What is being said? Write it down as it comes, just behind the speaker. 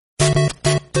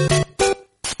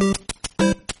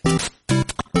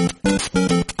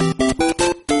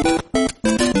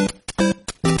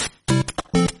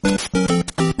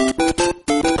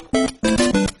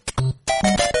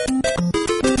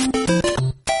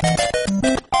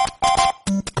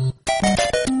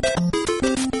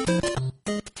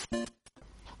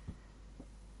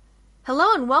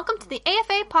welcome to the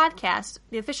AFA Podcast,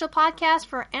 the official podcast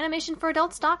for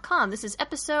animationforadults.com. This is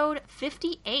episode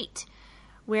 58,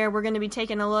 where we're going to be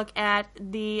taking a look at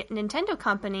the Nintendo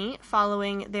company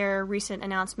following their recent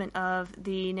announcement of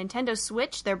the Nintendo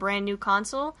Switch, their brand new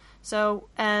console. So,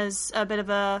 as a bit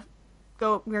of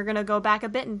we're going to go back a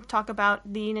bit and talk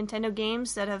about the Nintendo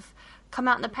games that have come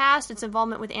out in the past, its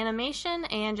involvement with animation,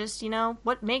 and just,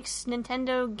 what makes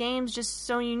Nintendo games just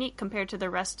so unique compared to the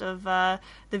rest of the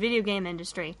video game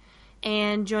industry.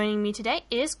 And joining me today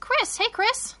is Chris. Hey,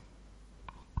 Chris.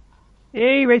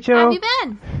 Hey, Rachel. How have you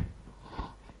been?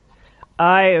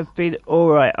 I have been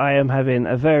alright. I am having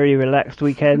a very relaxed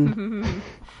weekend.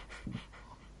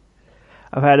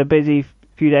 I've had a busy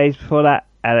few days before that,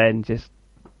 and then just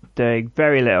doing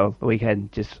very little the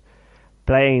weekend, just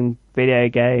playing video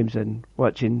games and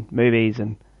watching movies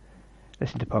and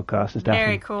listening to podcasts and stuff.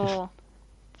 Very cool.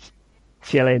 Just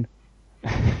chilling.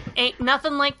 Ain't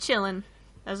nothing like chilling,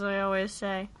 as I always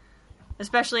say.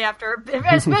 Especially after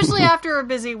a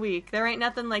busy week. There ain't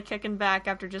nothing like kicking back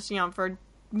after just, for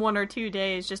 1 or 2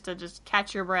 days just to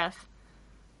catch your breath.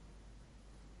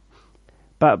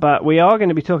 But we are going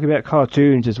to be talking about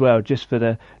cartoons as well, just for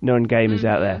the non-gamers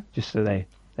out there, just so they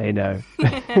know.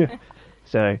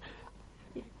 So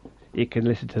you can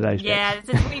listen to those. Yeah,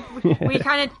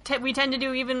 we tend to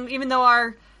do, even though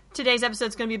our today's episode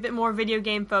is going to be a bit more video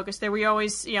game focused. There we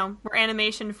always we're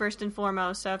animation first and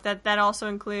foremost. So if that also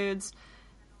includes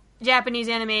Japanese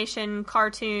animation,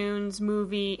 cartoons,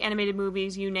 animated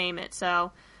movies, you name it.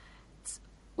 So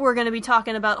we're going to be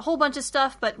talking about a whole bunch of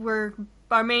stuff, but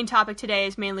our main topic today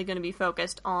is mainly going to be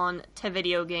focused on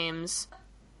video games.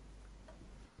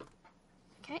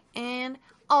 Okay, and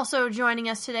also joining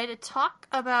us today to talk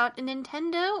about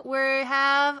Nintendo, we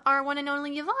have our one and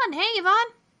only Yvonne. Hey, Yvonne.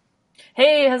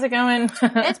 Hey, how's it going?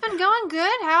 It's been going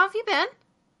good. How have you been?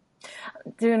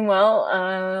 Doing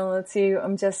well. Let's see.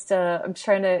 I'm I'm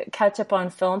trying to catch up on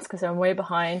films because I'm way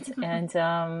behind. And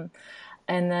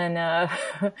then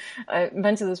I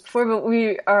mentioned this before, but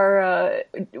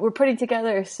we're putting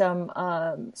together some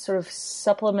sort of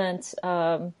supplement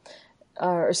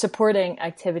or supporting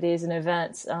activities and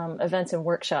events and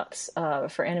workshops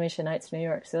for Animation Nights New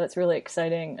York. So that's really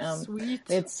exciting. Sweet.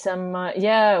 We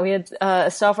had we had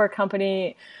a software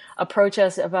company approach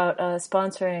us about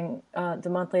sponsoring the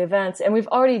monthly events, and we've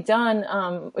already done.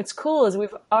 What's cool is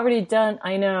we've already done.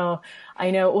 I know.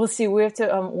 We'll see. We have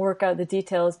to work out the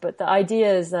details, but the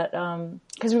idea is that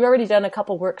because we've already done a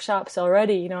couple workshops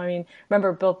already.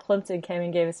 Remember Bill Plimpton came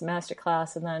and gave us a master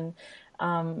class, and then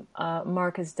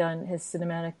Mark has done his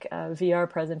cinematic VR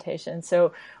presentation.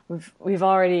 So we've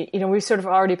already, we've sort of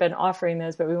already been offering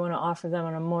those, but we want to offer them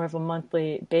on a more of a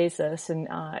monthly basis. And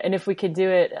if we could do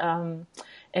it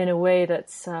in a way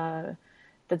that's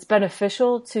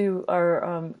beneficial to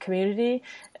our community,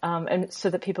 and so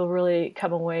that people really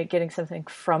come away getting something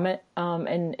from it,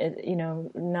 and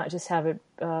not just have it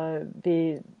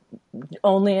be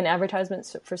only an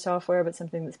advertisement for software, but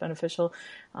something that's beneficial.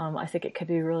 I think it could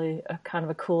be really a kind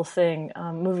of a cool thing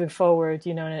moving forward,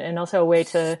 and also a way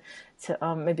to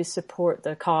maybe support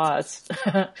the cause.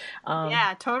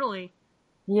 Yeah, totally.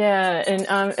 Yeah,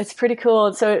 and it's pretty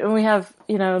cool. So we have,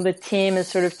 the team is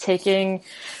sort of taking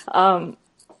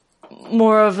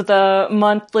more of the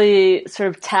monthly sort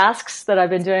of tasks that I've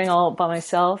been doing all by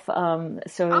myself.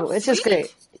 It's just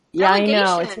great. Yeah, Delegation. I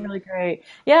know. It's really great.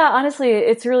 Yeah, honestly,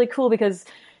 it's really cool because,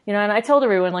 and I told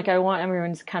everyone, I want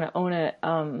everyone to kind of own it,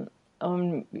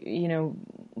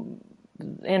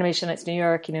 Animation Nights New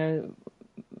York,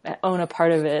 own a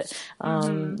part of it,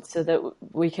 so that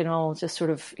we can all just sort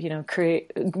of,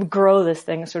 grow this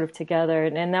thing sort of together.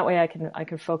 And that way I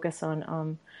can focus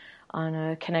on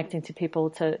connecting to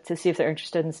people to see if they're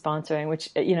interested in sponsoring, which,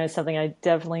 is something I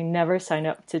definitely never sign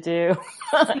up to do,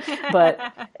 but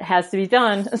it has to be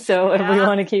done. So if we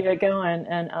want to keep it going.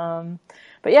 And,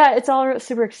 but yeah, it's all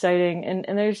super exciting.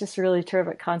 And there's just really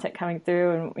terrific content coming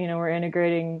through, and, we're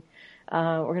integrating,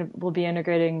 we'll be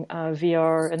integrating,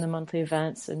 VR in the monthly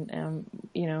events, and,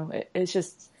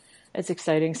 it's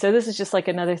exciting. So this is just like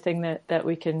another thing that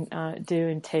we can, do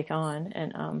and take on.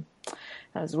 And,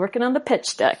 I was working on the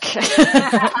pitch deck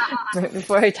right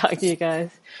before I talked to you guys.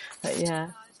 But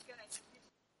yeah.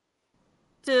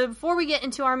 So before we get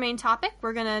into our main topic,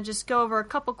 we're going to just go over a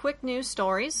couple quick news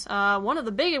stories. One of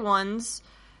the big ones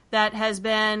that has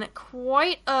been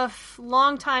quite a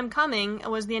long time coming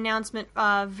was the announcement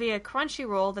via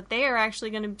Crunchyroll that they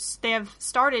have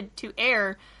started to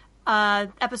air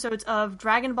episodes of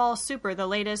Dragon Ball Super, the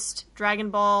latest Dragon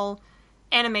Ball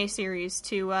anime series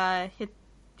to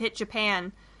hit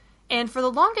Japan. And for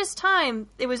the longest time,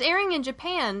 it was airing in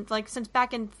Japan, like since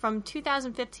from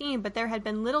 2015, but there had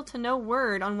been little to no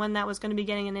word on when that was going to be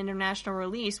getting an international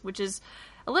release, which is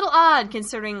a little odd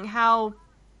considering how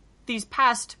these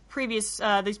previous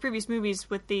movies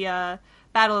with the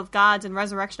Battle of Gods and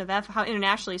Resurrection of F, how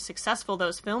internationally successful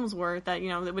those films were. That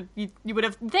you would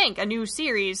have think a new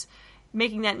series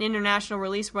making that an international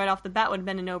release right off the bat would have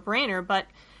been a no-brainer, but.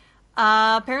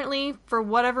 Apparently, for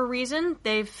whatever reason,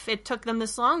 it took them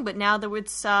this long, but now that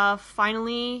it's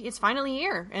finally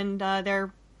here, and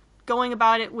they're going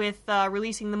about it with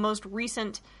releasing the most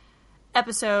recent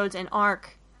episodes and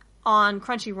arc on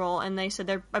Crunchyroll, and they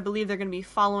said I believe they're going to be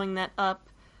following that up,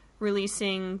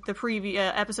 releasing the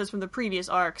previous episodes from the previous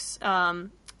arcs,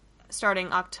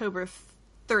 starting October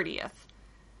 30th.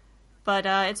 But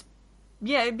it's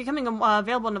becoming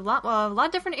available in a lot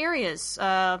of different areas.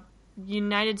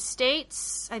 United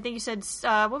States, I think you said,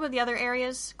 what were the other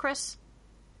areas, Chris?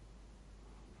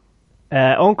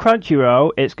 On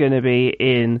Crunchyroll, it's going to be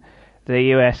in the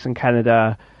US and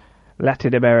Canada,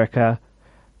 Latin America,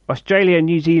 Australia,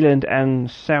 New Zealand,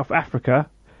 and South Africa.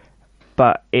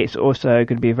 But it's also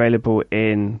going to be available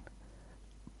in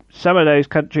some of those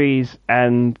countries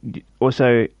and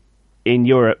also in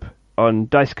Europe on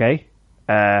Daisuke,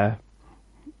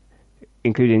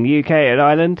 including the UK and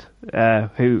Ireland,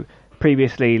 who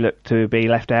previously looked to be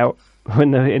left out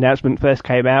when the announcement first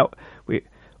came out.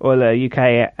 All the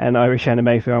UK and Irish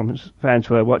anime fans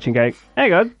were watching, going,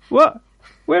 "Hang on, what?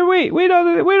 Where are we? We're not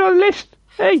on the list.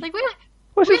 Hey, like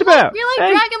what's this about? We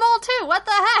like Dragon Ball too. What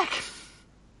the heck?"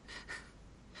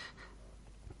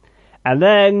 And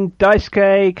then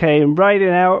Daisuke came riding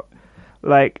out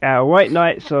like our white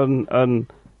knights on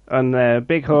their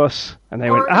big horse, and they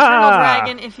went, Eternal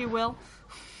Dragon, if you will.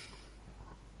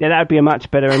 Yeah, that would be a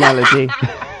much better analogy.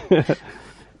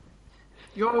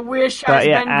 Your wish has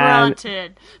been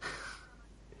granted.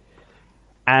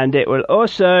 And it will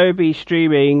also be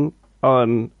streaming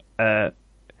on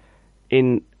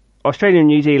in Australia and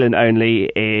New Zealand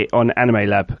only on Anime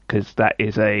Lab, because that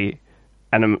is a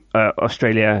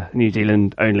Australia New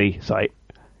Zealand only site.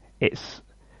 It's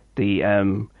the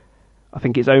I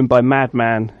think it's owned by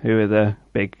Madman, who are the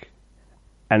big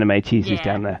anime cheeses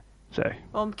down there. So,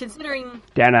 well, considering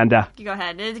down under. You go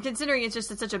ahead. Considering it's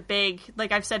such a big,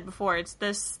 like I've said before, it's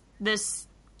this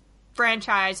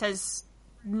franchise has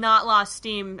not lost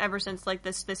steam ever since like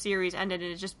the series ended,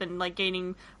 and it's just been like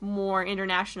gaining more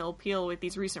international appeal with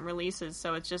these recent releases.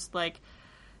 So it's just like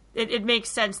it makes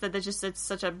sense that it's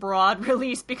such a broad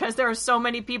release, because there are so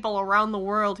many people around the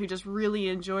world who just really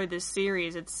enjoy this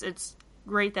series. It's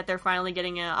great that they're finally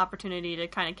getting an opportunity to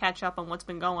kind of catch up on what's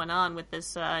been going on with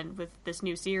this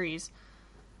new series.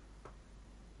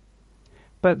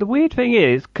 But the weird thing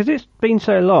is, because it's been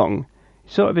so long,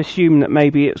 you sort of assume that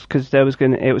maybe it's because it was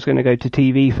going to go to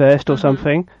TV first or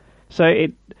something. So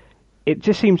it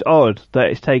just seems odd that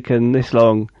it's taken this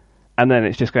long, and then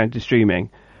it's just going to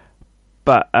streaming.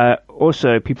 But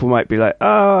also, people might be like,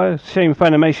 "Oh, shame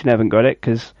Funimation haven't got it,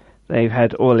 because they've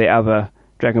had all the other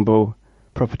Dragon Ball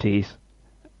properties."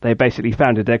 They basically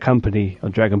founded their company on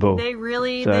Dragon Ball. They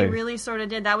really sort of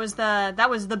did. That was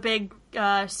the big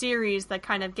series that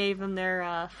kind of gave them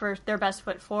their best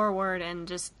foot forward, and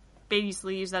just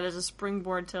basically used that as a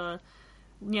springboard to,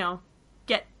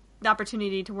 get the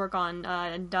opportunity to work on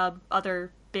and dub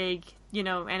other big,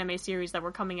 anime series that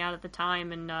were coming out at the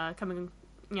time, and coming,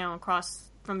 across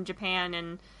from Japan.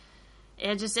 And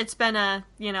it's been a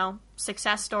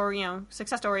success story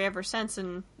ever since,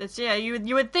 and it's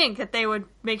you would think that they would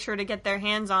make sure to get their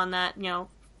hands on that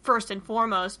first and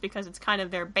foremost, because it's kind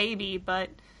of their baby. But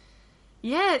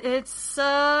it's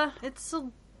a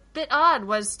bit odd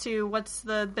as to what's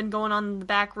been going on in the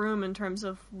back room in terms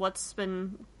of what's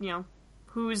been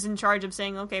who's in charge of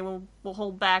saying, okay, we'll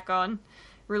hold back on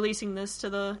releasing this to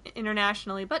the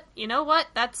internationally. But you know what,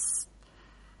 that's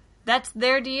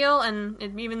their deal, and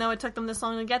even though it took them this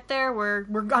long to get there,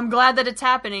 I'm glad that it's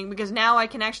happening, because now I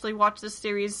can actually watch this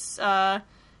series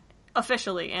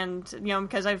officially, and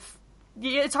because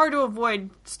it's hard to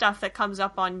avoid stuff that comes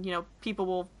up on people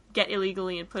will get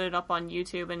illegally and put it up on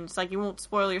YouTube, and it's like you won't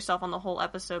spoil yourself on the whole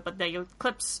episode, but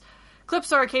clips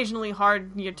are occasionally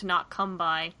hard to not come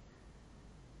by.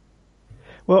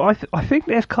 Well, I think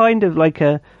there's kind of like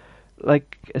a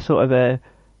sort of an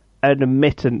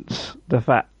admittance, the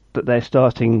fact that they're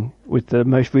starting with the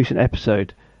most recent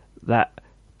episode, that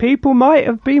people might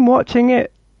have been watching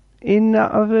it in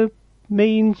other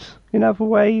means, in other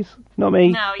ways. Not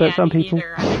me, but some people.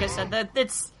 Either. Like I said, that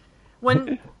it's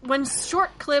when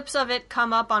short clips of it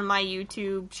come up on my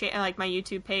YouTube my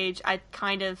YouTube page, I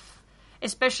kind of,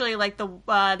 especially like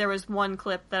there was one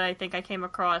clip that I think I came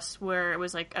across where it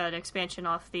was like an expansion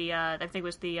off the I think it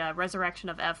was the Resurrection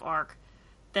of F arc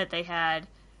that they had,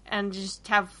 and just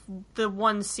have the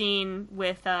one scene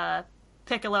with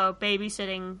Piccolo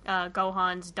babysitting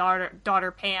Gohan's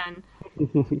daughter Pan.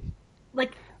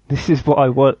 Like, this is what I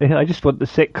want. I just want the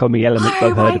sitcom-y elements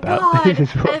I've heard about.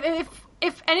 God.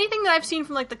 If anything that I've seen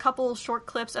from like the couple short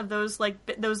clips of those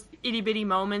those itty bitty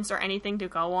moments or anything to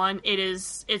go on,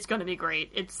 it's going to be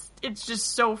great. It's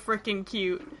just so freaking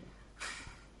cute.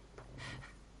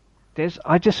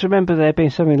 I just remember there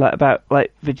being something about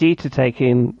Vegeta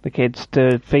taking the kids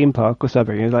to a theme park or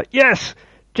something. He was like, "Yes,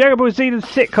 Dragon Ball Z the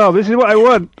sitcom. This is what I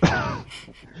want."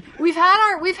 We've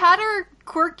had our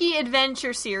quirky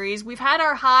adventure series. We've had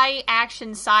our high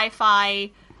action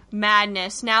sci-fi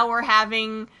madness. Now we're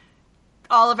having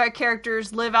all of our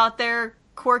characters live out their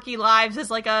quirky lives as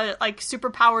like a super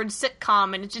powered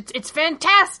sitcom, and it's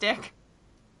fantastic.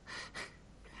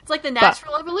 It's like the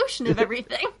natural evolution of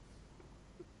everything.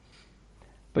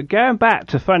 But going back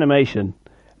to Funimation,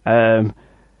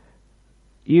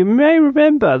 you may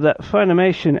remember that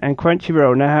Funimation and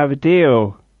Crunchyroll now have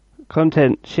a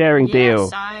content sharing deal.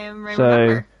 Yes, I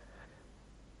remember.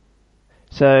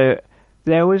 So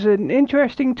there was an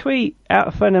interesting tweet out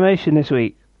of Funimation this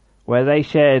week where they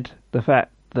shared the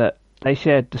fact that they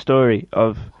shared the story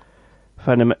of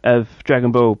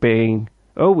Dragon Ball being,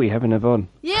 we have an Yvonne.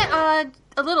 Yeah,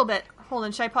 a little bit. Hold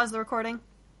on, should I pause the recording?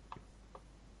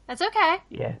 That's okay.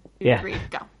 Yeah. Agreed.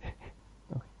 Go.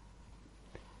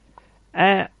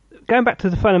 Going back to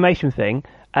the Funimation thing,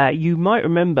 you might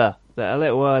remember that a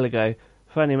little while ago,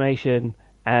 Funimation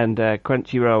and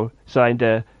Crunchyroll signed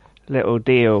a little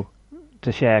deal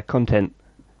to share content.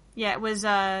 Yeah, it was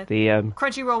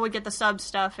Crunchyroll would get the sub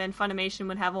stuff, and Funimation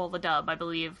would have all the dub. I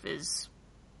believe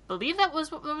that was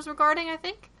what was regarding. I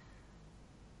think.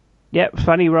 Yep,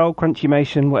 Funny Roll,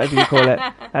 Crunchymation, whatever you call it.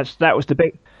 That was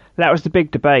the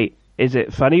big debate. Is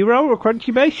it Funny Roll or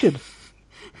Crunchymation?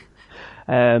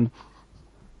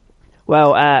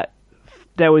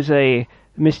 There was a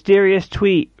mysterious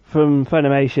tweet from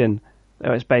Funimation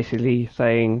that was basically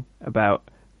saying about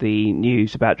the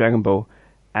news about Dragon Ball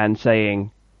and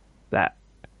saying that,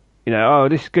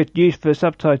 this is good news for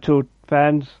subtitled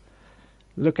fans.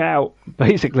 Look out,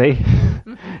 basically.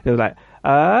 They were like,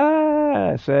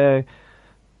 so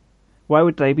why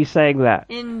would they be saying that?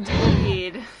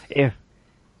 Indeed.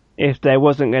 If there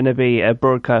wasn't going to be a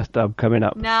broadcast dub coming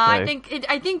up. No, so.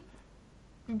 I think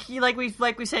like we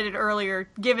said it earlier,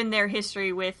 given their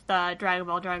history with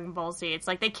Dragon Ball Z, it's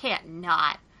like they can't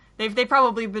not. They've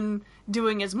probably been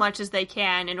doing as much as they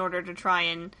can in order to try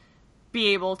and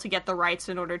be able to get the rights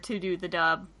in order to do the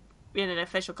dub in an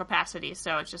official capacity.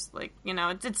 So it's just like,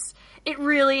 it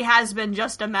really has been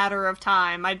just a matter of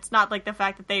time. It's not like the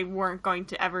fact that they weren't going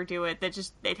to ever do it.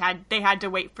 They had to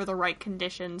wait for the right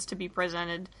conditions to be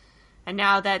presented. And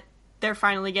now that they're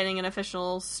finally getting an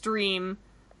official stream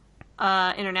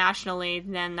internationally,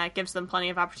 then that gives them plenty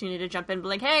of opportunity to jump in and be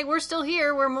like, hey, we're still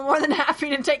here. We're more than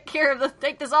happy to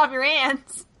take this off your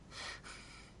hands.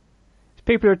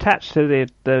 People are attached to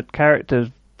the characters'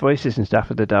 voices and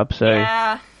stuff of the dub, so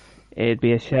yeah. It'd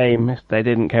be a shame if they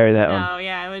didn't carry that on. Oh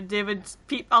yeah, it would.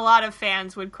 A lot of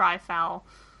fans would cry foul.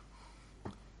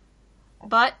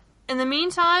 But in the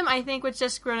meantime, I think we're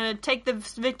just going to take the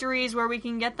victories where we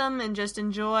can get them and just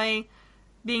enjoy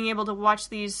being able to watch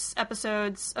these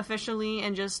episodes officially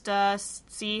and just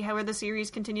see where the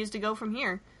series continues to go from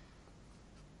here.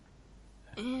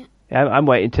 Yeah, I'm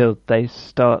waiting until they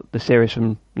start the series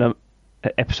from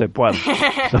episode 1, so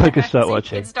I can start so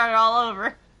watching. You can start it all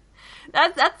over.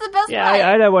 That's the best way.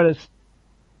 I don't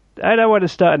want to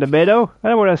start in the middle. I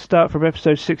don't want to start from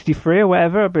episode 63 or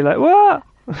whatever. I'll be like, what?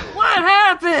 What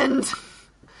happened?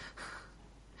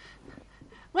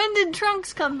 When did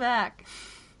Trunks come back?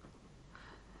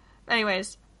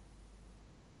 Anyways.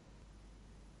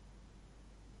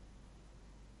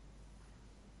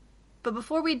 But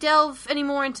before we delve any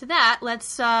more into that,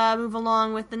 let's move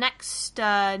along with the next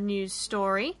news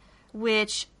story,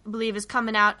 which I believe is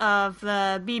coming out of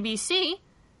the BBC.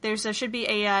 There should be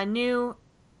a new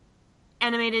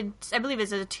animated, I believe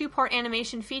it's a 2-part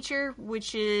animation feature,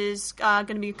 which is going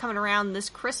to be coming around this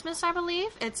Christmas, I believe.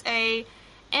 It's a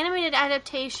animated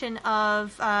adaptation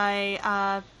of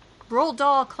a Roald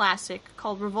Dahl classic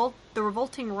called The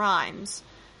Revolting Rhymes,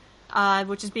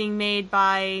 which is being made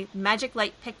by Magic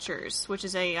Light Pictures, which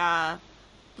is I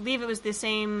believe it was the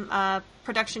same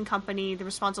production company. They're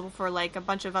responsible for like a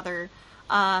bunch of other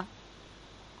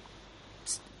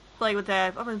like with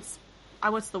the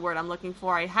what's the word I'm looking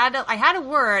for? I had a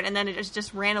word and then it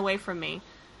just ran away from me.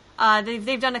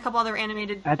 They've done a couple other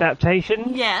animated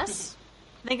Adaptation? Yes.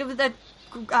 Think of the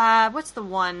what's the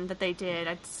one that they did?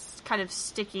 It's kind of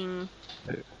sticking.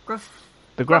 The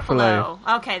Gruffalo.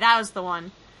 Okay, that was the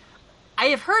one. I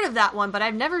have heard of that one, but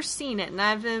I've never seen it. And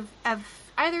have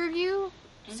either of you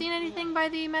seen anything by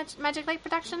the Magic Light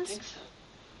Productions?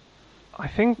 I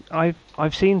think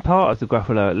I've seen part of the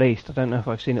Gruffalo at least. I don't know if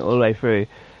I've seen it all the way through.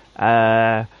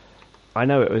 I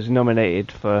know it was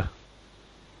nominated for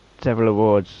several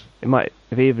awards. It might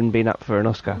have even been up for an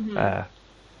Oscar,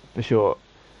 for sure.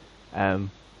 But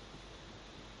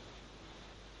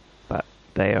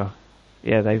they are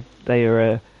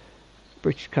a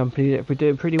British company that were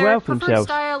doing pretty well for themselves.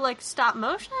 Style like stop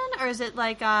motion, or is it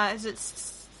like is it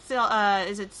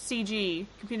CG,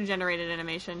 computer generated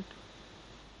animation?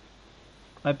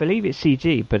 I believe it's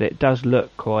CG, but it does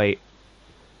look quite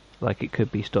like it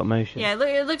could be stop motion. Yeah,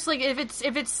 it looks like if it's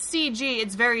CG,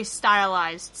 it's very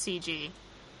stylized CG,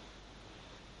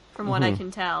 from what I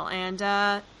can tell. And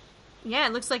yeah,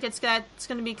 it looks like it's going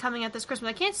to be coming out this Christmas.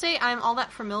 I can't say I'm all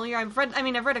that familiar. I've read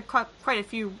quite a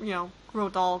few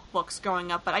Roald Dahl books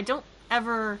growing up, but I don't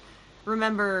ever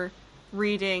remember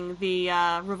reading the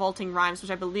Revolting Rhymes, which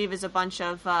I believe is a bunch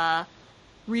of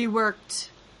reworked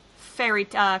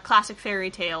classic fairy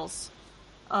tales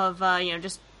of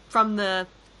just from the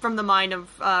mind of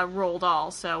Roald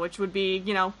Dahl. So, which would be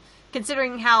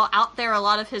considering how out there a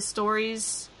lot of his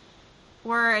stories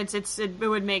were, it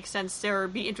would make sense or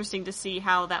be interesting to see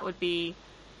how that would be.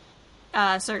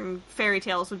 Certain fairy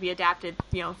tales would be adapted,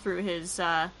 through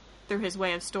his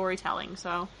way of storytelling.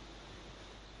 So,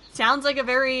 sounds like a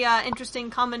very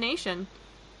interesting combination.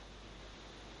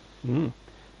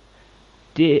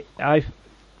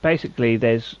 Basically,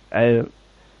 there's a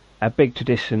big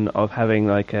tradition of having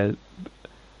like a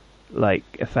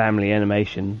family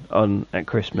animation on at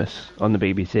Christmas on the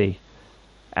BBC,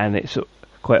 and it's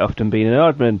quite often been an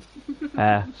Aardman.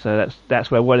 So that's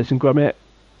where Wallace and Gromit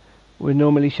were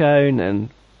normally shown, and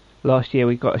last year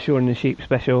we got a Shaun and the Sheep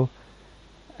special,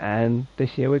 and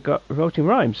this year we got Revolting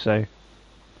Rhymes. So,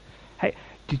 hey,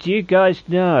 did you guys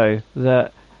know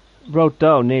that Roald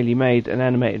Dahl nearly made an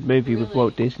animated movie with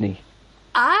Walt Disney?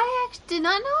 I actually did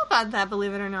not know about that,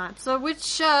 believe it or not. So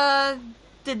which,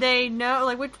 did they know,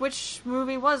 like, which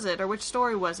movie was it, or which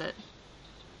story was it?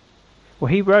 Well,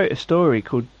 he wrote a story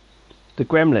called The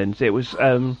Gremlins. It was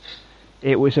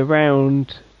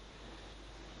around,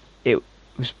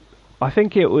 I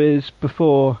think it was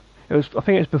before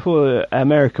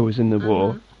America was in the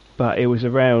war, but it was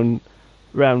around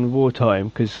wartime,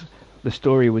 because the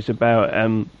story was about,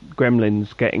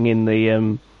 gremlins getting in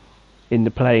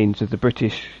the planes of the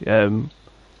British, the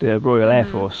Royal Air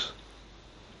Force,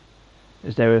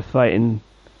 as they were fighting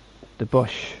the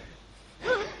Bosch,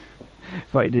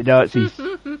 fighting the Nazis.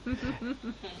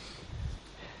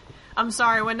 I'm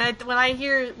sorry, when I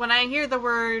hear the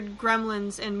word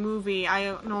gremlins in movie,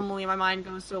 normally my mind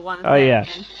goes to one thing. Oh yeah,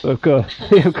 of course,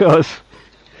 of course.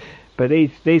 But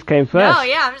these came first. Oh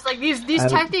yeah, I'm just like these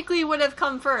technically would have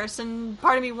come first, and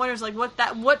part of me wonders like what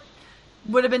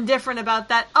would have been different about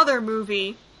that other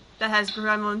movie that has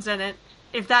gremlins in it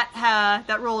if that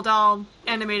Roald Dahl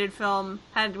animated film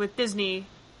had with Disney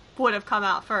would have come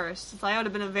out first. It's like it would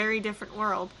have been a very different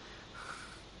world.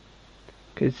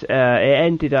 Because he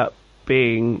ended up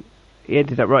writing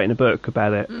a book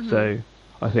about it. So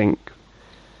I think,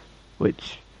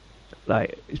 which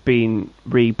it's been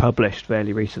republished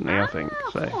fairly recently. I think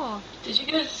so. Cool. Did you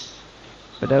guys?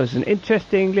 But that was an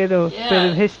interesting little bit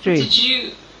of history. Did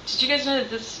you guys know that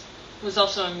this was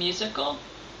also a musical?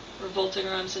 Revolting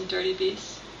Rhymes and Dirty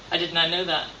Beasts? I did not know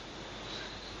that.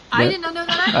 I did not know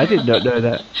that either. I did not know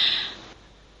that.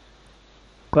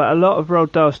 But a lot of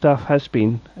Roald Dahl stuff has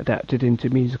been adapted into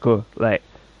musical, like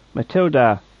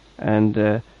Matilda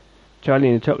and Charlie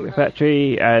and the Chocolate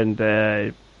Factory and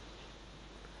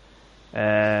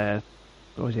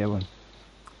what was the other one?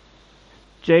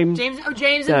 James and the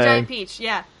Giant Peach,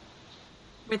 yeah.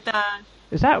 With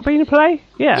Has that been a play?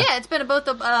 Yeah. Yeah, it's been both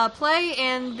the play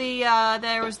and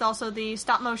there was also the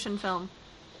stop motion film.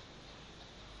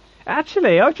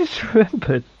 Actually, I just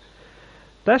remembered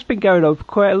that's been going on for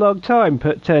quite a long time,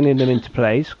 turning them into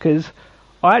plays, because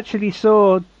I actually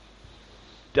saw,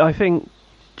 I think,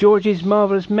 George's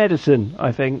Marvellous Medicine,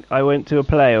 I think I went to a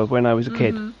play of when I was a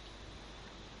kid.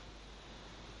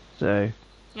 So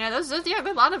yeah, those a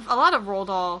lot of Roald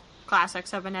Dahl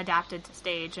classics have been adapted to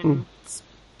stage, and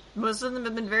most of them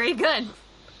have been very good.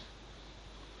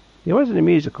 It wasn't a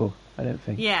musical, I don't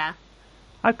think. Yeah.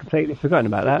 I'd completely forgotten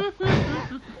about that.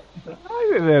 I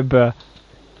remember.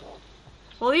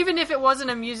 Well, even if it wasn't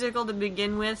a musical to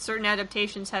begin with, certain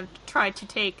adaptations have tried to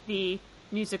take the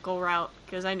musical route,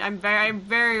 because I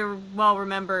very well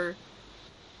remember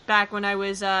back when I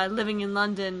was living in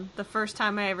London, the first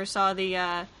time I ever saw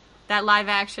that live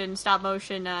action stop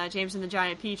motion James and the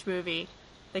Giant Peach movie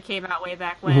that came out way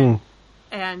back when.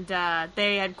 And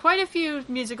they had quite a few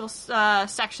musical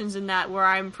sections in that where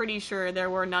I'm pretty sure there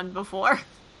were none before.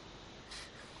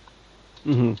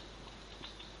 Mm-hmm.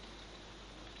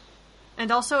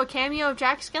 And also a cameo of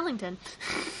Jack Skellington,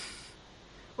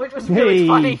 which was really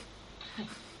funny.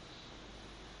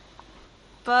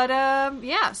 But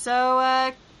yeah,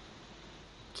 so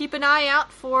keep an eye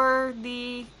out for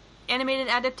the animated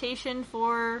adaptation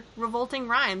for Revolting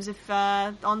Rhymes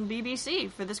on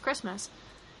BBC for this Christmas,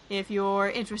 if you're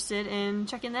interested in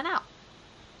checking that out.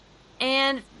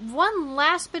 And one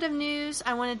last bit of news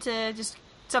I wanted to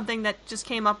something that just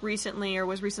came up recently or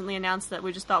was recently announced that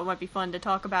we just thought might be fun to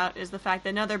talk about is the fact that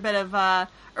another bit of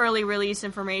early release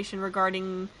information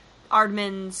regarding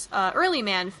Aardman's Early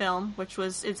Man film, which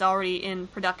it's already in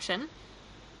production,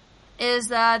 is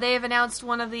they have announced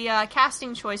one of the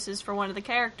casting choices for one of the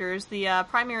characters, the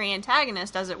primary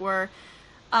antagonist, as it were,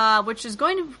 which is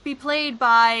going to be played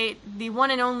by the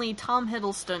one and only Tom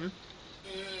Hiddleston.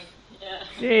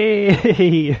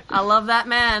 Yay! I love that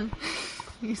man.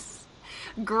 He's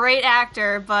a great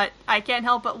actor, but I can't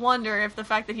help but wonder if the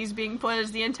fact that he's being put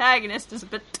as the antagonist is a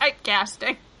bit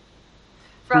typecasting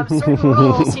from certain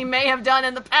roles he may have done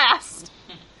in the past.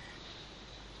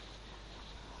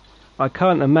 I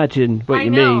can't imagine what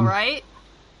you mean. I know, mean. Right?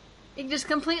 It just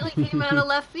completely came out of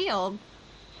left field.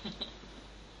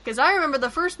 Because I remember the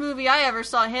first movie I ever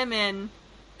saw him in,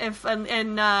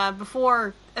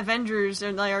 before Avengers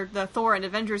or the Thor and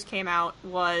Avengers came out,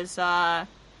 was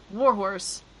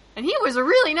Warhorse, and he was a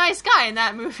really nice guy in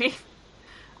that movie.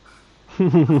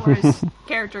 Before his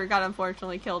character got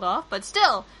unfortunately killed off, but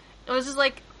still, it was just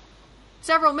like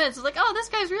several minutes. It's like, oh, this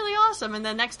guy's really awesome, and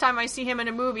then next time I see him in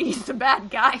a movie, he's the bad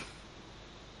guy.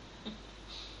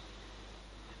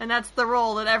 And that's the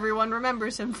role that everyone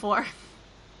remembers him for.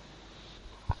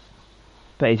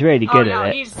 But he's really good at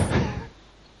it.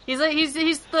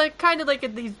 He's the kind of like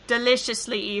he's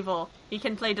deliciously evil. He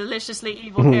can play deliciously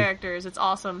evil characters. It's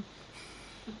awesome.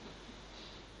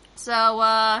 So,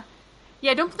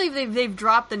 yeah, I don't believe they've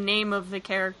dropped the name of the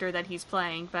character that he's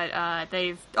playing, but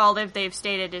they've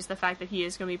stated is the fact that he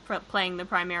is going to be playing the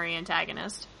primary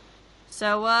antagonist.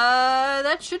 So,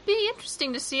 that should be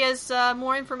interesting to see as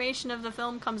more information of the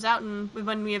film comes out, and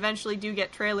when we eventually do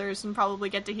get trailers and probably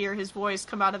get to hear his voice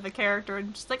come out of the character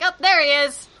and just like, oh, there he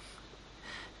is!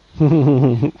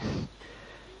 So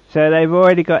they've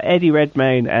already got Eddie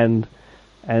Redmayne and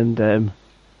Tom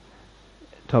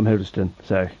Hiddleston,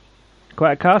 so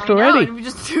quite a cast already. And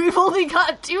we've only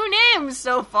got 2 names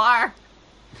so far.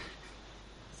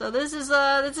 So this is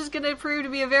going to prove to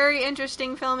be a very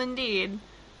interesting film indeed.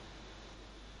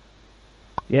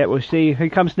 Yeah, we'll see who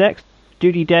comes next.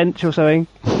 Judi Dench or something.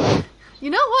 You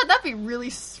know what? That'd be really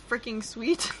freaking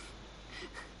sweet.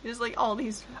 There's like all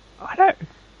these. I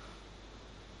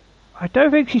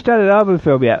don't think she's done an album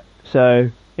film yet.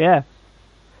 So yeah,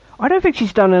 I don't think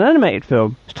she's done an animated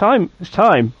film. It's time.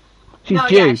 She's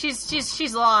due. Yeah,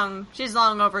 she's long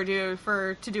overdue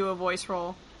to do a voice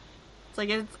role. It's like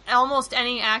it's almost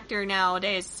any actor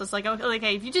nowadays. So it's like,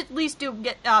 okay, if you just at least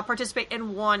participate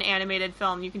in one animated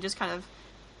film, you can just kind of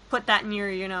put that in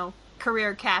your,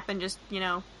 career cap and just,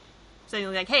 say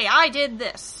like, hey, I did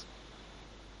this.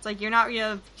 It's like you're not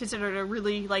considered a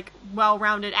really like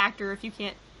well-rounded actor if you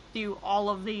can't do all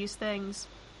of these things.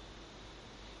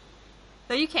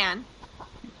 Though you can.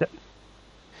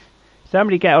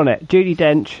 Somebody get on it. Judi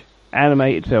Dench,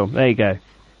 animated film. There you go.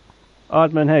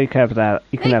 Aardman, how you can have that?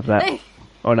 You can have that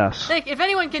on us. If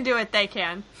anyone can do it, they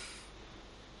can.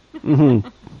 Mm-hmm.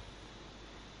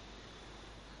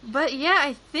 But yeah,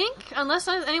 I think, unless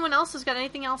anyone else has got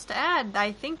anything else to add,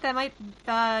 I think that might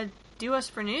do us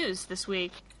for news this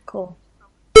week. Cool.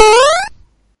 So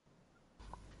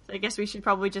I guess we should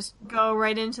probably just go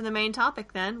right into the main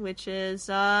topic then, which is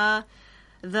the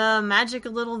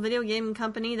magical little video game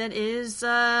company that is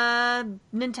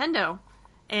Nintendo.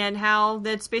 And how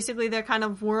that's basically their kind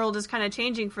of world is kind of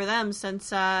changing for them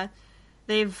since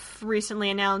they've recently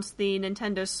announced the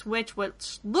Nintendo Switch,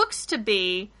 which looks to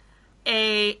be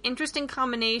a interesting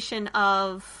combination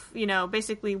of,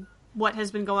 basically what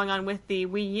has been going on with the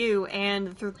Wii U and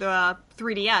the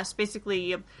 3DS.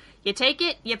 Basically, you take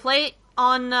it, you play it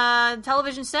on a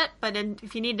television set, but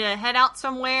if you need to head out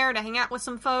somewhere to hang out with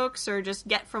some folks or just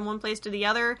get from one place to the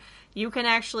other, you can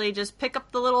actually just pick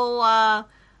up the little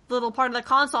part of the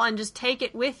console and just take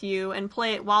it with you and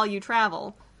play it while you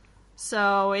travel.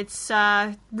 So it's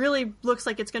really looks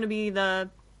like it's going to be the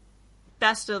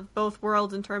best of both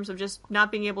worlds in terms of just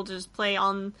not being able to just play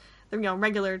on the,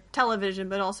 regular television,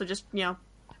 but also just,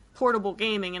 portable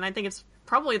gaming. And I think it's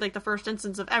probably like the first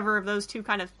instance of those two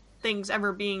kind of things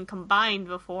ever being combined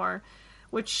before,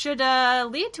 which should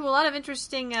lead to a lot of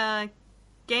interesting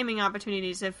gaming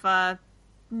opportunities if previous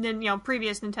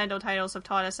Nintendo titles have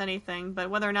taught us anything. But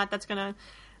whether or not that's going to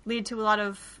lead to a lot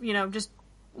of just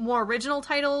more original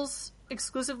titles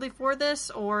exclusively for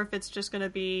this, or if it's just going to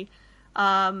be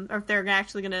or if they're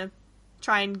actually going to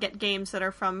try and get games that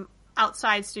are from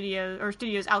outside studios or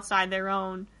studios outside their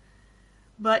own.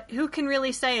 But who can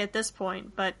really say at this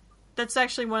point? But that's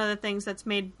actually one of the things that's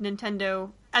made Nintendo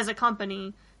as a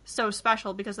company so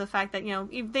special, because of the fact that,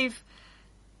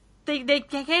 they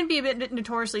can be a bit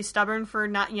notoriously stubborn for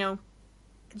not,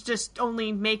 just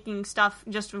only making stuff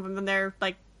just from their,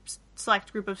 like,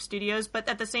 select group of studios, but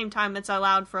at the same time, that's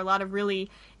allowed for a lot of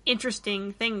really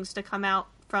interesting things to come out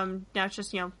from, not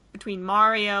just, between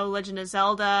Mario, Legend of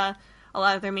Zelda, a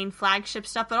lot of their main flagship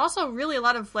stuff, but also really a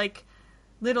lot of, like,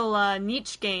 little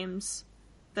niche games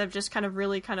that have just kind of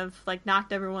really like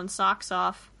knocked everyone's socks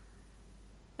off.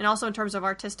 And also in terms of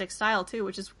artistic style too,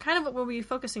 which is kind of what we'll be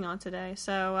focusing on today.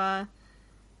 So I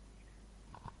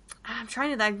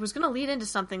was going to lead into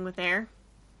something with there.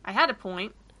 I had a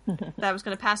point that I was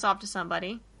going to pass off to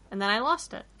somebody, and then I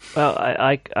lost it. Well,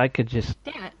 I could just...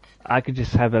 Damn it. I could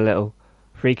just have a little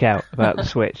freak out about the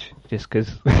Switch, just because...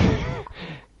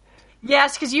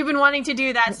 Yes, because you've been wanting to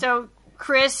do that, so...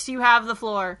 Chris, you have the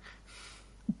floor.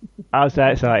 I was so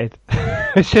excited.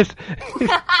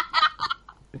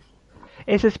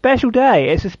 It's a special day.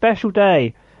 It's a special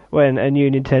day when a new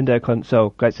Nintendo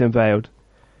console gets unveiled.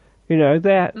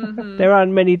 There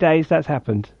aren't many days that's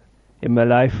happened in my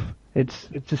life. It's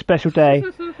a special day.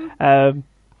 There's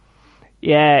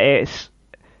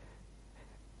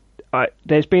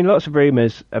been lots of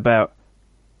rumours about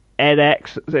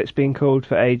NX, as it's been called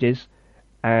for ages,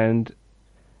 and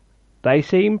they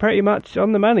seem pretty much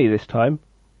on the money this time,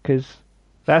 because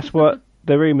that's what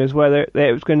the rumours were, that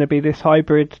it was going to be this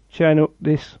hybrid channel,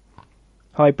 this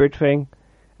hybrid thing.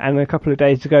 And a couple of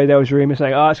days ago, there was a rumour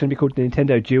saying, it's going to be called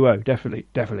Nintendo Duo. Definitely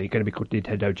going to be called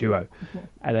Nintendo Duo.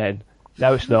 And then,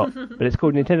 no, it's not. But it's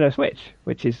called Nintendo Switch,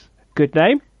 which is a good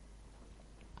name.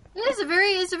 It's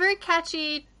a very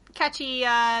catchy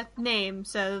name.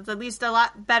 So it's at least a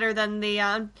lot better than the,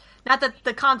 not that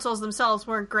the consoles themselves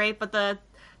weren't great, but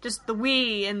just the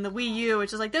Wii and the Wii U,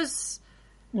 which is like, those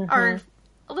are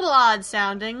a little odd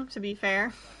sounding, to be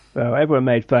fair. Well, everyone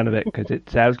made fun of it because it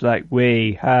sounds like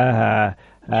Wii, ha ha,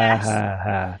 ha ha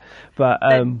ha. But,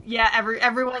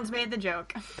 everyone's made the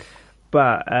joke.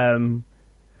 But,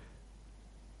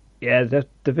 the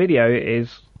video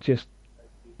is just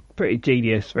pretty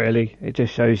genius, really. It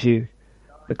just shows you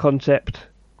the concept.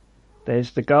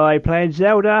 There's the guy playing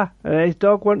Zelda, and his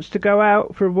dog wants to go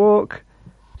out for a walk.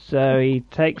 So he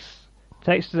takes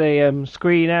the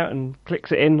screen out and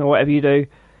clicks it in, or whatever you do,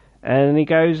 and he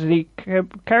goes and he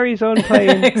carries on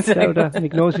playing exactly. Zelda and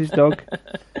ignores his dog.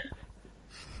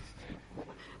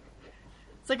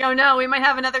 It's like, oh no, we might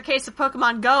have another case of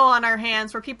Pokemon Go on our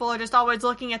hands, where people are just always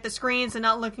looking at the screens and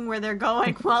not looking where they're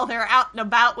going while they're out and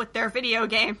about with their video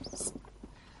games.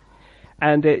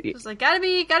 And it's like, gotta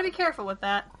be careful with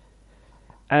that.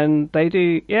 And they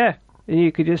do, and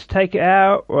you could just take it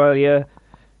out while you're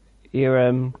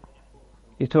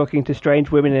talking to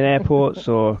strange women in airports,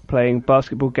 or playing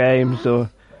basketball games, or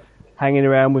hanging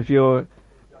around with your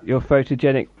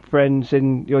photogenic friends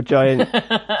in your giant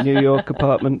New York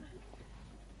apartment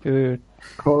who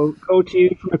call to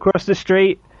you from across the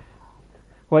street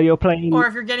while you're playing. Or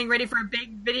if you're getting ready for a big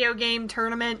video game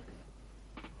tournament,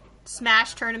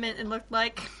 Smash tournament, it looked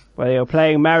like. While you're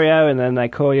playing Mario, and then they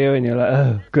call you, and you're like,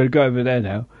 oh, gotta go over there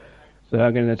now. So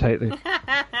I'm going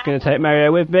to take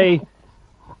Mario with me.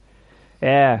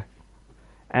 Yeah.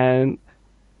 And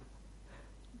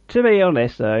to be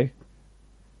honest, though,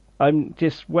 I'm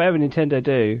just, whatever Nintendo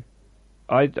do,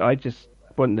 I just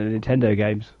want the Nintendo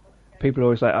games. People are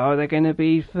always like, they're going to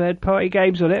be third-party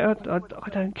games on it. I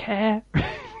don't care.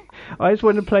 I just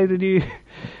want to play the new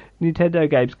Nintendo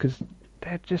games because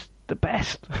they're just the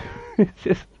best.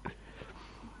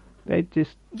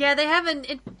 Yeah, they have an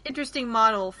interesting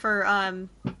model for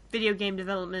video game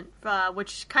development,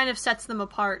 which kind of sets them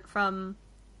apart from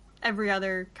every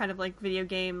other kind of like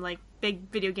big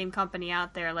video game company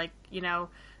out there. Like, a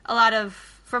lot of,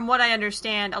 from what I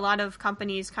understand, a lot of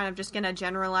companies kind of just get a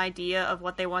general idea of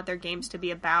what they want their games to be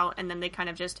about, and then they kind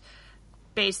of just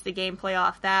base the gameplay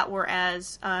off that,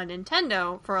 whereas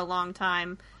Nintendo, for a long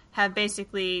time, have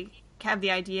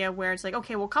the idea where it's like,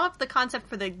 okay, we'll come up with the concept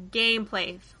for the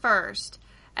gameplay first,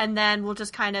 and then we'll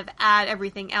just kind of add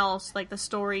everything else, like the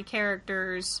story,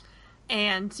 characters,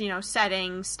 and, you know,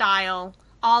 setting, style,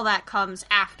 all that comes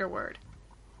afterward.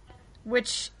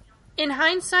 Which, in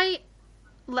hindsight,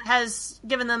 has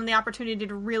given them the opportunity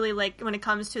to really, like, when it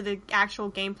comes to the actual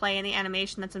gameplay and the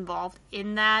animation that's involved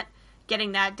in that,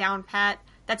 getting that down pat,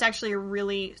 that's actually a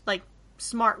really, like,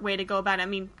 smart way to go about it. I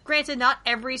mean, granted, not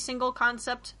every single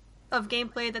concept of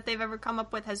gameplay that they've ever come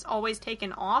up with has always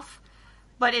taken off,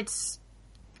 but it's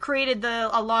created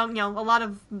a lot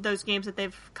of those games that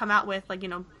they've come out with, like, you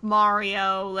know,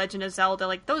 Mario, Legend of Zelda,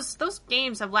 like, those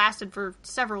games have lasted for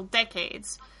several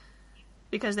decades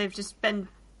because they've just been,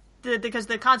 because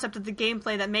the concept of the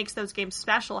gameplay that makes those games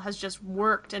special has just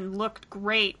worked and looked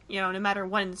great, you know, no matter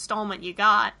what installment you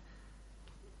got.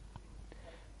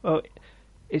 Well,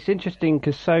 it's interesting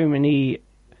because so many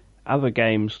other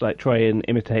games like try and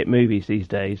imitate movies these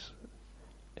days,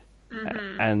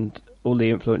 and all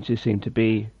the influences seem to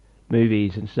be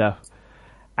movies and stuff,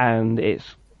 and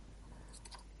it's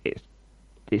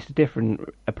a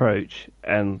different approach,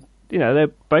 and you know, they're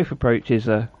both approaches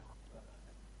can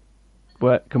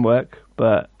work,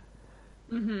 but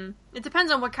it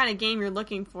depends on what kind of game you're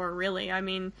looking for, really. I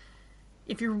mean,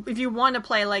 if you want to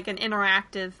play like an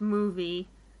interactive movie,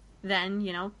 then,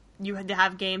 you know, you had to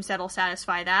have games that'll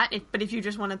satisfy that. But if you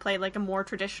just want to play like a more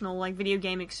traditional like video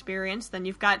game experience, then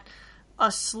you've got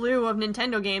a slew of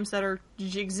Nintendo games that are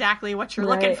exactly what you're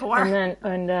looking for.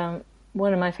 And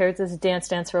one of my favorites is Dance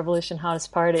Dance Revolution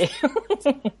Hottest Party.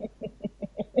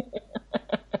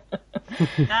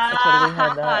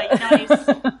 Nice.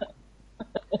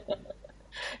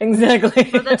 Exactly.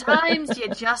 For the times you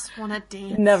just want to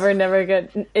dance. Never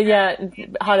good. Yeah,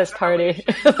 Hottest Party.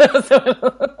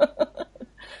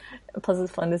 Plus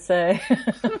it's fun to say.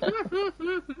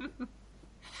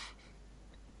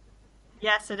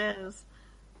 Yes, it is.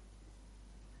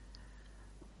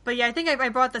 But yeah, I think I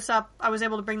brought this up. I was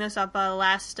able to bring this up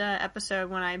last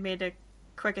episode when I made a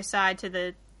quick aside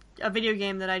to a video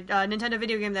game that Nintendo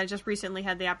video game that I just recently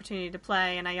had the opportunity to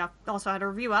play, and I also had a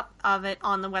review up of it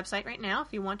on the website right now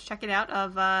if you want to check it out,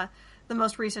 of the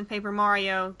most recent Paper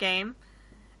Mario game,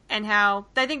 and how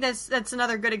I think that's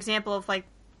another good example of, like,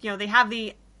 you know, they have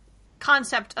the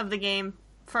concept of the game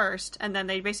first, and then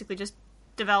they basically just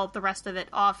develop the rest of it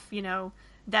off, you know,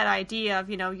 that idea of,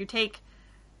 you know, you take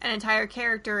an entire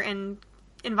character and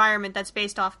environment that's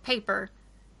based off paper,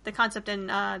 the concept and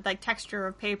like texture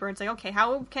of paper, and it's like, okay,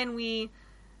 how can we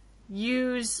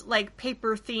use like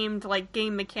paper themed like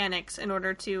game mechanics in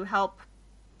order to help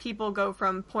people go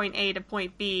from point A to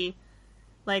point B?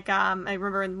 Like I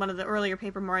remember in one of the earlier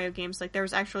Paper Mario games, like there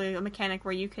was actually a mechanic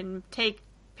where you can take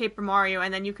Paper Mario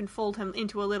and then you can fold him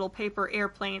into a little paper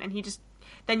airplane, and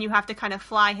then you have to kind of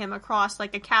fly him across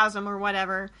like a chasm or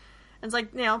whatever. And it's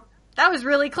like, you know, that was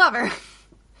really clever.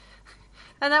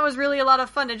 And that was really a lot of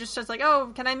fun to just like,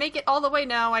 oh, can I make it all the way?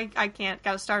 No, I can't.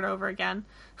 Gotta start over again.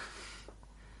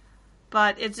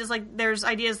 But it's just like, there's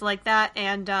ideas like that,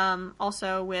 and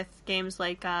also with games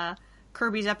like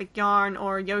Kirby's Epic Yarn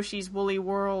or Yoshi's Woolly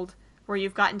World, where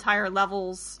you've got entire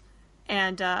levels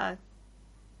and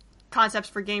concepts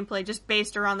for gameplay just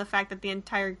based around the fact that the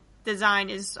entire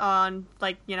design is on,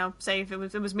 like, you know, say if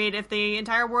the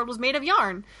entire world was made of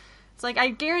yarn. It's like, I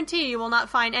guarantee you will not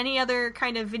find any other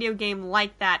kind of video game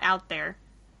like that out there.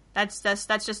 That's just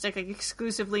like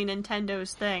exclusively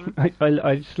Nintendo's thing. I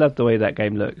just love the way that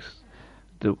game looks.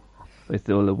 With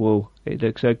all the wool, it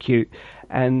looks so cute,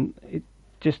 and it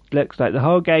just looks like the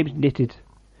whole game's knitted.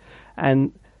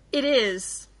 And it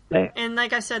is. And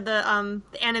like I said, the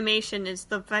animation is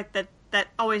the fact that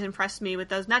always impressed me with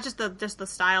those. Not just the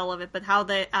style of it, but how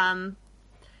the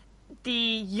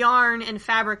yarn and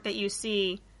fabric that you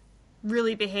see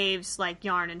really behaves like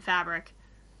yarn and fabric.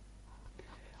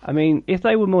 I mean, if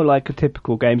they were more like a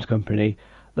typical games company,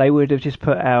 they would have just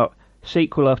put out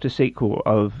sequel after sequel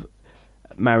of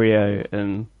Mario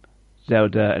and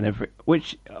Zelda and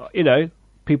which, you know,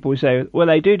 people would say, well,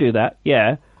 they do that,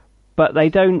 yeah, but they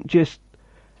don't just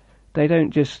you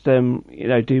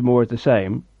know, do more of the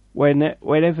same.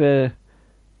 Whenever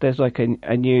there's like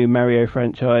a new Mario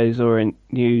franchise or a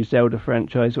new Zelda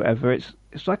franchise, whatever,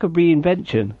 it's like a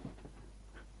reinvention.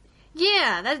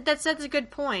 Yeah, that's a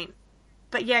good point.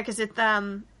 But yeah, because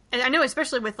and I know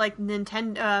especially with like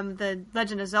Nintendo, the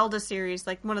Legend of Zelda series,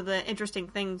 like one of the interesting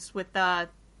things with that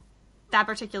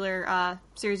particular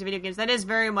series of video games, that is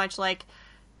very much like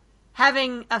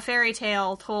having a fairy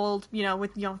tale told, you know,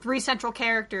 with, you know, 3 central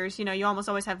characters. You know, you almost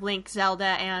always have Link, Zelda,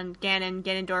 and Ganon,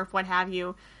 Ganondorf, what have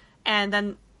you. And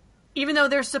then, even though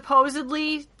there's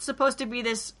supposedly supposed to be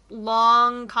this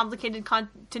long, complicated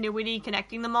continuity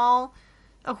connecting them all,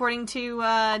 according to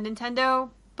Nintendo,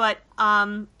 But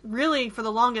really, for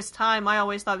the longest time, I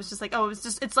always thought it was just like,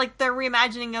 it's like their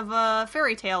reimagining of a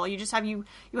fairy tale. You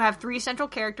have 3 central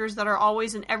characters that are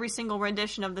always in every single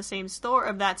rendition of the same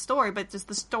story, but just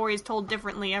the story is told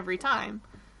differently every time.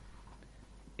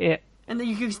 Yeah. And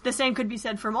the same could be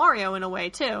said for Mario in a way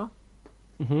too.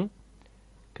 Mhm.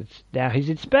 Because now he's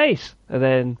in space, and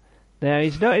then now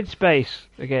he's not in space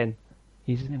again.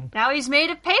 Now he's made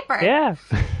of paper. Yeah.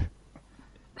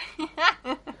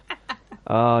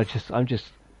 I'm just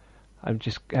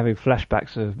having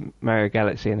flashbacks of Mario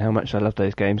Galaxy and how much I love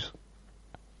those games.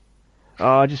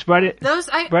 Just running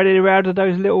around on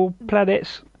those little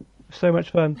planets, so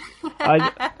much fun.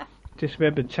 I just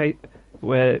remember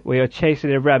where we are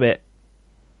chasing a rabbit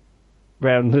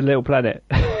around the little planet,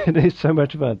 and it's so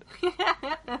much fun.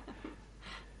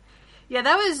 Yeah,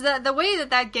 that was the way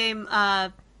that game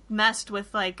messed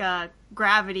with like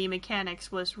gravity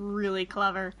mechanics was really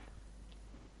clever.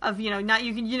 Of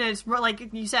it's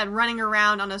like you said, running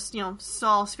around on a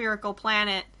small spherical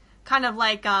planet, kind of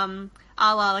like a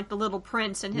la like the Little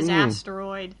Prince and his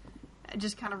asteroid,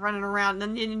 just kind of running around,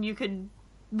 and then you could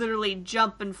literally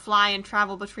jump and fly and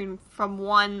travel from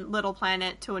one little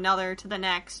planet to another to the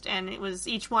next, and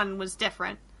each one was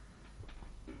different.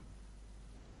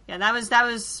 Yeah, that was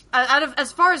out of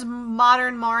as far as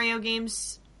modern Mario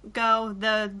games go,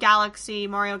 the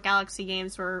Mario Galaxy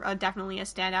games were definitely a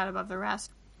standout above the rest.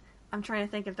 I'm trying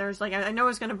to think if there's like I know I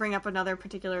was going to bring up another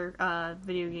particular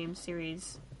video game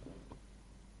series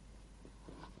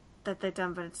that they've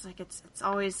done, but it's like it's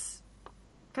always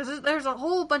because there's a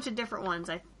whole bunch of different ones.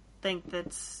 I think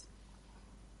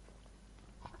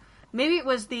maybe it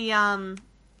was the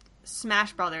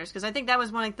Smash Brothers, because I think that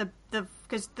was one like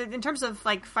because in terms of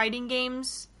like fighting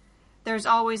games, there's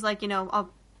always like a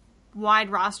wide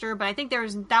roster, but I think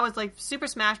that was like Super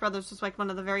Smash Brothers was like one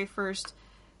of the very first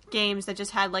games that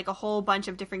just had like a whole bunch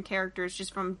of different characters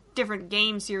just from different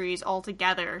game series all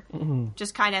together,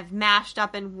 just kind of mashed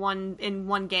up in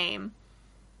one game.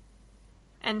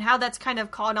 And how that's kind of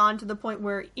caught on to the point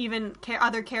where even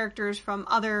other characters from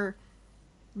other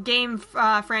game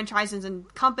franchises and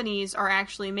companies are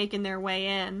actually making their way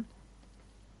in.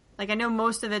 Like, I know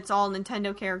most of it's all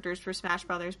Nintendo characters for Smash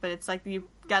Brothers, but it's like you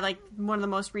got like one of the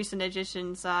most recent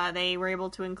editions, they were able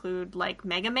to include like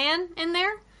Mega Man in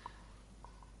there.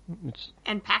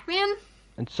 And Pac-Man?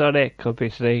 And Sonic,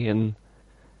 obviously, and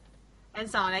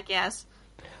Sonic, yes.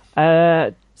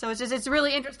 So it's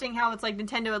really interesting how it's like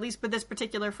Nintendo, at least with this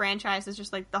particular franchise, is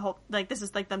just like the whole, like this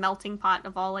is like the melting pot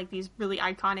of all like these really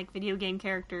iconic video game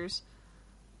characters.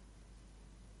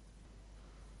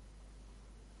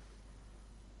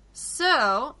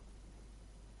 So,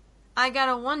 I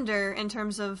gotta wonder in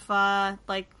terms of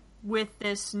like with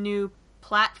this new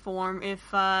platform,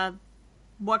 if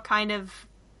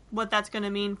what that's going to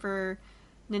mean for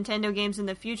Nintendo games in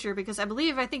the future, because I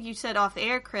think you said off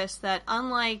air, Chris, that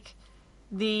unlike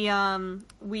the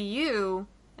Wii U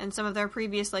and some of their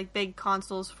previous like big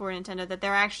consoles for Nintendo, that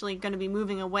they're actually going to be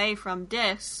moving away from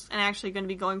discs and actually going to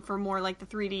be going for more like the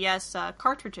 3DS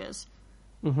cartridges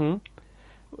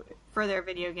for their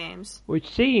video games. Which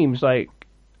seems like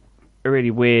a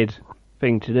really weird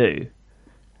thing to do,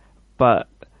 but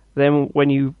then when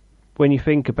you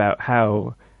think about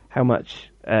how much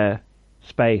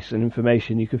space and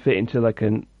information you could fit into like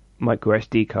a micro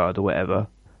SD card or whatever,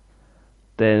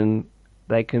 then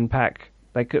they could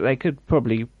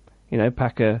probably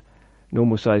pack a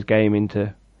normal sized game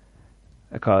into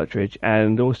a cartridge,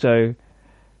 and also,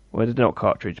 well, not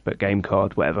cartridge but game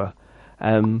card, whatever.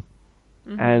 And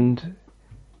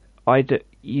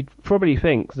you'd probably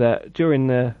think that during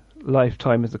the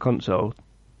lifetime of the console,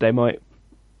 they might,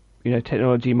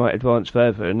 technology might advance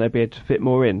further and they'd be able to fit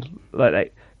more in,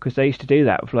 because they used to do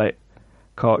that with like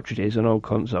cartridges on old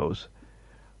consoles.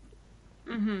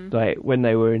 Like when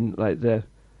they were in like the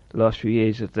last few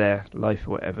years of their life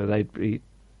or whatever,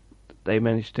 they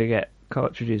managed to get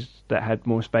cartridges that had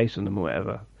more space on them or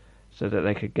whatever, so that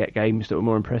they could get games that were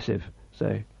more impressive,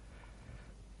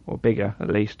 or bigger at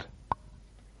least.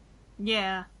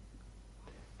 Yeah.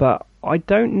 But I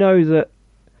don't know that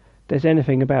there's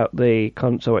anything about the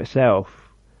console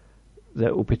itself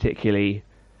that will particularly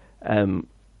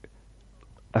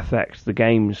affect the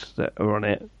games that are on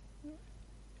it.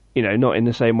 Not in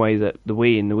the same way that the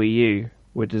Wii and the Wii U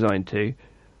were designed to.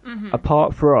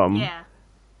 Apart from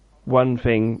one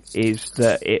thing is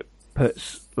that it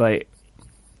puts like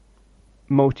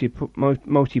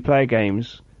multiplayer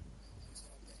games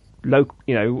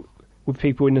with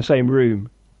people in the same room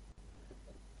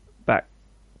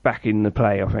back in the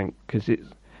play, I think, because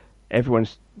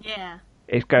everyone's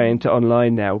it's going to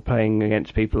online now, playing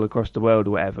against people across the world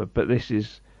or whatever. But this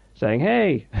is saying,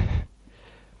 "Hey,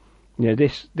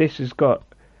 this has got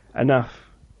enough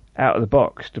out of the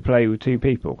box to play with two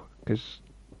people," because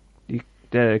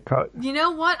you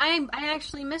know what? I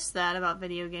actually missed that about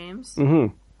video games.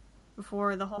 Mm-hmm.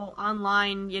 Before the whole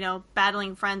online,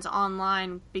 battling friends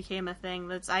online became a thing.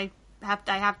 I have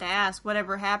to ask,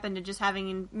 whatever happened to just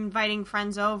inviting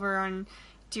friends over and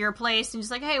to your place and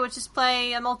just like, hey, let's just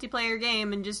play a multiplayer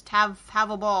game and just have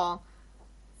a ball.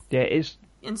 Yeah, it's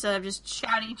instead of just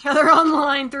shouting each other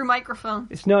online through microphones.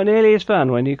 It's not nearly as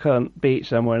fun when you can't beat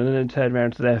someone and then turn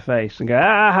around to their face and go,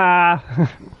 "Aha!"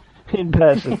 in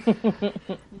person.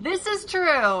 This is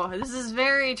true. This is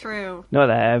very true. Not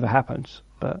that it ever happens,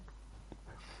 but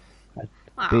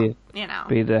be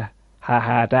the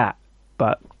ha that.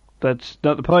 But that's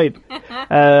not the point.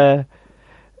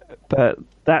 But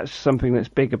that's something that's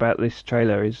big about this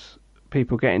trailer is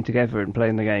people getting together and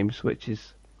playing the games, which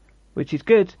is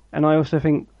good. And I also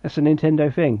think that's a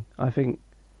Nintendo thing. I think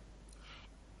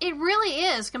it really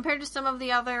is compared to some of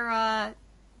the other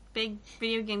big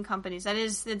video game companies. That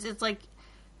is, it's like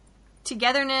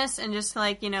togetherness and just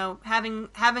like having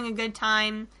a good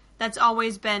time. That's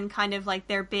always been kind of like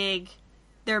their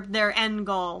end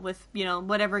goal with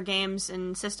whatever games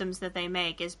and systems that they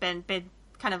make has been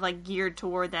kind of like geared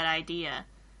toward that idea,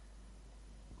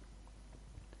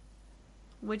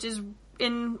 which is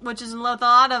in with a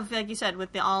lot of, like you said,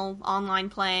 with the all online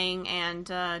playing and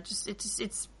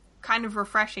it's kind of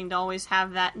refreshing to always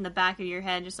have that in the back of your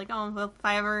head, just like, oh, well, if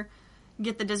I ever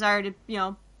get the desire to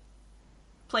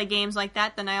play games like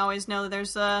that, then I always know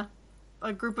there's a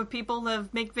group of people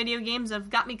that make video games that have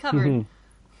got me covered.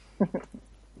 Mm-hmm.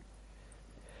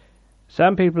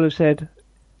 Some people have said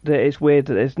that it's weird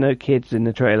that there's no kids in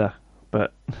the trailer,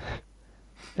 but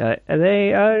are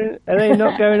they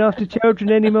not going after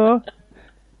children anymore?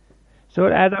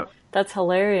 Sort of adult. That's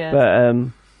hilarious.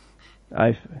 But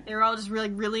they're all just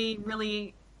really, really,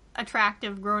 really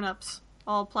attractive grown-ups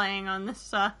all playing on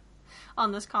this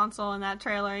console in that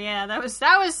trailer. Yeah, that was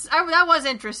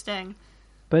interesting.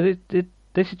 But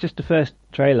this is just the first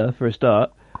trailer for a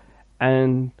start,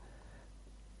 and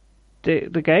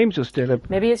the games are still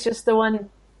maybe it's just the one.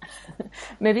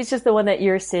 Maybe it's just the one that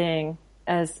you're seeing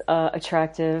as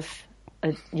attractive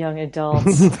young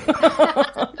adults.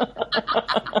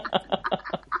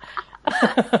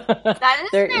 That is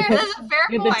fair. That is a fair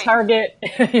you're point.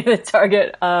 The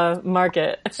target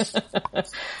market.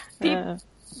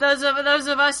 Those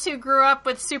of us who grew up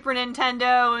with Super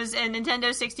Nintendos and Nintendo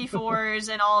 64s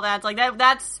and all that, like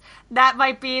that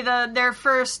might be their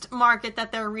first market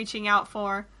that they're reaching out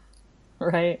for.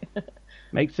 Right.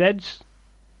 Makes sense.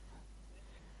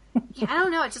 Yeah, I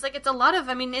don't know. It's just like it's a lot of.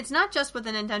 I mean, it's not just with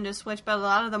the Nintendo Switch, but a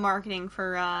lot of the marketing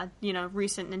for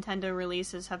recent Nintendo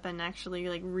releases have been actually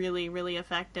like really, really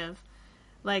effective.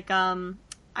 Like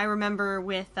I remember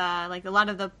with like a lot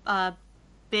of the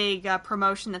big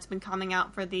promotion that's been coming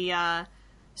out for the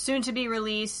soon to be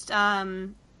released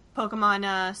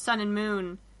Pokemon Sun and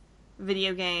Moon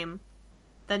video game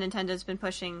that Nintendo's been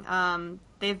pushing.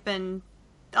 They've been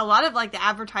a lot of like the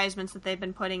advertisements that they've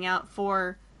been putting out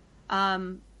for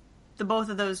the both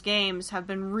of those games have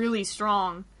been really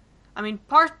strong. I mean,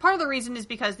 part of the reason is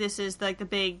because this is like the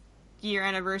big year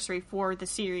anniversary for the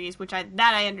series, which I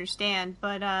understand,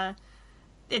 but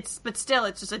it's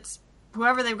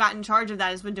whoever they've got in charge of that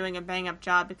has been doing a bang up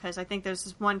job, because I think there's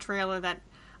this one trailer that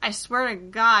I swear to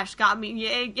gosh got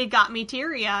me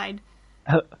teary eyed.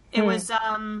 It was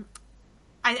I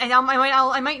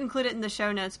might include it in the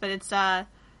show notes, but it's a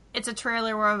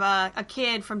trailer where a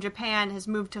kid from Japan has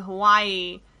moved to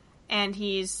Hawaii, and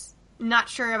he's not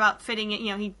sure about fitting it.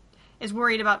 He is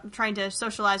worried about trying to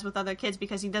socialize with other kids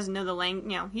because he doesn't know the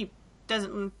language. He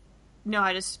doesn't know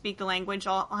how to speak the language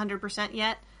 100%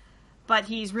 yet. But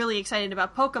he's really excited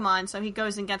about Pokemon, so he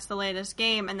goes and gets the latest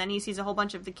game, and then he sees a whole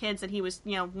bunch of the kids that he was,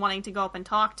 wanting to go up and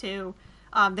talk to.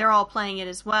 They're all playing it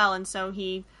as well, and so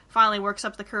he finally works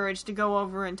up the courage to go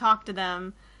over and talk to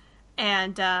them.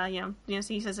 And, so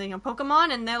he says,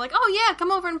 Pokemon, and they're like, oh yeah,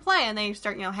 come over and play. And they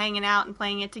start, hanging out and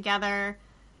playing it together.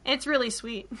 It's really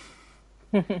sweet.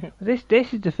 This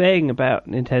is the thing about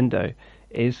Nintendo,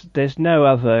 is there's no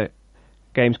other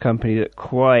games company that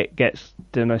quite gets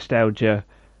the nostalgia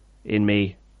in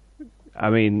me.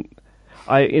 I mean,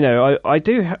 I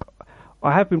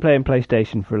have been playing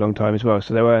PlayStation for a long time as well,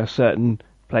 so there were certain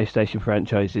PlayStation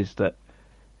franchises that,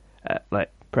 like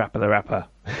Parappa the Rapper.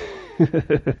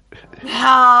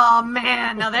 Oh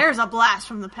man, now there's a blast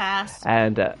from the past.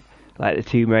 And like the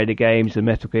Tomb Raider games, and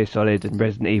Metal Gear Solid, and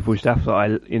Resident Evil stuff that I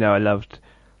loved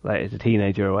like as a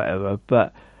teenager or whatever.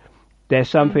 But there's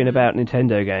something about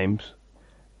Nintendo games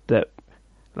that,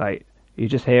 like, you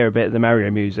just hear a bit of the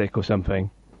Mario music or something,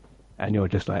 and you're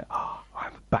just like, oh,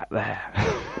 I'm back there.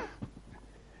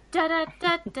 Da da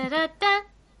da da da da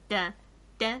da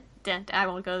da da. I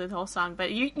won't go through the whole song,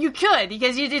 but you could,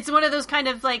 because it's one of those kind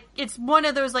of like, it's one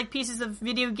of those like pieces of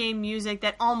video game music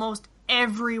that almost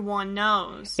everyone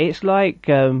knows. It's like,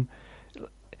 and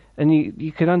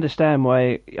you can understand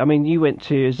why. I mean, you went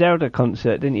to a Zelda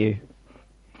concert, didn't you?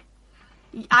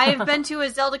 I've been to a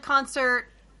Zelda concert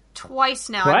twice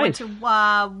now. Twice?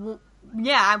 I went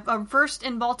to, first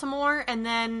in Baltimore, and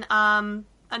then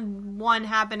and one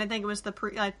happened. I think it was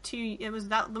it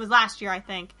was last year, I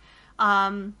think.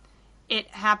 It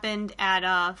happened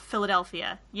at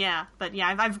Philadelphia. Yeah, but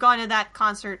yeah, I've gone to that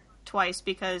concert twice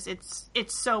because it's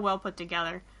so well put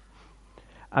together.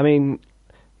 I mean,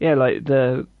 yeah, like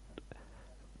the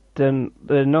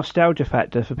nostalgia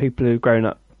factor for people who've grown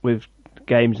up with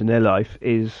games in their life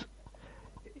is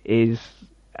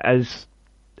as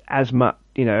much,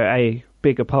 you know, a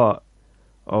bigger part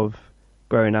of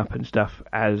growing up and stuff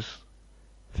as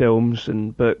films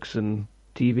and books and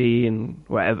TV and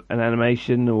whatever, and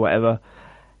animation or whatever.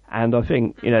 And I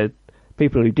think, you know,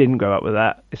 people who didn't grow up with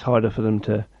that, it's harder for them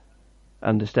to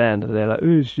understand. They're like,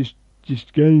 oh, it's just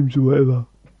games or whatever.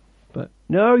 But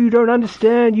no, you don't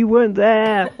understand. You weren't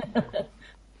there.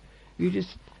 You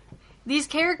just... These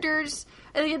characters,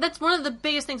 that's one of the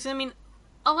biggest things. I mean,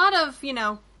 a lot of, you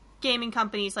know, gaming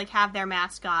companies, like, have their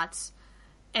mascots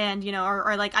and, you know,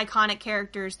 or like, iconic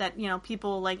characters that, you know,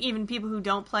 people, like, even people who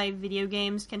don't play video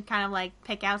games can kind of, like,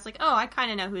 pick out. It's like, oh, I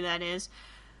kind of know who that is.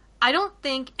 I don't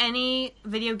think any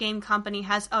video game company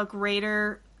has a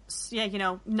greater, you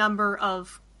know, number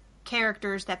of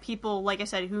characters that people, like I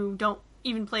said, who don't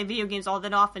even play video games all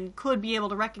that often could be able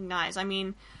to recognize. I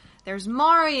mean, there's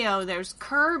Mario, there's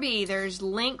Kirby, there's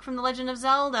Link from The Legend of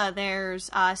Zelda, there's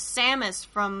Samus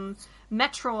from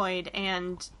Metroid,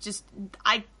 and just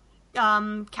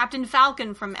Captain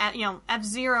Falcon from, you know,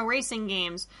 F-Zero racing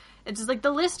games. It's just like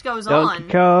the list goes Donkey on.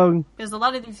 Kong. There's a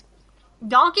lot of these.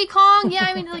 Donkey Kong, yeah.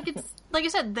 I mean, like, it's like I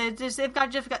said, they've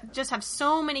got just have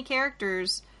so many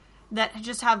characters that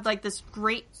just have like this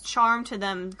great charm to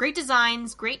them, great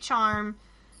designs, great charm,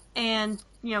 and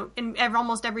you know, in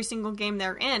almost every single game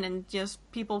they're in, and just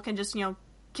people can just, you know,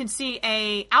 can see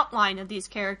a outline of these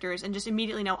characters and just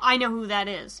immediately know, I know who that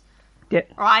is, yeah,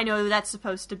 or I know who that's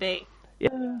supposed to be.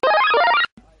 Yeah.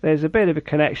 There's a bit of a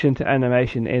connection to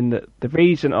animation in that the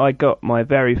reason I got my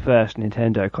very first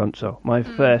Nintendo console,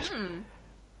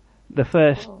 the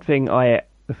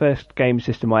first game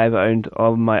system I ever owned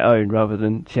on my own rather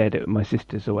than shared it with my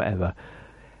sisters or whatever,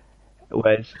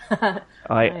 was Nice.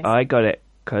 I got it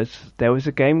because there was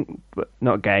a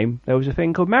there was a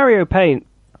thing called Mario Paint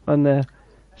on the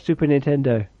Super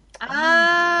Nintendo.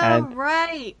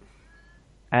 Right.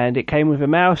 And it came with a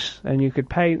mouse, and you could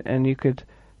paint, and you could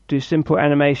do simple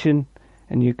animation,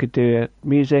 and you could do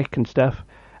music and stuff.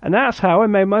 And that's how I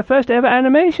made my first ever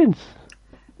animations.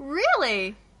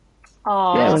 Really?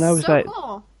 Oh, yeah, when I was so like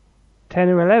cool. 10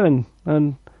 or 11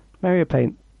 on Mario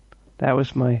Paint. That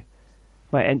was my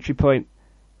entry point.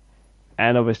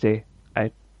 And obviously,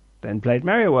 I then played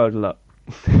Mario World a lot.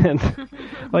 And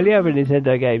all the other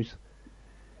Nintendo games.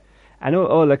 And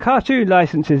all the cartoon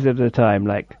licenses of the time,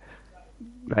 like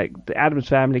the Addams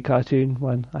Family cartoon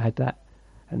one, I had that.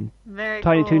 And Very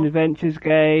Tiny cool. Toon Adventures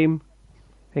game,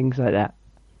 things like that.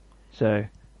 So,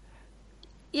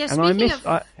 Yeah, and speaking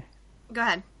of... Go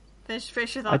ahead.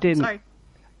 Finish your thought. I didn't. Sorry.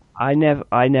 I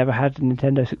never had a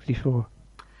Nintendo 64.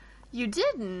 You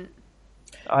didn't?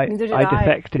 Neither did I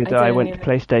defected. I didn't went to either.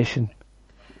 PlayStation.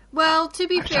 Well, to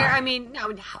be fair, I mean, no,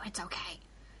 it's okay.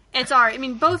 It's alright. I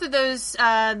mean, both of those,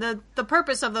 the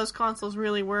purpose of those consoles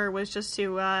really was just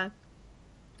to,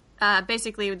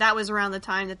 basically, that was around the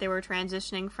time that they were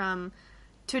transitioning from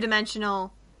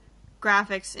two-dimensional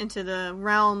graphics into the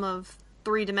realm of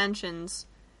 3 dimensions,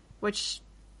 which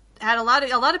had a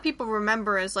lot of people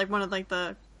remember as like one of like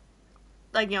the,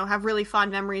 like, you know, have really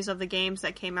fond memories of the games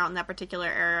that came out in that particular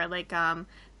era. Like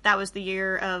that was the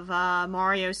year of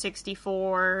Mario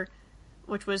 64,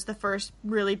 which was the first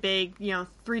really big, you know,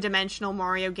 3-dimensional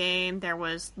Mario game. There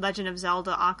was Legend of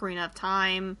Zelda: Ocarina of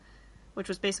Time, which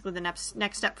was basically the next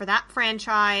step for that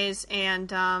franchise,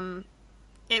 and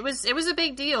it was a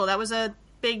big deal. That was a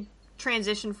big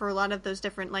transition for a lot of those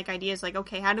different like ideas. Like,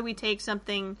 okay, how do we take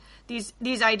something,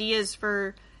 these ideas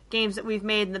for games that we've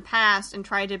made in the past and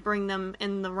try to bring them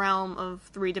in the realm of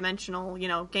 3-dimensional, you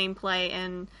know, gameplay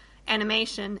and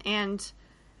animation? And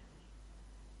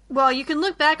well, you can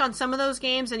look back on some of those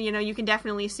games and, you know, you can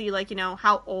definitely see, like, you know,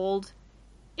 how old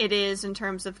it is in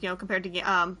terms of, you know, compared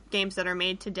to games that are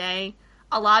made today.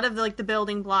 a lot of the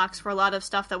building blocks for a lot of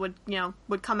stuff that would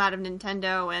come out of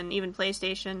Nintendo and even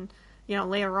PlayStation,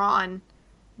 later on,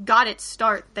 got its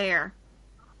start there.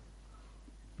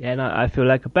 Yeah, and I feel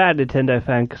like a bad Nintendo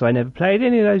fan because I never played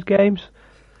any of those games.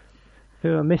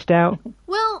 Who I missed out.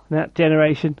 Well, that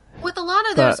generation. With a lot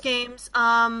of those games,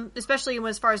 especially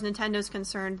as far as Nintendo's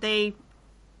concerned, they,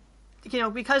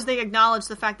 because they acknowledge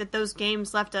the fact that those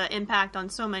games left an impact on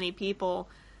so many people.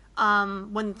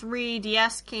 When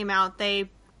 3DS came out, they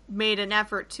made an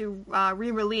effort to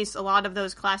re-release a lot of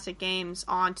those classic games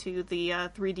onto the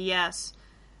 3DS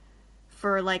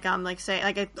for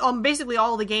basically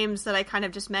all the games that I kind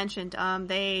of just mentioned.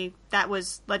 That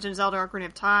was Legend of Zelda: Ocarina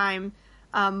of Time,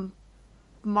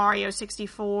 Mario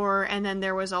 64, and then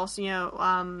there was also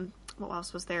what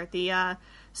else was there? The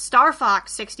Star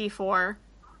Fox 64,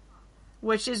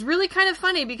 which is really kind of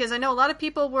funny because I know a lot of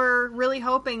people were really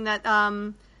hoping that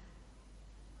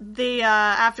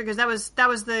because that was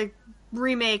the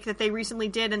remake that they recently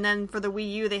did, and then for the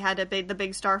Wii U they had the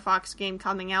big Star Fox game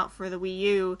coming out for the Wii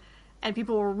U, and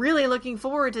people were really looking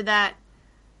forward to that.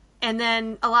 And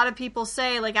then a lot of people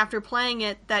say, after playing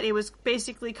it, that it was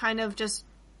basically kind of just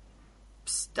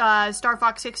Star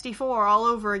Fox 64 all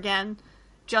over again,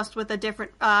 just with a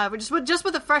different, just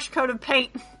with a fresh coat of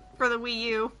paint for the Wii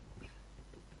U.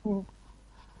 Mm.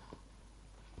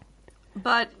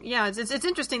 But yeah, it's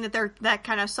interesting that they're that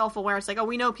kind of self-aware. It's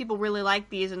we know people really like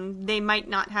these, and they might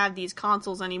not have these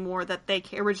consoles anymore that they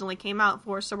originally came out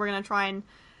for. So we're gonna try and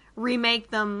remake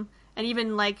them, and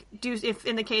even do if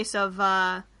in the case of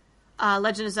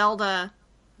Legend of Zelda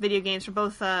video games for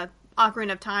both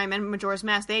Ocarina of Time and Majora's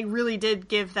Mask, they really did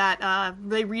give that.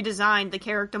 They redesigned the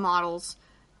character models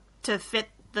to fit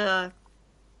the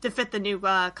new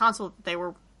console that they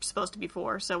were supposed to be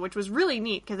for. So, which was really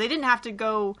neat because they didn't have to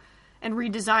go and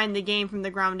redesign the game from the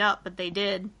ground up, but they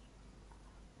did.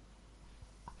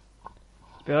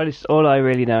 To be honest, all I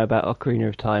really know about Ocarina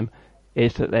of Time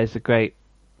is that there's a great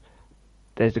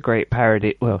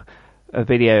parody, a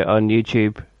video on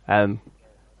YouTube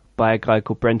by a guy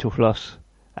called Brental Floss.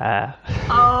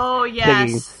 Oh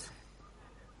yes,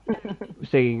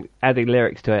 singing, adding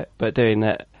lyrics to it, but doing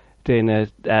a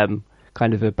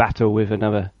kind of a battle with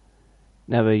another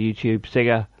YouTube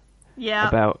singer. Yeah.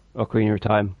 About Ocarina of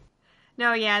Time.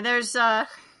 No, yeah, there's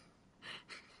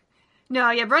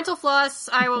Brental Floss,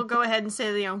 I will go ahead and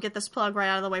say, get this plug right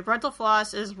out of the way. Brental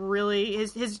Floss is really,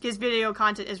 his video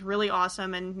content is really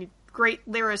awesome, and great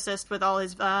lyricist with all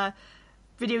his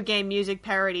video game music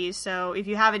parodies. So if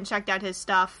you haven't checked out his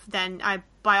stuff, then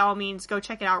by all means go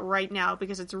check it out right now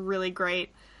because it's really great.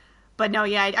 But no,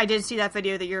 yeah, I did see that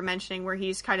video that you're mentioning where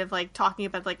he's kind of talking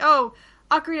about oh,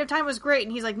 Ocarina of Time was great,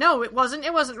 and he's no, it wasn't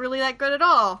really that good at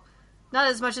all. Not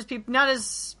as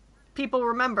people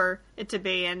remember it to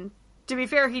be. And to be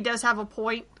fair, he does have a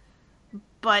point,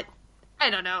 but I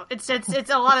don't know. It's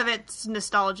a lot of it's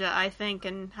nostalgia, I think,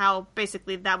 and how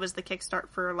basically that was the kickstart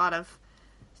for a lot of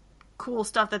cool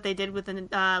stuff that they did with the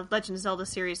Legend of Zelda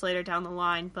series later down the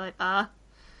line. But that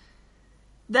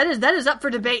is up for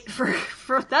debate. For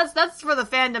that's for the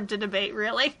fandom to debate,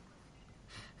 really.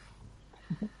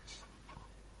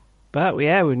 But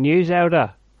yeah, with New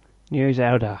Zelda. New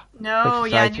Zelda. No,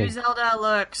 yeah, New Zelda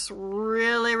looks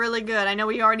really, really good. I know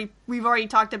we've already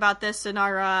talked about this in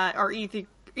our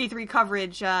E3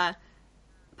 coverage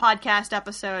podcast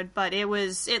episode, but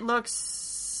it looks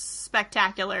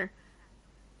spectacular.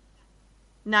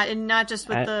 Not just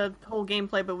with the whole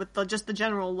gameplay, but with just the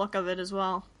general look of it as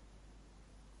well.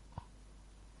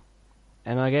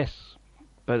 And I guess,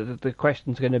 but the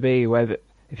question's going to be whether,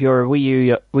 if you're a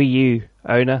Wii U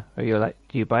owner, or you're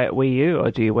do you buy it Wii U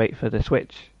or do you wait for the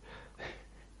Switch?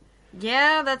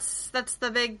 Yeah, that's the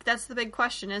big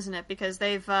question, isn't it? Because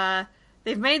they've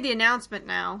made the announcement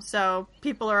now, so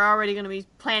people are already going to be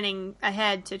planning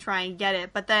ahead to try and get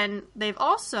it. But then they've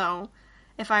also,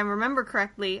 if I remember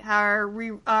correctly, are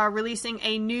releasing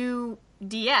a new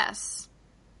DS,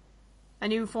 a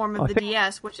new form of the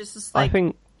DS, which is just I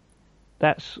think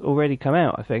that's already come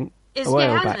out. I think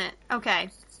hasn't it? Okay.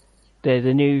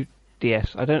 The new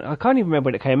DS. I can't even remember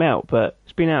when it came out, but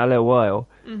it's been out a little while.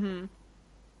 Mm-hmm.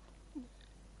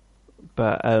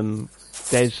 But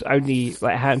there's only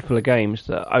a handful of games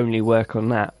that only work on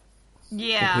that.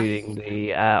 Yeah. Including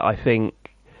the I think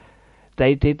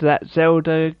they did that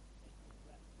Zelda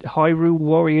Hyrule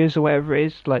Warriors or whatever it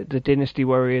is, the Dynasty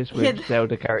Warriors with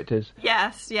Zelda characters.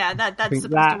 Yes, yeah, that's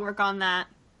supposed to work on that.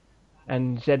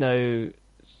 And Xenoblade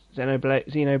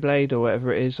or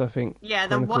whatever it is, I think. Yeah,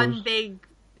 the one big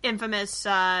infamous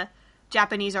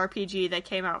Japanese RPG that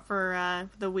came out for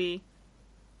the Wii.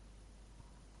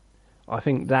 I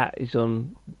think that is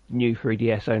on new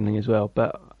 3DS only as well,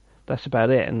 but that's about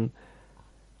it. And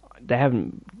they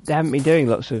haven't been doing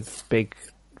lots of big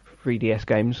 3DS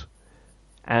games,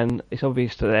 and it's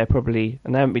obvious that they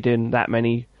haven't been doing that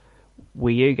many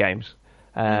Wii U games.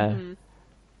 I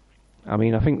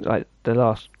mean, I think like the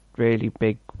last really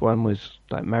big one was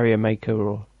like Mario Maker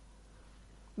or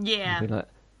something like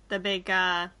the big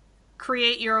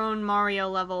create your own Mario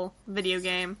level video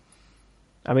game.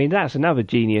 I mean, that's another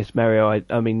genius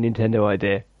Nintendo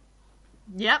idea.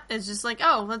 Yep, it's just like,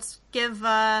 oh, let's give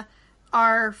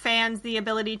our fans the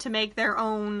ability to make their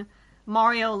own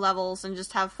Mario levels and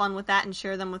just have fun with that and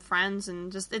share them with friends.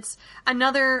 And just, it's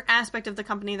another aspect of the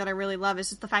company that I really love is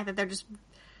just the fact that they're just,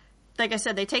 like I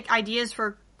said, they take ideas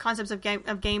for concepts of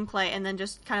gameplay and then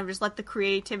just kind of just let the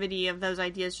creativity of those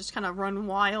ideas just kind of run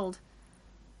wild.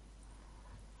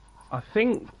 I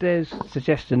think there's a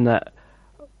suggestion that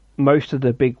most of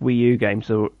the big Wii U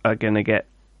games are going to get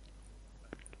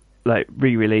like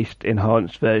re-released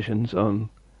enhanced versions on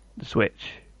the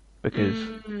Switch because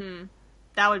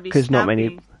that would be because not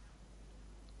many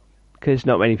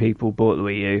people bought the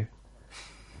Wii U.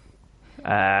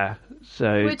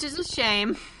 So which is a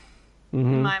shame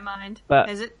in my mind. But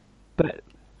is it? But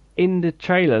in the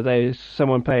trailer, there's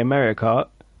someone playing Mario Kart.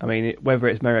 I mean, whether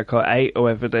it's Mario Kart 8 or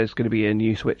whether there's going to be a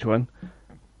new Switch one,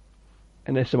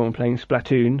 and there's someone playing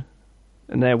Splatoon,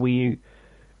 and they're Wii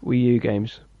U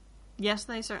games. Yes,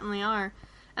 they certainly are.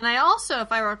 And I also,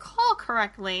 if I recall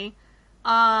correctly,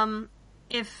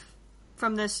 if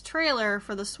from this trailer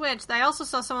for the Switch, I also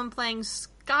saw someone playing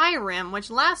Skyrim, which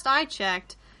last I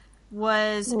checked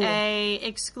was a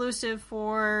exclusive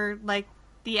for like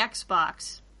the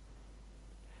Xbox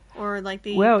or like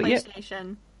the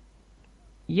PlayStation.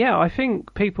 Yeah, I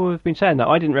think people have been saying that.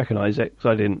 I didn't recognise it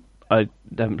because I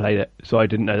haven't played it, so I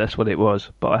didn't know that's what it was.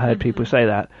 But I heard people say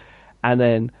that, and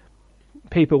then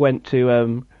people went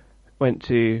to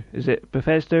is it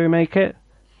Bethesda who make it?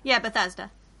 Yeah, Bethesda.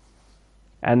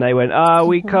 And they went,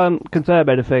 we can't confirm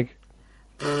anything,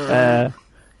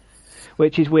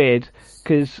 which is weird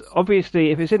because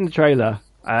obviously if it's in the trailer,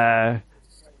 but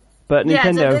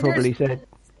Nintendo probably said.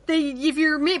 If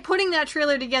you're putting that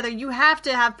trailer together, you have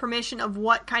to have permission of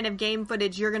what kind of game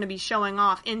footage you're going to be showing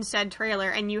off in said trailer,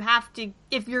 and you have to,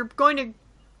 if you're going to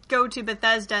go to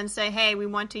Bethesda and say, hey, we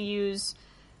want to use,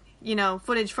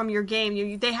 footage from your game,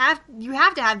 you have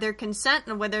to have their consent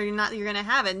on whether or not you're going to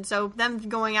have it. And so them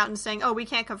going out and saying, oh, we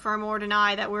can't confirm or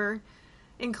deny that we're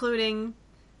including,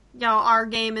 our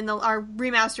game our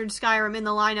remastered Skyrim in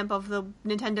the lineup of the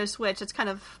Nintendo Switch, it's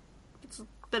a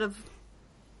bit of,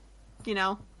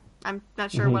 I'm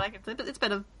not sure what I could say, but it's a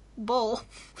bit of bull.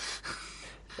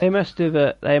 They must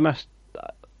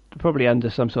probably under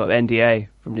some sort of NDA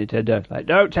from Nintendo. Like,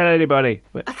 don't tell anybody.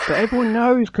 But everyone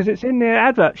knows because it's in their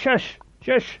advert. Shush.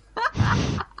 Because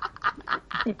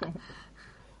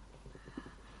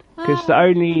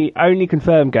the only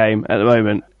confirmed game at the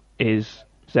moment is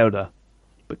Zelda.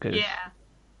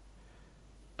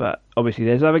 But obviously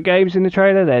there's other games in the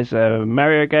trailer. There's a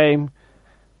Mario game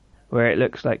where it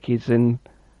looks like he's in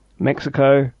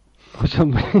Mexico or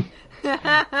something.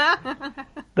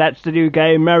 That's the new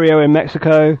game, Mario in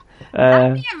Mexico.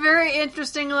 That'd be a very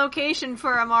interesting location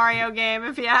for a Mario game,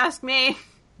 if you ask me.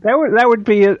 That would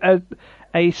be a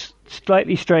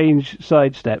slightly strange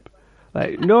sidestep.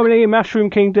 Like normally Mushroom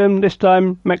Kingdom, this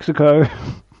time Mexico.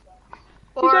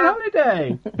 He's on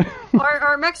holiday.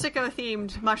 or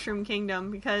Mexico-themed Mushroom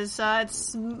Kingdom, because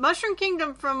it's Mushroom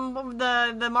Kingdom from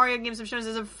the Mario games have shown us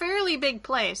is a fairly big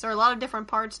place. There are a lot of different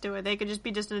parts to it. They could just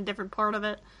be in a different part of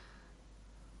it.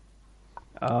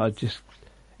 I'm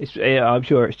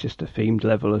sure it's just a themed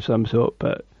level of some sort,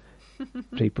 but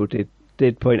people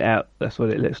did point out that's what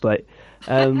it looks like.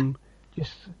 That's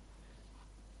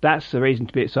the reason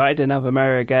to be excited. Another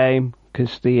Mario game,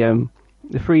 because the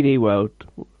 3D World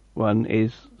one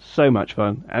is so much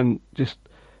fun, and just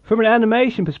from an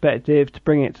animation perspective, to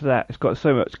bring it to that, it's got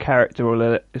so much character all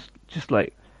in it. It's just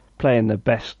like playing the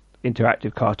best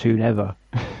interactive cartoon ever.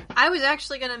 I was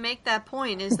actually going to make that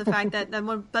point, is the fact that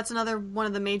that's another one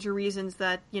of the major reasons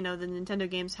that the Nintendo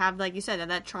games have, like you said,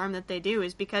 that charm that they do,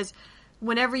 is because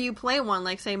whenever you play one,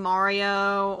 like say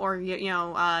Mario or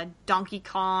Donkey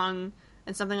Kong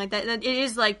and something like that, it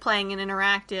is like playing an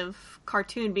interactive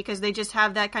cartoon, because they just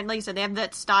have that kind, like you said, they have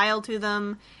that style to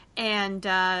them, and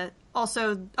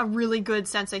also a really good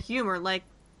sense of humor. Like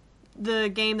the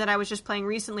game that I was just playing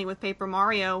recently with Paper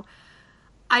Mario,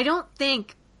 I don't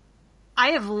think I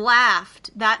have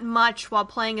laughed that much while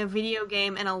playing a video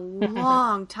game in a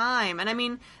long time. And I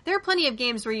mean, there are plenty of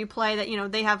games where you play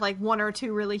that, they have like one or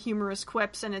two really humorous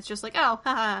quips, and it's just like, oh,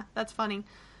 haha, that's funny.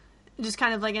 just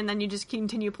kind of like, and then you just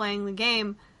continue playing the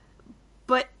game.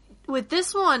 But with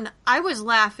this one, I was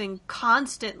laughing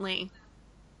constantly,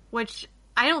 which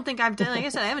I don't think I've done. Like I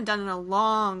said, I haven't done in a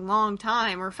long, long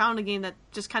time, or found a game that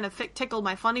just kind of tickled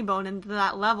my funny bone into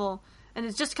that level. And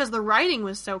it's just because the writing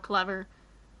was so clever.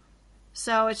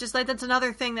 So it's just like, that's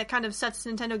another thing that kind of sets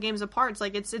Nintendo games apart. It's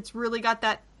like, it's really got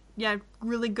that,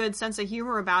 really good sense of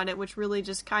humor about it, which really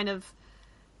just kind of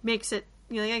makes it,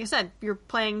 like I said, you're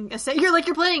playing a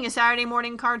Saturday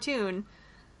morning cartoon.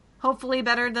 Hopefully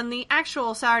better than the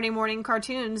actual Saturday morning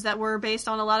cartoons that were based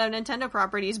on a lot of Nintendo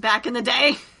properties back in the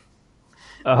day.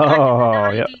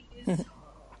 Oh, yeah.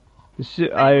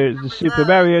 The Super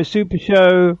Mario Super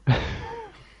Show.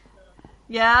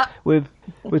 Yeah. With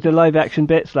the live action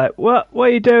bits, like, what are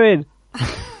you doing?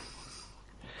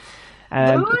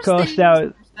 And those of course there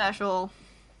was special.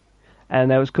 And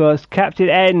there was, of course, Captain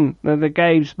N, the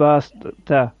Games Master,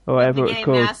 or whatever it was called.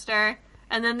 Game Master.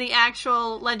 And then the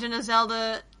actual Legend of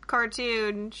Zelda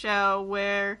cartoon show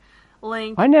where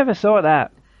Link... I never saw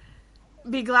that.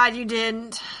 Be glad you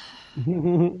didn't.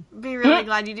 Be really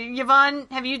glad you didn't. Yvonne,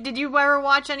 did you ever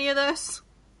watch any of those?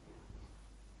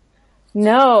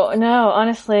 No,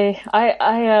 honestly.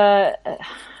 I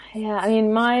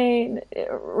mean, my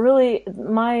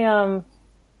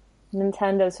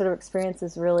Nintendo sort of experience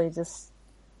is really just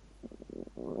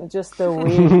the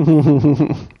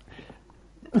Wii.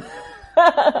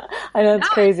 I know it's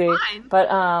crazy, but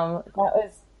I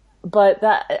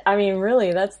mean,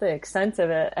 really, that's the extent of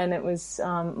it, and it was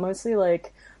mostly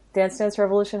like Dance Dance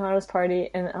Revolution Hottos Party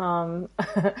and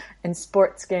and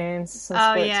sports games.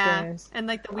 Games. And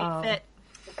like the Wii Fit.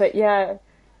 But yeah,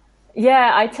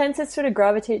 I tend to sort of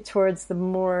gravitate towards the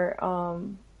more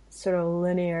sort of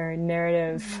linear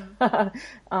narrative kind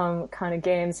of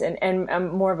games, and I'm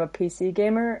more of a PC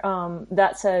gamer.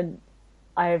 That said,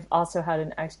 I've also had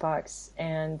an Xbox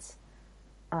and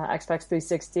Xbox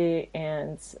 360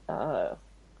 and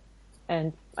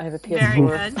I have a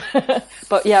PS4.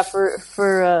 But yeah,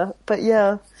 but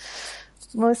yeah,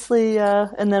 mostly,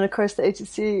 and then of course the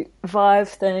HTC Vive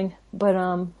thing. But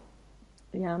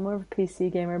yeah, I'm more of a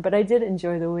PC gamer. But I did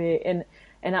enjoy the Wii,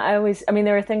 and I always, I mean,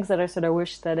 there were things that I sort of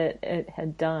wish that it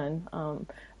had done.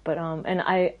 And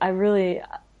I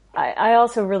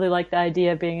also really like the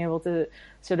idea of being able to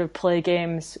sort of play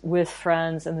games with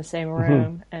friends in the same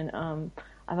room, and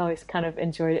I've always kind of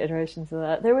enjoyed iterations of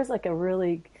that. There was like a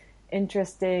really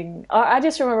interesting... I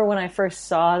just remember when I first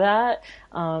saw that,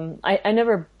 I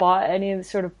never bought any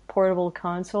sort of portable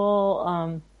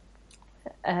console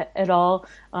at all.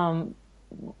 I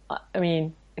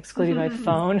mean, excluding my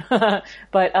phone,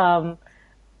 but I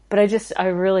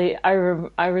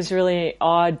was really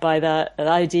awed by that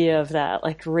idea of that,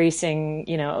 like racing,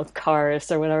 of cars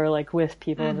or whatever, like with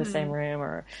people in the same room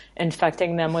or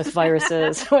infecting them with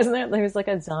viruses. There was like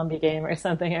a zombie game or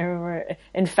something. I remember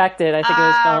Infected, I think it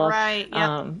was called. Right.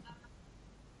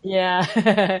 Yep.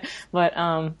 Yeah.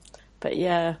 But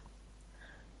yeah,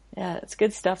 it's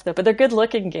good stuff though. But they're good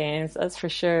looking games, that's for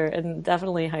sure, and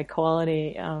definitely high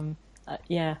quality.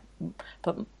 Yeah,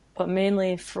 but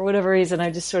mainly for whatever reason,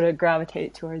 I just sort of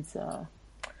gravitate towards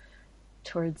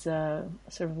sort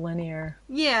of linear.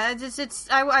 Yeah,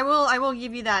 I will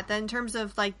give you that. That in terms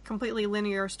of like completely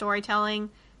linear storytelling,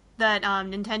 that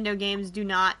Nintendo games do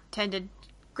not tend to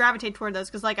gravitate toward those,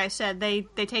 because like I said, they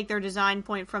take their design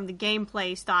point from the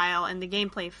gameplay style and the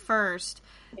gameplay first.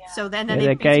 Yeah. So then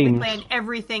they basically plan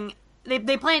everything.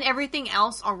 They plan everything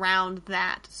else around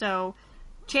that. So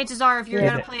chances are, if you're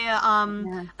going to play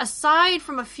aside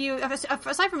from a few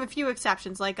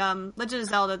exceptions, like Legend of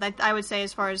Zelda, that I would say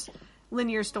as far as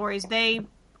linear stories, they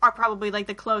are probably like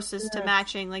the closest to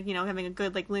matching, like, having a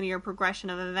good like linear progression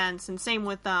of events. And same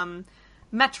with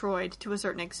Metroid to a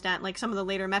certain extent. Like some of the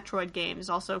later Metroid games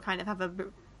also kind of have a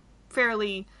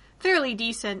fairly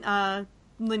decent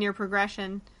linear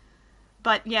progression.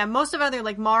 But yeah, most of other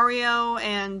like Mario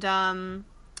and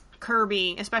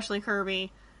Kirby, especially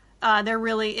Kirby, there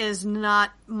really is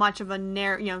not much of a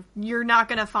you're not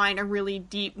going to find a really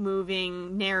deep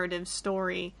moving narrative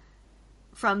story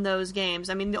from those games.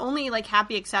 I mean, the only like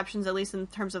happy exceptions, at least in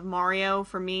terms of Mario,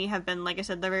 for me have been, like I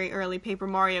said, the very early Paper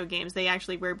Mario games. They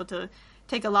actually were able to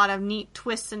take a lot of neat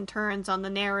twists and turns on the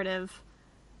narrative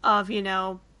of,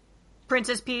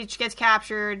 Princess Peach gets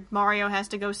captured, Mario has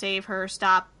to go save her,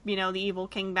 stop, the evil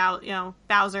King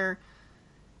Bowser.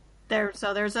 There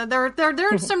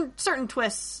are some certain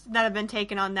twists that have been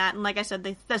taken on that, and like I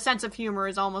said, the sense of humor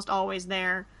is almost always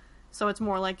there. So it's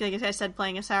more like I said,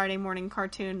 playing a Saturday morning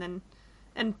cartoon than,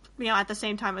 and at the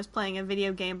same time as playing a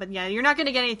video game. But yeah, you're not going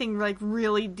to get anything like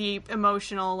really deep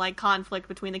emotional like conflict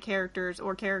between the characters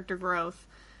or character growth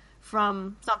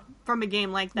from a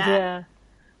game like that. Yeah.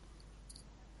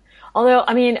 Although,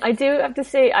 I mean, I do have to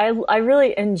say, I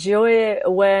really enjoy it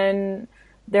when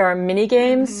there are mini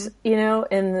games, you know,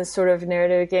 in the sort of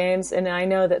narrative games, and I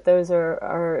know that those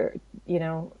are you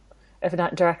know, if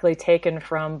not directly taken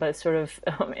from, but sort of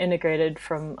integrated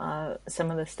from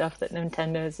some of the stuff that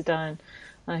Nintendo has done.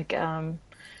 Like,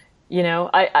 you know,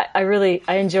 I really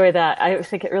enjoy that. I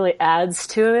think it really adds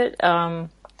to it.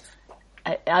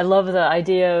 I love the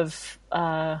idea of,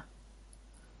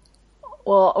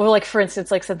 well, or like, for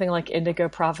instance, like something like Indigo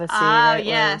Prophecy, right?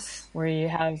 Yes. Where you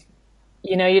have,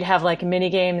 you know, you'd have like mini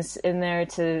games in there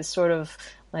to sort of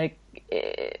like,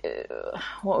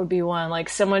 what would be one? Like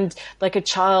someone, like a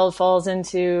child falls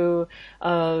into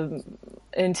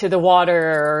the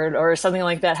water or something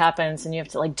like that happens, and you have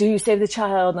to like, do you save the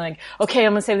child? And like, okay,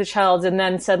 I'm gonna save the child, and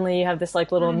then suddenly you have this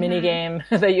like little mini game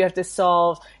that you have to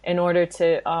solve in order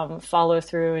to follow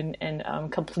through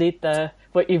and complete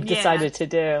what you've decided to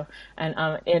do, and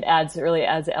it really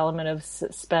adds an element of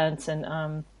suspense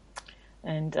and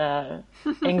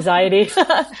anxiety,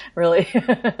 really.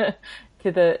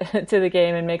 to the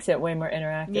game, and makes it way more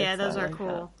interactive. Yeah, those are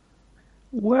cool.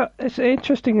 That. Well, it's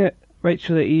interesting that,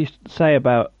 Rachel, that you say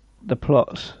about the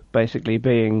plots basically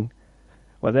being,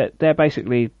 well, they're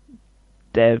basically,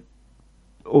 they're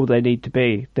all they need to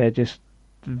be. They're just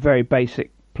very basic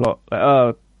plot. Like,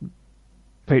 oh,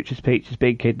 Peach is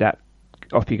being kidnapped,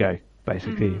 off you go,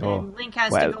 basically. Or and Link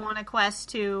has to go on a quest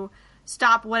to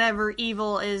stop whatever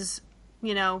evil is,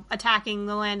 you know, attacking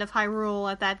the land of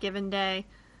Hyrule at that given day.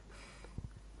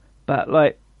 But,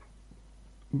 like,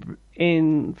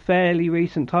 in fairly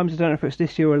recent times, I don't know if it's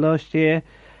this year or last year,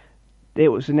 it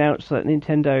was announced that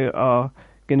Nintendo are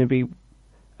going to be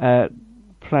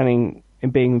planning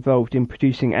and being involved in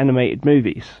producing animated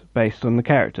movies based on the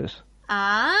characters.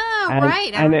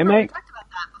 Right. I remember we talked about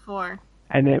that before.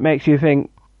 And it makes you think,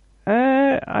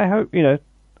 I hope, you know,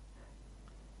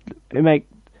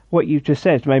 what you've just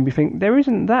said made me think there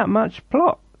isn't that much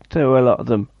plot to a lot of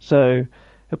them. So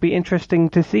it'll be interesting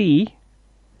to see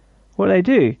what they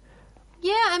do.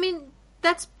 Yeah, I mean,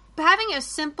 that's having a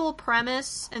simple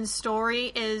premise and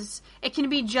story it can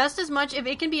be just as much,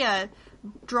 it can be a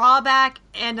drawback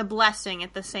and a blessing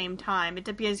at the same time. It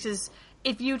depends, because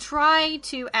if you try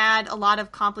to add a lot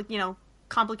of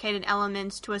complicated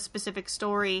elements to a specific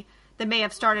story that may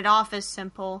have started off as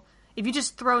simple, if you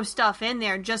just throw stuff in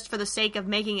there just for the sake of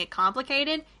making it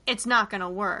complicated, it's not going to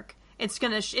work. It's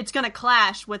gonna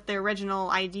clash with the original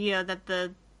idea that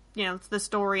the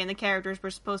story and the characters were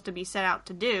supposed to be set out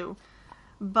to do.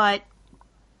 But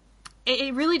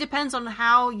it really depends on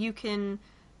how you can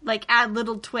like add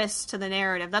little twists to the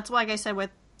narrative. That's why, like I said,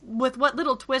 with what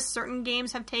little twists certain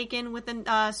games have taken within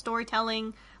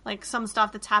storytelling, like some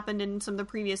stuff that's happened in some of the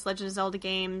previous Legend of Zelda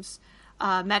games,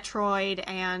 Metroid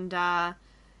and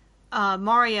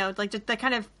Mario, like they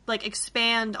kind of like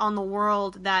expand on the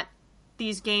world that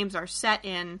these games are set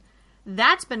in.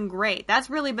 That's been great. That's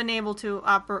really been able to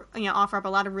offer up a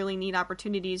lot of really neat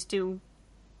opportunities to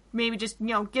maybe just,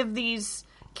 give these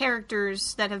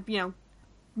characters that have,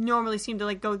 normally seem to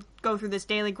like go through this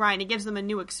daily grind. It gives them a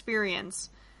new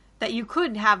experience that you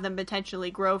could have them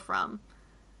potentially grow from.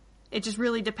 It just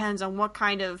really depends on what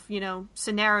kind of,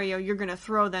 scenario you're going to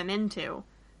throw them into.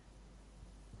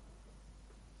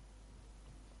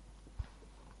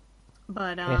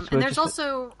 But, yes, and there's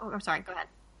also... Oh, I'm sorry, go ahead.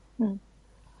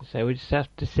 So we just have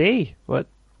to see what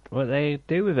they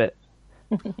do with it,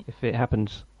 if it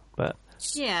happens. But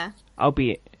yeah, I'll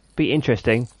be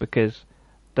interesting, because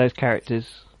those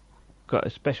characters got a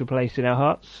special place in our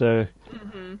hearts, so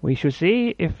we shall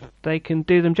see if they can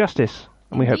do them justice,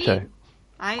 and we hope so.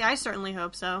 I certainly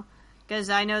hope so, because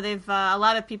I know they've a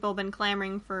lot of people have been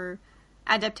clamoring for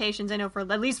adaptations. I know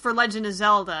at least for Legend of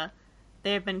Zelda,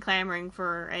 they've been clamoring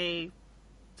for a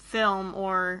film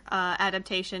or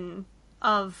adaptation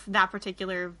of that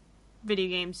particular video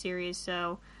game series.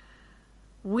 So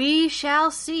we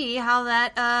shall see how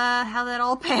that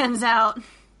all pans out.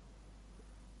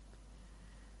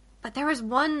 But there was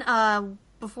one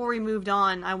before we moved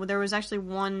on. There was actually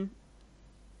one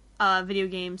video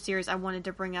game series I wanted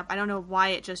to bring up. I don't know why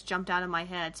it just jumped out of my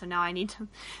head. So now I need to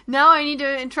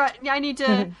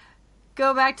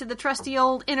go back to the trusty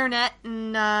old internet,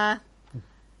 and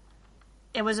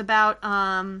it was about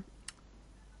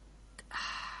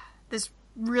this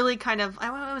really kind of, I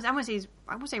want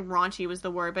to say raunchy was the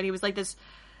word, but he was like this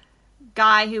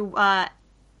guy who got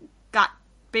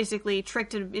basically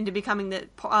tricked into becoming the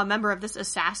member of this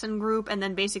assassin group, and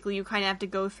then basically you kind of have to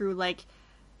go through like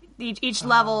each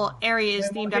level area is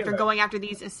themed after going after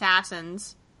these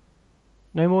assassins.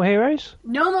 No More Heroes?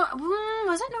 No More...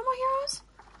 Was it No More Heroes?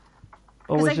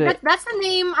 Or was it? That's the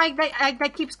name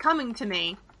that keeps coming to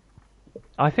me.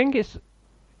 I think it's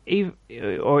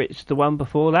or it's the one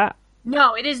before that.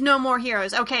 No, it is No More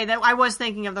Heroes. Okay, I was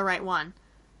thinking of the right one.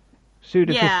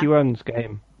 Suda 51's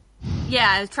game.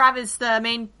 Yeah, Travis, the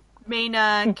main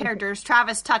characters.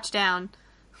 Travis Touchdown.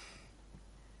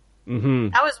 Mm-hmm.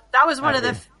 That was one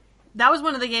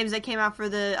of the games that came out for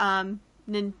the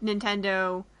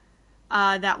Nintendo.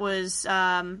 That was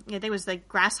I think it was the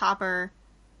Grasshopper.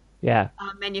 Yeah.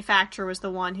 Manufacturer was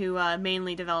the one who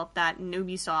mainly developed that, and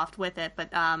Ubisoft with it. But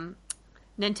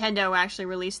Nintendo actually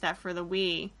released that for the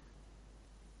Wii.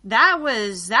 That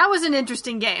was an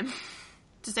interesting game,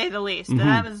 to say the least. Mm-hmm.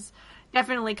 That was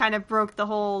definitely kind of broke the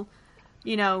whole,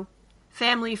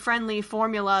 family-friendly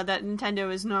formula that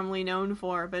Nintendo is normally known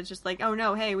for. But it's just like, oh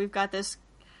no, hey, we've got this,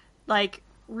 like,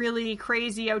 really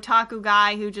crazy otaku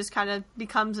guy who just kind of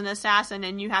becomes an assassin,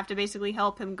 and you have to basically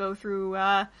help him go through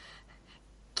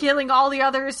killing all the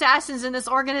other assassins in this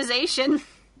organization.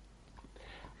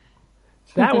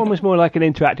 That one was more like an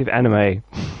interactive anime.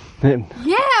 Yeah,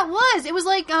 it was. It was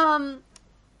like,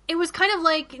 it was kind of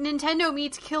like Nintendo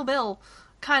meets Kill Bill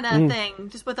kind of thing,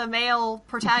 just with a male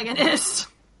protagonist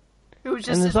who was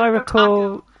just. And as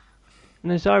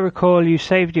I recall, you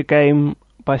saved your game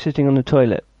by sitting on the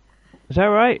toilet. Is that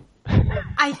right?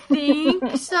 I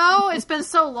think so. It's been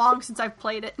so long since I've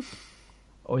played it.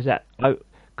 Or is that?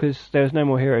 Because there was No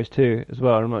More Heroes 2 as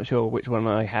well. I'm not sure which one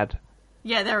I had.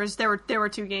 Yeah, there were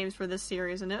 2 games for this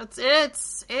series, and it's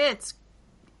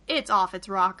off its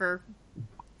rocker.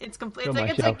 It's complete.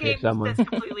 It's a game that's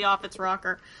completely off its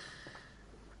rocker.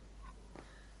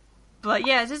 But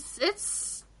yeah,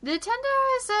 it's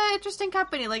Nintendo is an interesting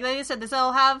company. Like I said,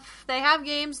 they have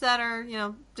games that are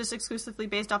just exclusively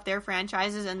based off their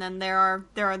franchises, and then there are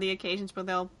the occasions where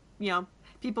they'll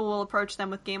people will approach them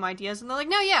with game ideas, and they're like,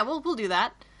 no, yeah, we'll do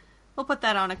that. We'll put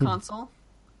that on a console.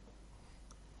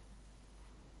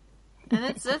 And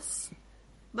it's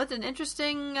an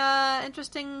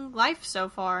interesting life so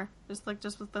far.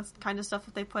 Just with the kind of stuff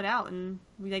that they put out, and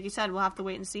like you said, we'll have to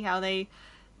wait and see how they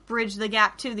bridge the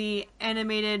gap to the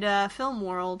animated film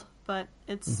world. But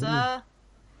it's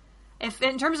if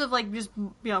in terms of like just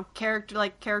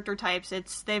character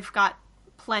types, they've got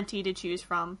plenty to choose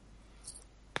from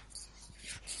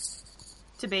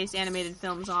to base animated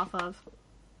films off of.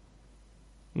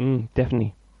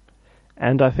 Definitely,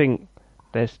 and I think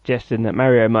they're suggesting that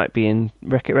Mario might be in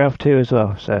Wreck-It Ralph 2 as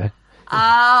well, so...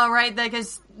 right,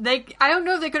 because I don't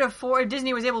know if they could afford...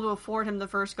 Disney was able to afford him the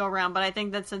first go-round, but I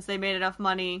think that since they made enough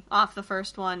money off the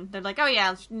first one, they're like, oh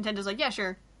yeah, Nintendo's like, yeah,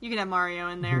 sure, you can have Mario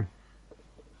in there.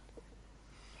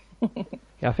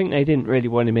 Yeah, I think they didn't really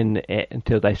want him in it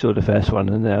until they saw the first one,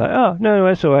 and they're like, oh, no,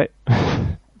 that's alright.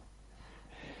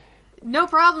 No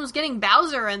problems getting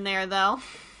Bowser in there, though.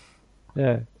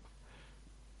 Yeah.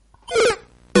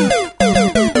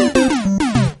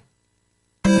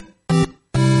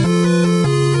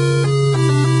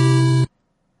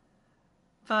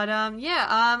 But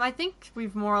I think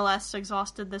we've more or less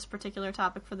exhausted this particular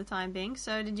topic for the time being.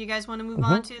 So did you guys want to move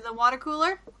on to the water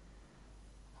cooler?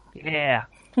 Yeah.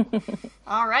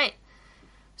 All right.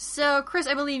 So Chris,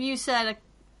 I believe you said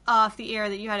off the air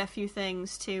that you had a few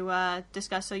things to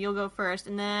discuss, so you'll go first,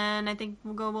 and then I think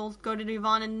we'll go to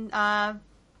Yvonne and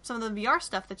some of the VR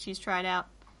stuff that she's tried out.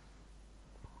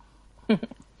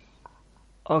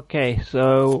 Okay,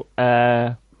 so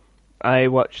I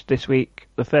watched this week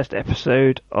the first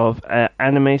episode of an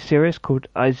anime series called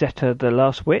Izetta The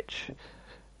Last Witch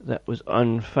that was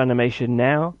on Funimation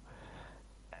Now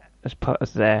as part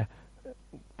of their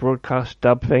broadcast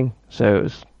dub thing. So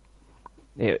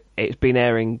it's been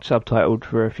airing subtitled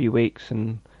for a few weeks,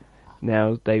 and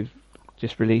now they've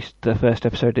just released the first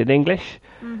episode in English.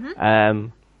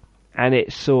 And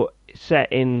it's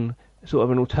set in sort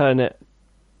of an alternate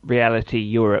reality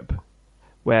Europe,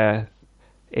 where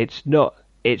it's not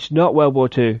World War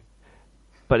II,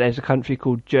 but there's a country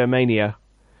called Germania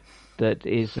that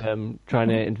is trying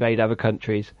to invade other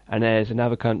countries, and there's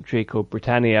another country called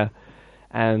Britannia,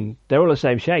 and they're all the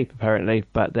same shape apparently,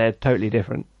 but they're totally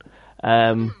different.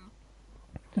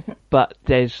 But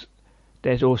there's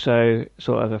also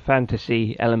sort of a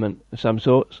fantasy element of some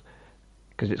sorts,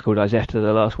 because it's called Izetta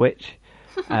The Last Witch.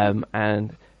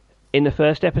 And in the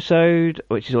first episode,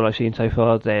 which is all I've seen so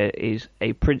far, there is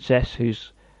a princess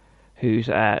who's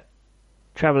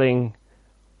travelling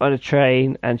on a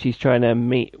train, and she's trying to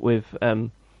meet with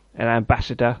an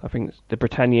ambassador, I think it's the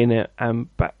Britannian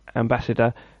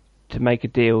ambassador, to make a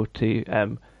deal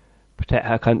to protect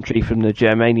her country from the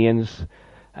Germanians.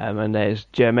 And there's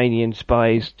Germanian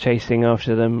spies chasing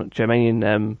after them,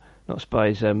 Germanian, not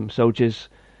spies, soldiers.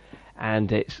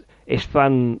 And it's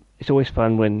fun. it's always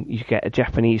fun when you get a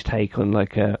Japanese take on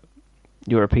like a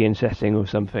European setting or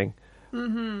something.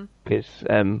 Because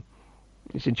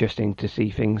it's interesting to see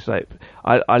things like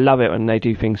I love it when they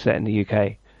do things set in the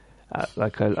UK.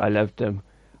 Like I loved them.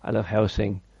 I love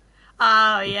Helsing.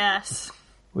 Oh yes.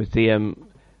 With the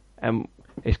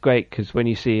it's great because when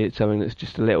you see it, something that's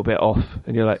just a little bit off,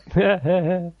 and you're like,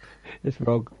 it's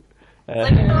wrong.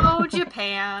 Like, oh,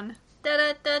 Japan. Da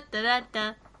da da da da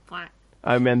da.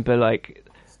 I remember like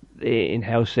in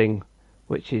Helsing,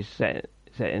 which is set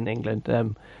in England.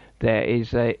 There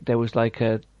was like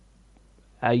a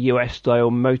US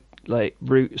style like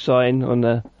route sign on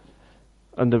the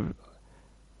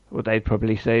what they'd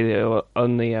probably say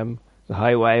on the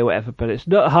highway or whatever, but it's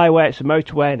not a highway, it's a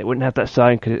motorway, and it wouldn't have that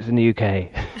sign because it's in the UK.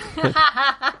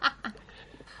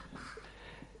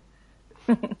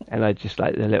 And I just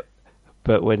like the little,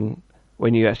 but when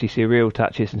you actually see real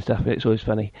touches and stuff, it's always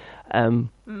funny.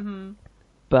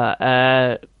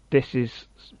 But this is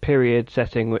period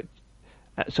setting,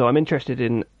 so I'm interested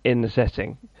in the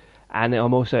setting, and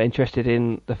I'm also interested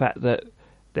in the fact that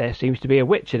there seems to be a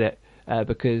witch in it,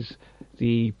 because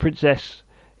the princess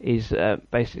is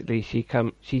basically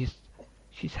she's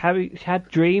had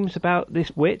dreams about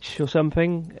this witch or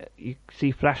something. You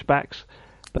see flashbacks,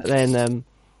 but then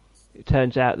it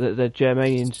turns out that the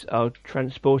Germanians are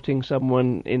transporting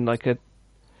someone in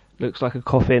looks like a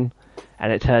coffin,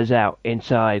 and it turns out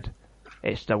inside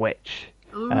it's the witch.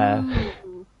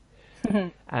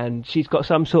 And she's got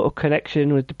some sort of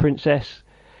connection with the princess,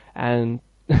 and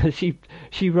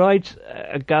she rides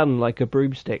a gun like a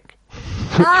broomstick.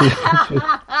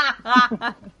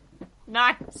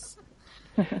 Nice.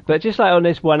 But just like on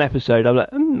this one episode, I'm like,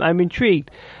 I'm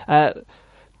intrigued.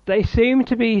 They seem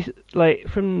to be like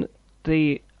from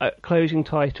the closing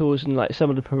titles and like some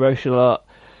of the promotional art.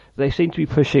 They seem to be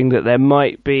pushing that there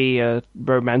might be a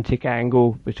romantic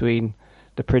angle between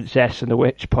the princess and the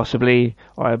witch, possibly.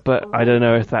 But I don't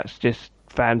know if that's just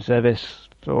fan service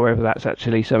or whether that's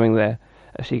actually something they're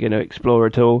actually going to explore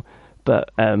at all.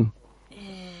 But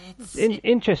it's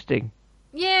interesting.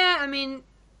 Yeah, I mean,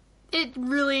 it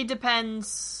really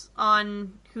depends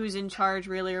on who's in charge,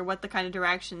 really, or what the kind of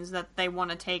directions that they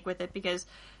want to take with it, because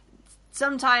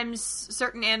sometimes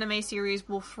certain anime series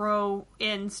will throw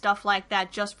in stuff like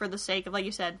that just for the sake of, like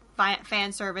you said,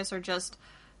 fan service, or just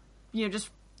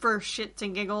for shits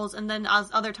and giggles, and then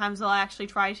other times they'll actually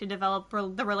try to develop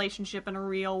the relationship in a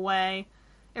real way.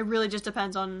 It really just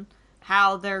depends on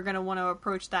how they're going to want to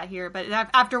approach that here, but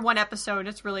after one episode,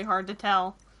 it's really hard to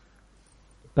tell.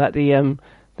 But the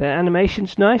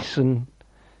animation's nice, and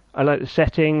I like the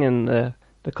setting and the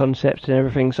concept and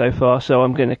everything so far, so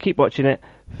I'm going to keep watching it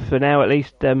for now at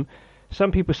least.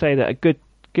 Some people say that a good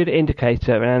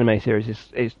indicator of an anime series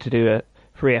is to do a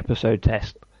 3-episode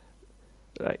test.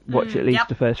 Like watch at least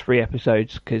the first 3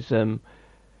 episodes, because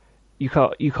you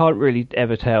can't really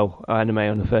ever tell anime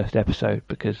on the first episode,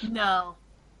 because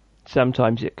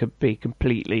sometimes it could be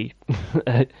completely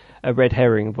a red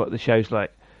herring of what the show's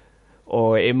like,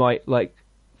 or it might like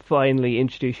finally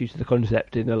introduce you to the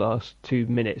concept in the last 2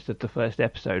 minutes of the first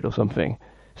episode or something,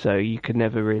 so you can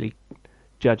never really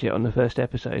judge it on the first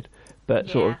episode. But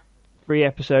sort of 3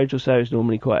 episodes or so is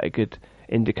normally quite a good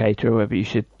indicator of whether you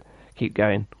should keep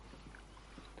going.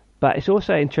 But it's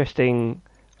also interesting,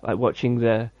 like watching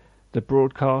the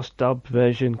broadcast dub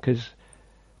version, because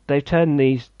they turn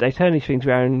these things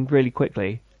around really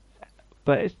quickly,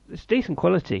 but it's decent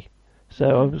quality.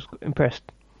 So I was impressed.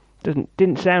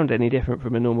 Didn't sound any different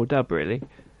from a normal dub, really,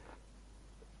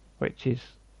 which is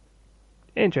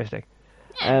interesting.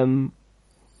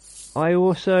 I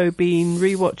also been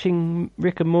rewatching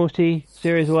Rick and Morty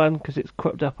series 1 because it's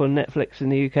cropped up on Netflix in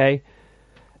the UK,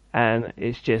 and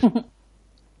it's just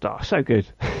so good.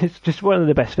 It's just one of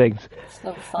the best things.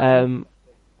 So fun.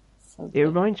 It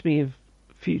reminds me of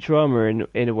Futurama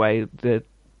in a way, the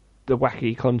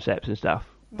wacky concepts and stuff,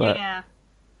 but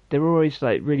they're always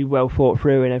like really well thought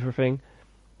through and everything.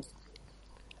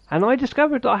 And I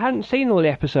discovered that I hadn't seen all the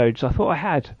episodes. I thought I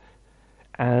had,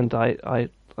 and I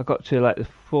got to like the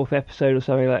 4th episode or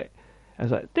something. Like I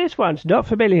was like, this one's not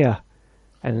familiar,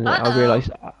 and I realised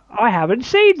I haven't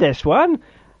seen this one,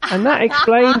 and that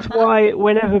explains why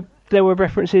whenever there were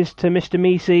references to Mr.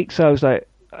 Meeseeks, I was like,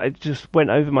 I just went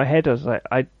over my head. I was like,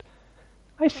 I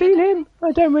seen him.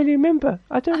 I don't really remember.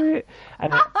 And I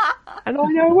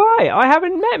know why. I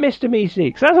haven't met Mr.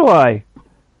 Meeseeks. That's why.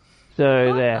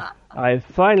 So there. I've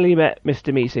finally met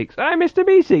Mr. Meeseeks. Hi, Mr.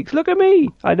 Meeseeks. Look at me.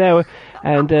 I know.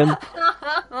 And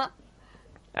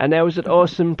and there was an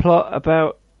awesome plot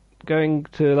about going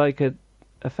to like a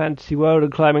fantasy world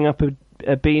and climbing up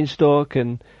a beanstalk,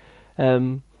 and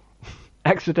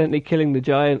accidentally killing the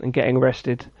giant and getting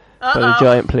arrested by the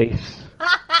giant police.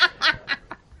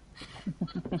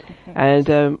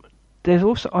 And there's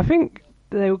also, I think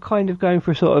they were kind of going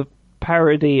for a sort of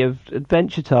parody of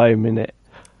Adventure Time in it,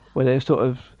 where they're sort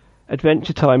of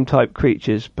Adventure Time type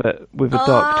creatures, but with a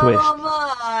dark twist.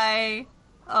 Oh my!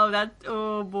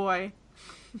 Oh boy!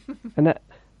 And that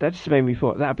just made me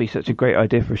thought that'd be such a great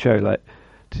idea for a show, like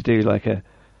to do like a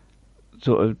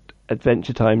sort of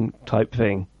Adventure Time type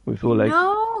thing with all those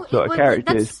sort of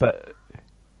characters. But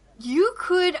you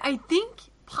could, I think,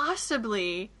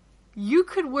 possibly. You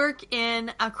could work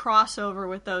in a crossover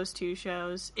with those two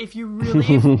shows if you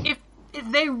really,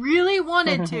 if they really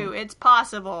wanted to. It's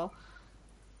possible.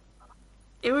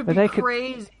 It would be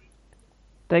crazy.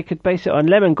 They could base it on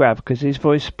Lemongrab because he's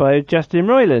voiced by Justin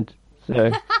Roiland.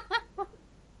 So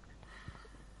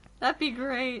that'd be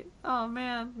great. Oh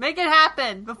man, make it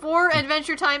happen before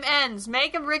Adventure Time ends.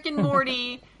 Make a Rick and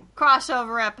Morty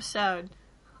crossover episode.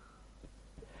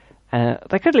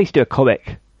 They could at least do a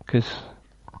comic because.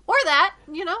 Or that,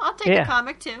 I'll take a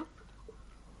comic too.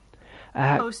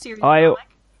 Post-series comic.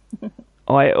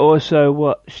 I also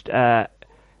watched a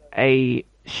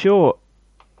short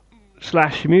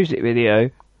 / music video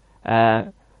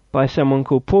by someone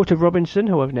called Porter Robinson,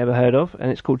 who I've never heard of,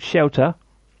 and it's called Shelter.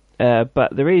 But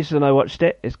the reason I watched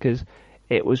it is because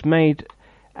it was made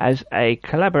as a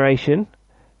collaboration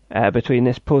between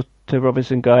this Porter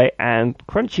Robinson guy and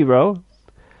Crunchyroll,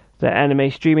 the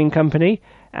anime streaming company,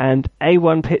 and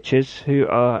A1 Pictures, who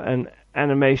are an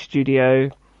anime studio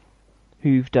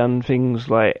who've done things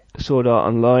like Sword Art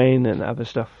Online and other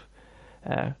stuff.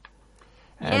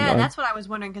 That's what I was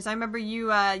wondering, because I remember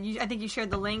I think you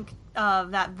shared the link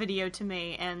of that video to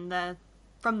me, and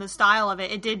from the style of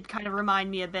it, it did kind of remind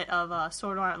me a bit of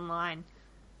Sword Art Online.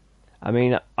 I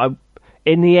mean,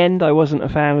 in the end, I wasn't a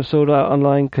fan of Sword Art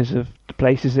Online because of the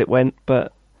places it went,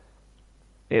 but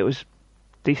it was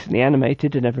decently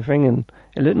animated and everything, and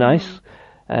it looked nice.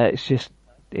 It's just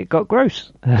it got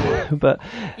gross, but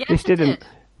this didn't.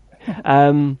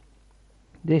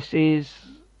 This is,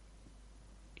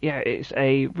 it's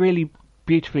a really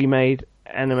beautifully made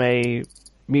anime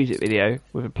music video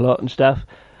with a plot and stuff,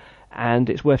 and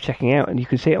it's worth checking out. And you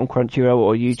can see it on Crunchyroll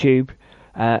or YouTube.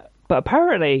 But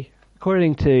apparently,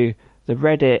 according to the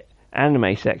Reddit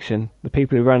anime section, the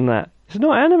people who run that, it's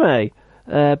not anime.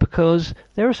 Because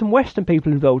there are some Western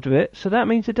people involved with it, so that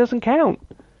means it doesn't count.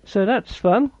 So that's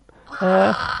fun.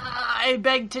 I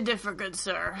beg to differ, good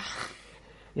sir.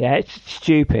 Yeah, it's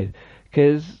stupid.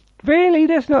 Because really,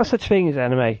 there's not such thing as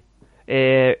anime.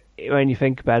 When you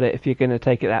think about it, if you're going to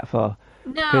take it that far.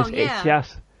 No,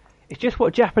 it's just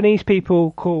what Japanese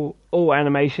people call all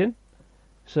animation.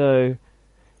 So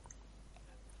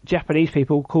Japanese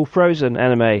people call Frozen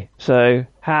anime. So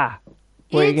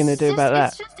what are you going to do about that?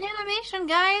 It's just animation,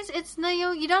 guys. It's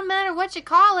you don't matter what you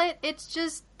call it. It's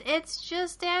just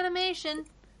animation.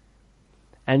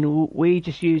 And we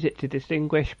just use it to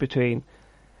distinguish between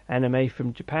anime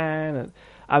from Japan. And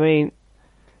I mean,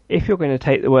 if you're going to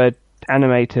take the word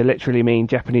anime to literally mean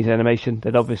Japanese animation,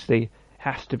 then obviously it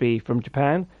has to be from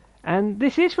Japan. And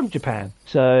this is from Japan.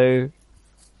 So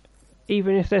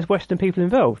even if there's Western people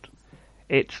involved,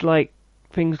 it's like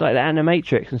things like the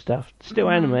Animatrix and stuff. Still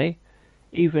anime.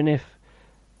 Even if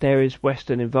there is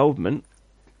Western involvement,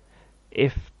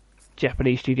 if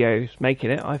Japanese studios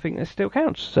making it, I think that still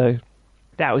counts. So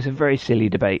that was a very silly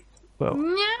debate. Well,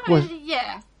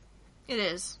 yeah, it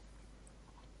is.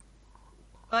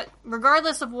 But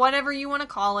regardless of whatever you want to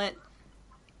call it,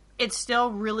 it's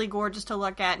still really gorgeous to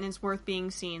look at, and it's worth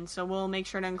being seen. So we'll make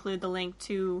sure to include the link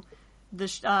to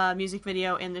the music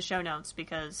video in the show notes,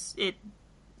 because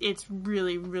it's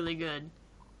really, really good.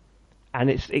 And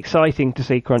it's exciting to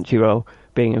see Crunchyroll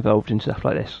being involved in stuff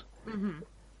like this. Mm-hmm.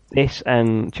 This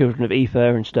and Children of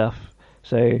Aether and stuff.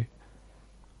 So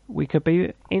we could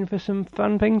be in for some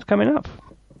fun things coming up.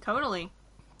 Totally.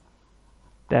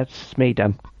 That's me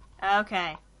done.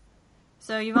 Okay.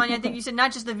 So, Yvonne, I think you said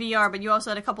not just the VR, but you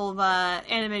also had a couple of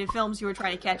animated films you were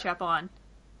trying to catch up on.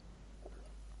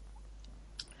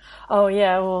 Oh,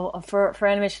 yeah. Well, for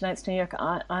Animation Nights New York,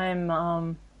 I'm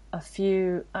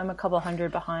a couple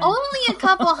hundred behind. Only a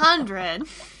couple hundred?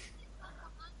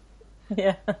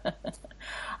 Yeah.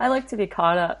 I like to be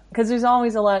caught up, because there's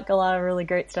always a lot of really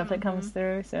great stuff that comes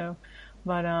through. So,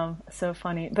 but so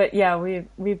funny. But yeah,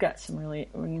 we've got some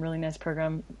really nice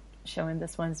program showing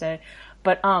this Wednesday.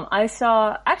 But I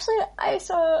saw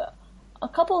a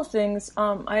couple of things.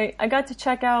 I got to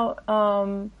check out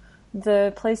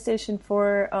the PlayStation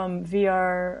 4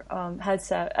 VR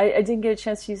headset. I didn't get a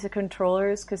chance to use the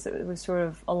controllers because it was sort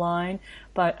of aligned,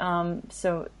 but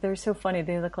so they're so funny.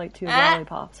 They look like two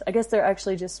lollipops. I guess they're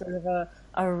actually just sort of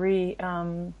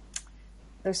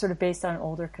they're sort of based on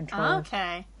older controllers.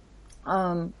 Okay.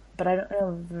 But I don't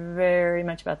know very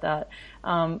much about that.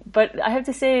 But I have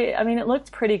to say, I mean, it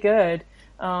looked pretty good.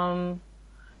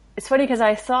 It's funny because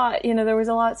I thought, there was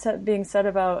a lot being said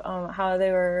about how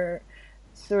they were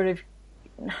sort of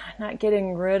not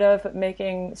getting rid of, but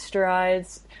making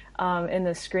strides in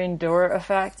the screen door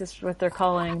effect is what they're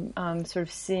calling sort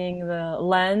of seeing the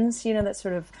lens, that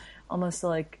sort of almost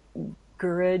like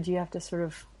grid you have to sort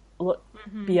of look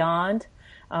beyond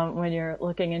when you're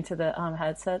looking into the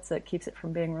headsets. That keeps it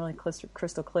from being really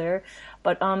crystal clear.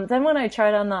 But then when I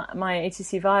tried on my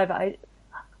HTC Vive, I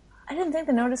didn't think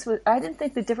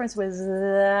the difference was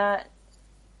that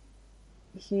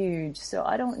huge. So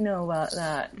I don't know about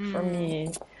that for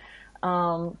me.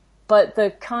 But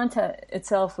the content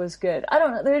itself was good. I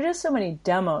don't know. There are just so many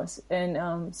demos,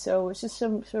 and so it's just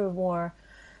some sort of more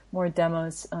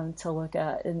demos to look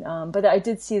at. And but I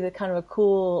did see the kind of a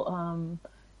cool.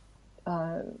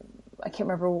 I can't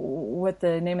remember what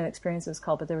the name of the experience was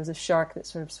called, but there was a shark that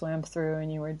sort of swam through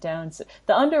and you were down. So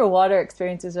the underwater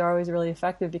experiences are always really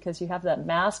effective because you have that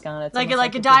mask on. It's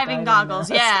like a diving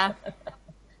goggles, yeah.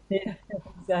 Yeah,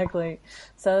 exactly.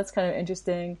 So that's kind of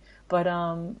interesting. But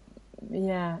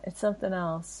yeah, it's something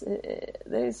else.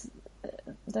 There's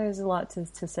a lot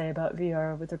to say about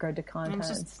VR with regard to content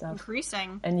and stuff.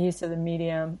 Increasing. And use of the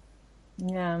medium.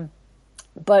 Yeah.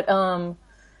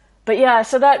 But yeah,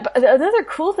 so another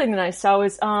cool thing that I saw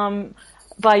was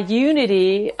by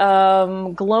Unity,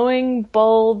 glowing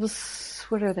bulbs.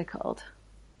 What are they called?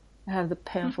 I have the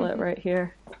pamphlet right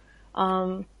here.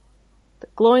 The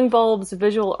Glowing Bulbs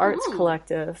Visual Arts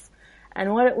Collective,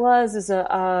 and what it was is it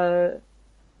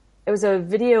was a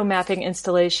video mapping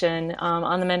installation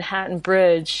on the Manhattan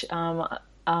Bridge in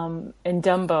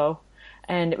Dumbo,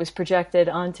 and it was projected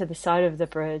onto the side of the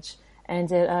bridge. And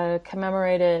it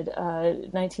commemorated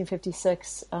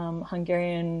 1956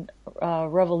 Hungarian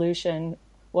Revolution.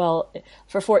 Well,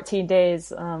 for 14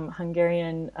 days,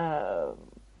 Hungarian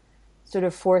sort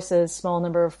of forces, small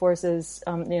number of forces,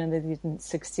 they didn't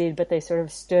succeed, but they sort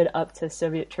of stood up to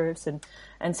Soviet troops. And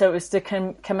so it was to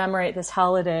commemorate this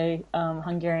holiday,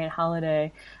 Hungarian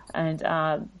holiday. And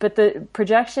but the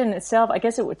projection itself, I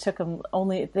guess it took them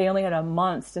they only had a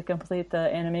month to complete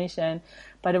the animation.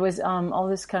 But it was all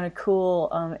this kind of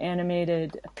cool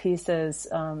animated pieces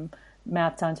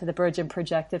mapped onto the bridge and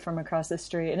projected from across the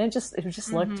street, and it just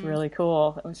looked really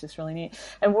cool. It was just really neat.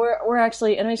 And we're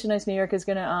actually Animation Nights New York is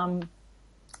gonna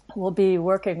we'll be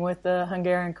working with the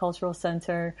Hungarian Cultural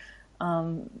Center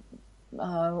to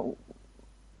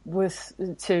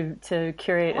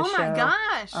curate a show. Oh my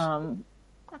gosh!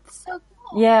 That's so cool.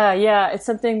 Yeah, it's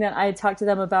something that I had talked to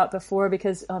them about before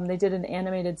because they did an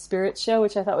animated spirit show,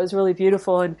 which I thought was really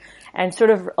beautiful and sort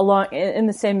of along in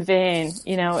the same vein,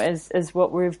 as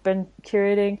what we've been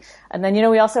curating. And then,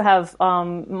 we also have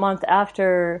month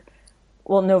after,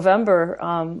 November,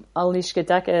 Ališka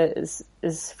Deka is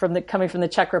coming from the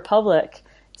Czech Republic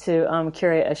to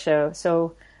curate a show.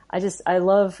 So I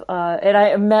love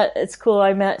and it's cool.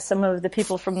 I met some of the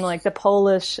people from like the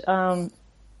Polish. I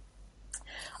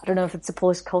don't know if it's a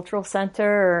Polish Cultural Center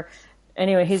or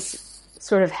anyway, he's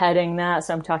sort of heading that.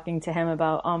 So I'm talking to him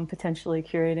about potentially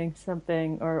curating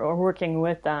something or working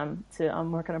with them to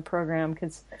work on a program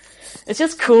because it's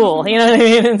just cool. You know what I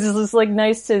mean? It's just like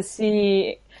nice to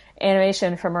see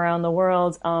animation from around the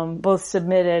world, both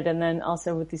submitted and then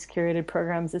also with these curated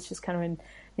programs. It's just kind of a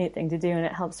neat thing to do, and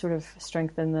it helps sort of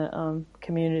strengthen the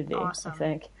community, awesome. I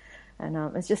think. And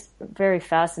it's just very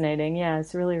fascinating. Yeah,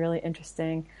 it's really, really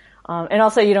interesting. And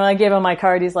also, I gave him my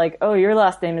card. He's like, "Oh, your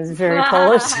last name is very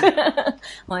Polish." I'm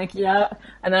like, yeah.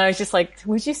 And then I was just like,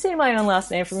 "Would you say my own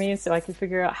last name for me so I can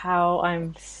figure out how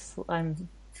I'm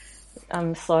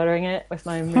slaughtering it with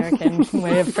my American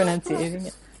way of pronouncing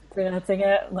it?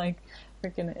 Like,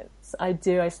 freaking, I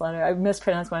slaughter. I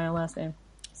mispronounce my own last name.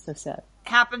 It's so sad.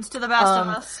 Happens to the best of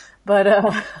us. But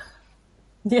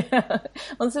yeah.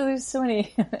 Well, so there's so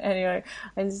many. Anyway,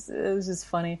 it was just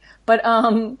funny. But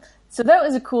so that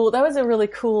was a really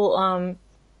cool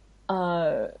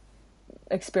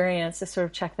experience to sort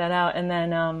of check that out. And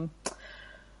then on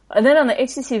the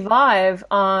HTC Vive,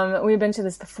 we've been to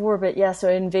this before, but yeah, so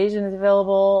Invasion is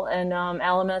available and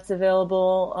Alamet's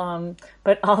available,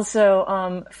 but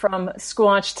also from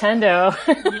Squanch Tendo.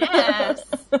 Yes.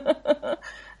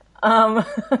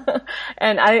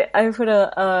 And I put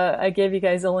I gave you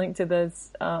guys a link to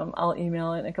this. I'll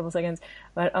email it in a couple seconds.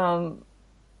 But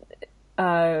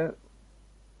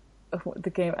the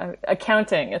game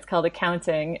Accounting. It's called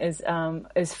Accounting.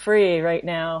 Is free right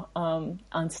now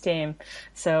on Steam,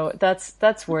 so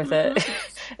that's worth it.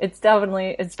 It's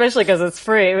definitely, especially because it's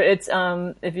free. It's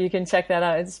if you can check that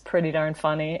out, it's pretty darn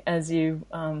funny, as you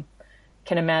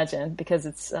can imagine, because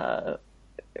it's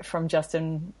from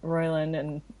Justin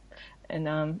Roiland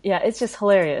and yeah, it's just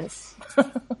hilarious.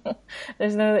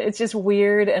 It's just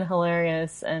weird and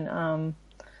hilarious, and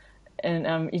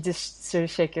you just sort of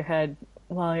shake your head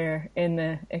while you're in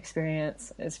the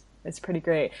experience. It's pretty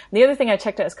great. The other thing I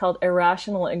checked out is called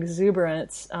Irrational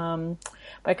Exuberance, by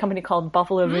a company called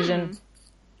Buffalo Vision.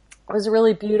 It was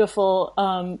really beautiful.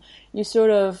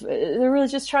 They're really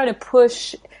just trying to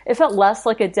push. It felt less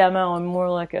like a demo and more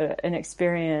like an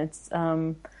experience.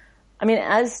 I mean,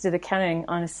 as did Accounting,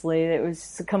 honestly. It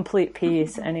was a complete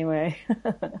piece anyway.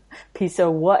 Piece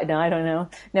of what? No, I don't know.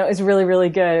 No, it was really, really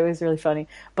good. It was really funny.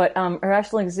 But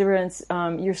Irrational Exuberance,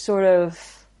 you're sort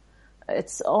of,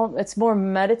 it's more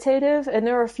meditative. And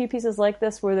there are a few pieces like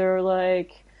this where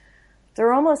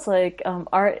they're almost like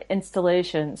art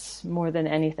installations more than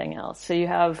anything else. So you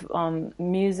have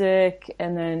music,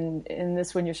 and then in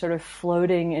this one you're sort of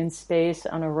floating in space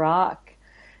on a rock.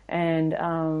 And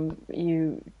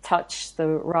you touch the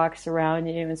rocks around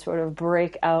you and sort of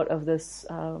break out of this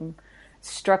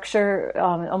structure,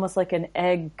 almost like an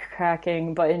egg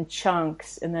cracking, but in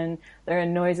chunks. And then there are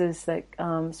noises that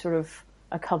sort of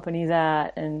accompany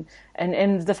that. And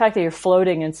the fact that you're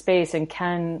floating in space and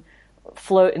can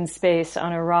float in space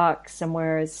on a rock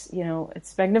somewhere is,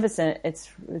 it's magnificent.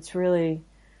 It's really,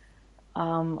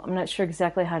 I'm not sure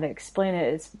exactly how to explain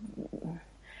it.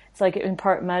 It's like in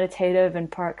part meditative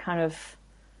and part kind of,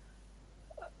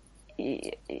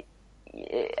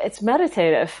 it's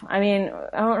meditative. I mean,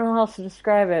 I don't know how else to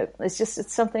describe it.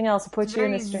 It's something else. It puts you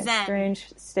in a strange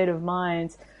state of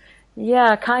mind.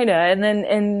 Yeah, kind of. And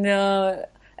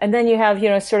then you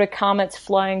have, sort of comets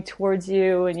flying towards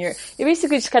you, and you're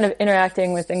basically just kind of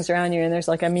interacting with things around you, and there's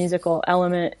like a musical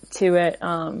element to it.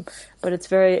 But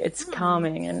it's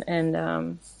calming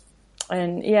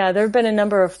and yeah, there have been a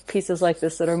number of pieces like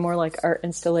this that are more like art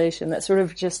installation that sort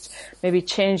of just maybe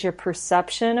change your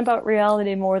perception about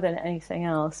reality more than anything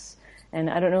else. And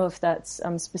I don't know if that's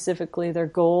specifically their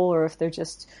goal, or if they're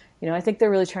just, I think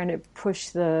they're really trying to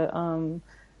push the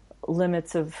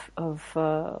limits of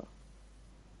or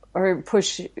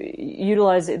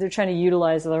utilize it. They're trying to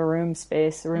utilize the room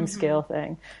space, the room scale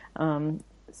thing.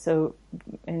 So,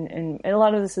 and a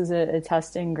lot of this is a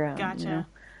testing ground. Gotcha.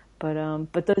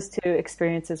 But those two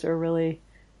experiences were really,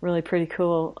 really pretty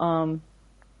cool.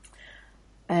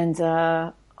 And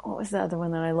what was the other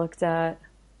one that I looked at?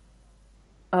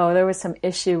 Oh, there was some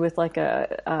issue with like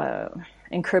a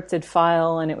encrypted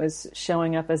file, and it was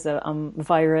showing up as a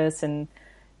virus. And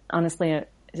honestly, I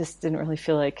just didn't really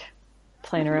feel like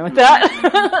playing around with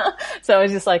that. So I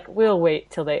was just like, we'll wait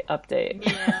till they update.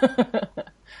 Yeah.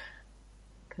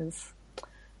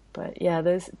 But yeah,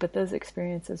 those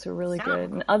experiences were really good.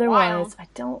 And otherwise, I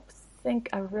don't think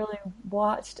I really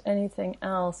watched anything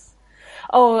else.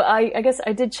 Oh, I guess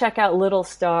I did check out Little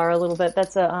Star a little bit.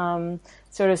 That's a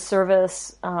sort of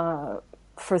service for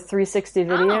 360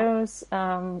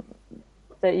 videos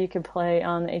that you can play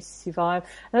on the HTC Vive.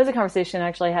 And that was a conversation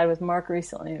actually I had with Mark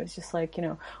recently. It was just like,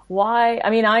 why? I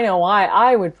mean, I know why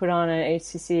I would put on an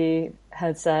HTC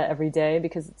headset every day,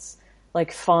 because it's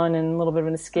like fun and a little bit of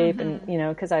an escape, and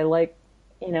because I like,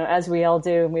 as we all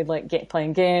do, and we like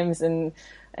playing games and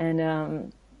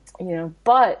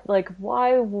but like,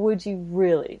 why would you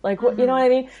really like? What, you know what I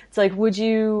mean? It's like, would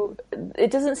you?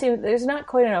 It doesn't seem there's not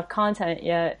quite enough content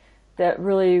yet that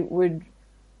really would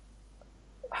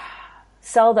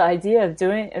sell the idea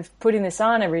of putting this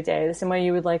on every day, the same way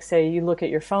you would like say you look at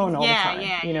your phone all the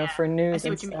time, for news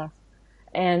and stuff.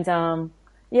 And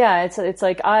yeah, it's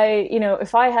like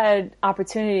if I had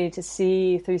opportunity to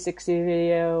see 360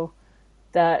 video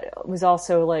that was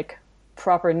also like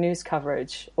proper news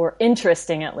coverage, or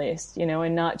interesting at least,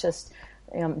 and not just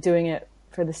doing it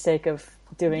for the sake of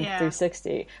doing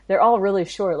 360. They're all really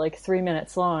short, like 3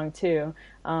 minutes long too.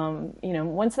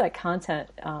 Once that content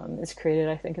is created,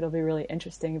 I think it'll be really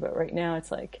interesting. But right now,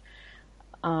 it's like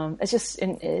it's just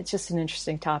an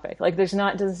interesting topic. Like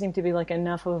doesn't seem to be like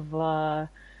enough of.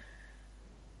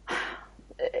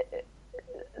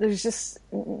 There's just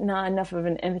not enough of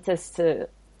an impetus to,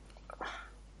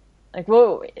 like,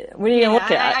 whoa, what are you going to look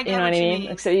at? You know what I mean?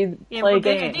 Like, so you play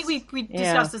games. I think we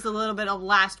discussed this a little bit of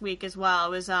last week as well. It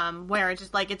was where it's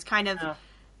just like, it's kind of,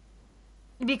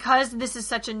 because this is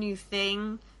such a new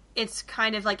thing, it's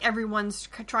kind of like everyone's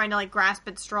trying to like grasp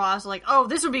at straws, like, oh,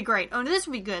 this would be great. Oh, this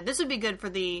would be good. This would be good for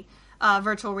the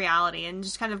virtual reality, and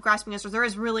just kind of grasping at straws. There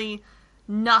is really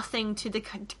nothing to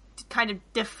kind of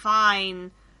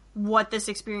define what this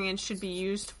experience should be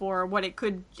used for,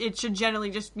 it should generally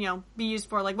just, be used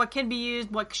for, like, what can be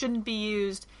used, what shouldn't be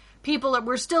used.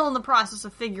 We're still in the process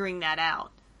of figuring that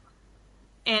out.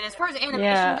 And as far as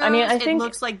animation goes, it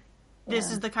looks like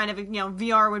this is the kind of,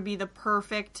 VR would be the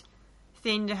perfect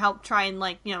thing to help try and,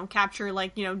 like, capture,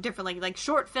 like, different, like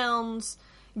short films,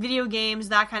 video games,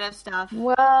 that kind of stuff.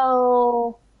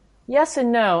 Well, yes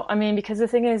and no. I mean, because the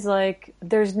thing is, like,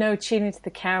 there's no cheating to the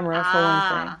camera, for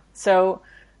one thing.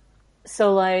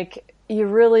 So, like, you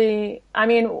really, I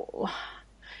mean,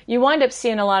 you wind up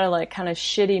seeing a lot of, like, kind of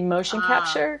shitty motion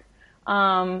capture.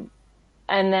 And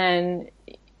then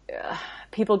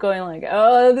people going like,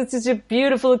 oh, this is a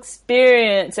beautiful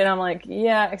experience. And I'm like,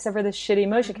 yeah, except for the shitty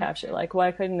motion capture. Like,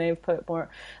 why couldn't they have put more?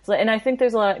 So, and I think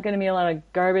there's going to be a lot of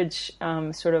garbage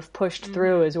sort of pushed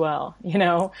through as well,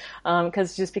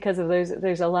 because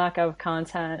there's a lack of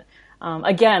content.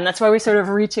 Again, that's why we're sort of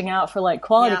reaching out for like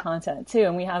quality content too.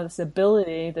 And we have this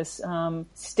ability, this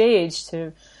stage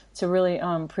to really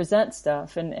present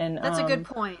stuff. And that's a good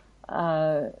point.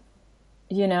 And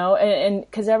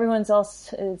because everyone's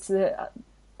else, it's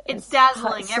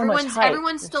dazzling. So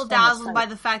everyone's still dazzled by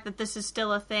the fact that this is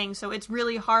still a thing. So it's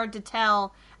really hard to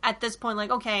tell at this point,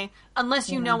 like, okay, unless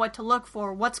you know what to look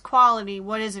for, what's quality,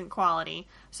 what isn't quality.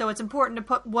 So it's important to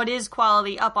put what is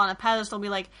quality up on a pedestal, be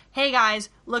like, hey guys,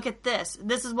 look at this.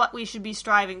 This is what we should be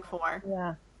striving for.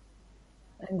 Yeah.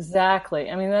 Exactly.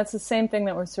 I mean, that's the same thing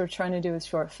that we're sort of trying to do with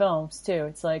short films too.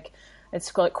 It's like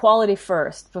quality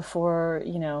first before,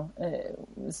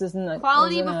 this isn't a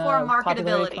quality before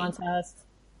marketability contest.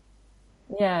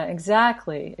 Yeah,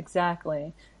 exactly.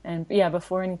 And yeah,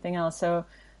 before anything else. So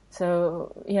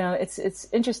it's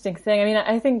interesting thing. I mean,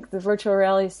 I think the virtual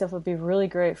reality stuff would be really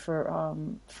great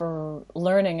for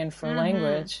learning and for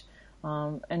language.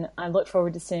 And I look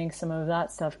forward to seeing some of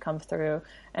that stuff come through.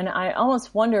 And I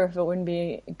almost wonder if it wouldn't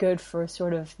be good for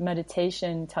sort of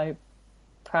meditation type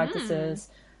practices.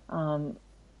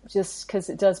 Just because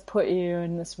it does put you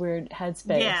in this weird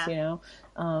headspace,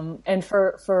 and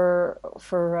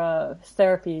for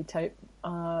therapy type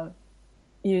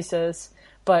uses,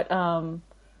 but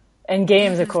and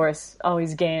games, of course,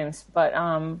 always games, but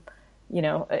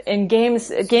in games,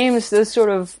 those sort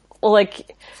of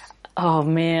like, oh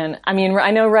man, I mean, I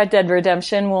know Red Dead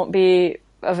Redemption won't be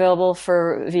available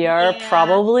for VR,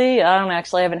 probably. I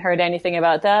haven't heard anything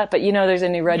about that, but there's a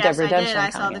new Red Dead Redemption. I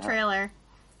saw the trailer.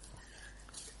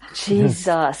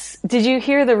 Jesus. Did you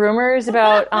hear the rumors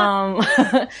about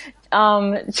about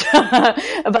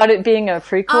it being a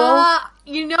prequel?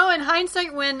 In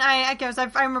hindsight, when I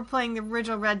remember playing the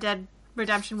original Red Dead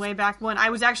Redemption way back when,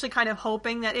 I was actually kind of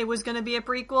hoping that it was going to be a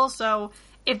prequel. So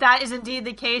if that is indeed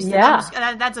the case,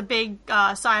 then that's a big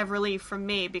sigh of relief from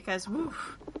me, because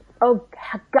woof. Oh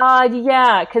God,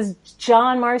 yeah, because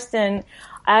John Marston,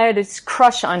 I had this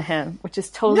crush on him, which is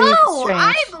totally strange. No,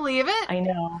 I believe it. I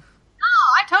know.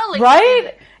 I totally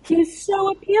right. He was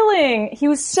so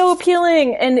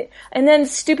appealing, and then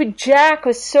stupid Jack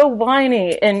was so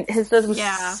whiny, and his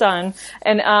son,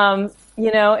 and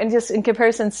and just in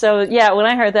comparison. So yeah, when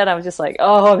I heard that, I was just like,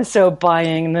 oh, I'm so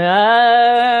buying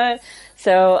that.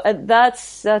 So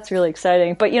that's really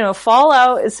exciting. But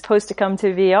Fallout is supposed to come to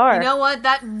VR. You know what?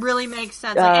 That really makes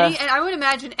sense. And I would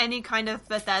imagine any kind of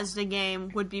Bethesda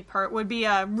game would be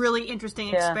a really interesting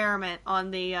experiment on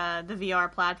the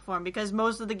VR platform, because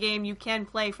most of the game you can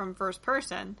play from first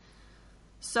person.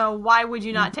 So why would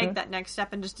you not take that next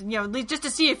step and just just to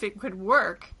see if it could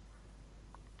work?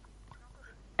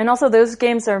 And also, those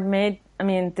games are made. I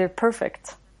mean, they're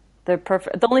perfect. They're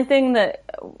perfect. The only thing that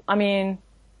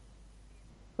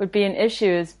would be an issue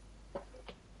is,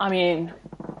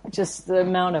 just the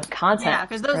amount of content. Yeah,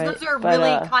 because those are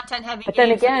really content-heavy games. But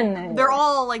then again, they're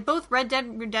all, like, both Red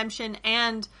Dead Redemption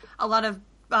and a lot of,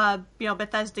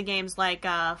 Bethesda games like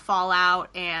Fallout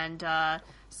and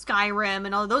Skyrim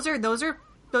and all. Those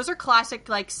are classic,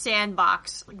 like,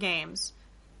 sandbox games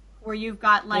where you've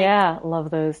got, like... Yeah, love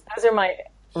those. Those are my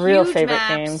real favorite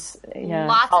maps, games. Yeah,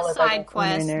 lots of side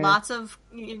quests,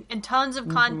 and tons of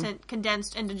content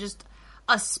condensed into just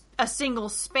a single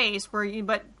space where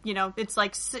it's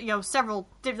like several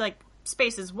like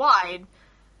spaces wide.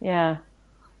 Yeah,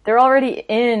 they're already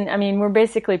in. I mean, we're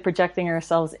basically projecting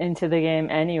ourselves into the game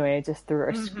anyway, just through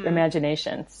our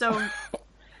imagination. So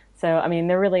I mean,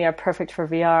 they really are perfect for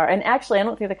VR. And actually, I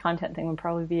don't think the content thing would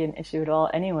probably be an issue at all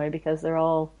anyway, because they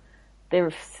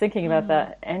were thinking about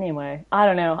that anyway. I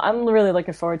don't know. I'm really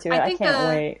looking forward to it. I can't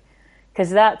wait, because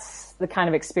that's the kind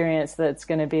of experience that's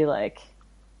going to be like.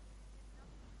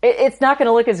 It's not going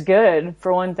to look as good,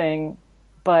 for one thing,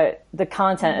 but the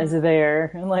content is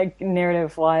there, like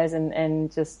narrative wise,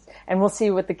 and we'll see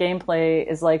what the gameplay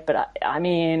is like. But I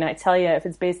mean, I tell you, if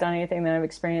it's based on anything that I've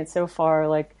experienced so far,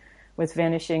 like with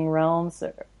Vanishing Realms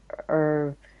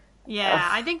or yeah,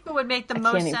 I think what would make the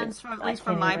most sense, at least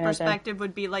from my perspective,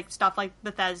 would be like stuff like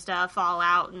Bethesda,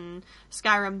 Fallout, and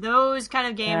Skyrim. Those kind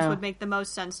of games would make the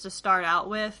most sense to start out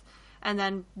with. And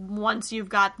then once you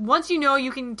know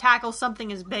you can tackle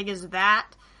something as big as that,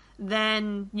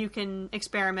 then you can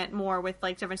experiment more with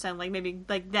like different stuff, like maybe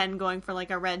like then going for like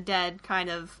a Red Dead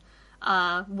kind of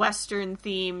Western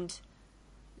themed,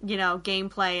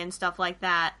 gameplay and stuff like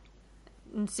that,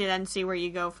 and see where you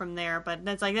go from there. But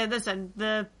that's like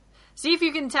see if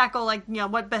you can tackle like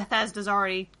what Bethesda's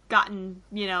already gotten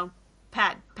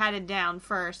patted down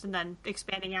first, and then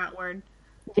expanding outward.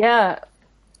 Yeah.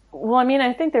 Well, I mean,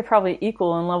 I think they're probably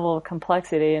equal in level of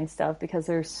complexity and stuff because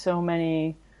there's so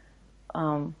many,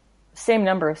 same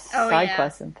number of side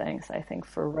quests and things. I think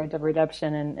for Red Dead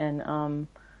Redemption and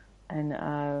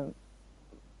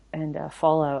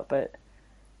Fallout, but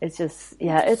it's just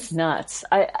it's nuts.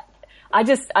 I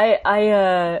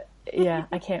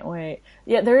can't wait.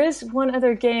 Yeah, there is one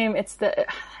other game.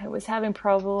 I was having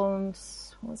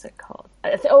problems. What was it called?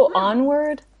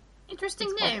 Onward.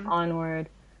 Interesting name. Onward.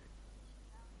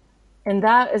 And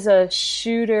that is a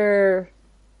shooter,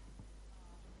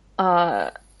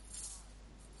 tactical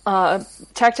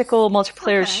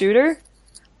multiplayer shooter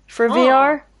for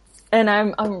VR. And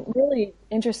I'm really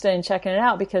interested in checking it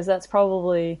out because that's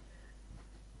probably,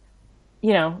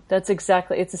 that's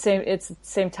exactly, it's the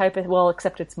same type of, well,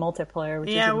 except it's multiplayer, which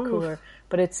is even cooler.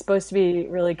 But it's supposed to be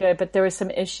really good. But there was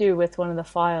some issue with one of the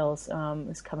files,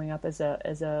 was coming up as a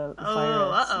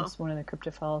virus. It was one of the crypto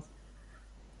files.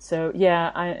 So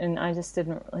I just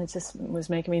didn't. It just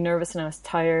was making me nervous, and I was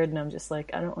tired, and I'm just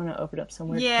like, I don't want to open up some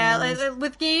weird. Yeah, like,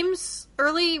 with games,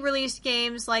 early release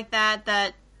games like that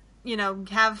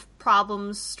have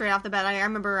problems straight off the bat. I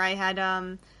remember I had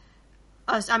I'm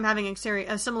having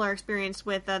a similar experience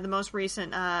with the most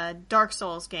recent Dark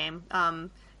Souls game.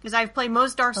 Because I've played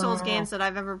most Dark Souls games that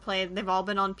I've ever played. They've all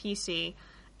been on PC,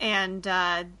 and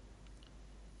I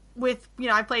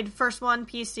played the first one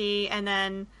PC, and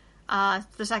then.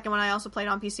 The second one I also played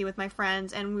on PC with my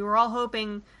friends, and we were all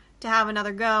hoping to have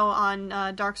another go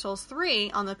on Dark Souls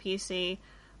 3 on the PC,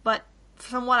 but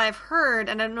from what I've heard,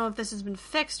 and I don't know if this has been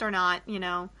fixed or not,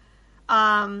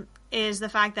 is the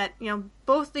fact that,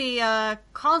 both the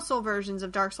console versions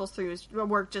of Dark Souls 3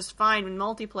 work just fine in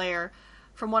multiplayer.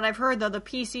 From what I've heard, though, the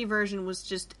PC version was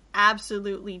just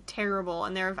absolutely terrible,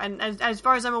 and as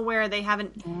far as I'm aware, they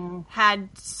haven't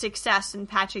had success in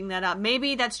patching that up.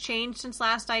 Maybe that's changed since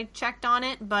last I checked on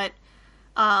it, but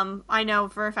I know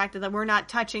for a fact that we're not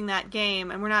touching that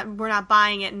game, and we're not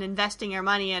buying it and investing our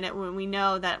money in it when we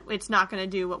know that it's not going to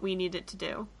do what we need it to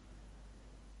do.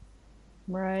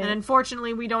 Right. And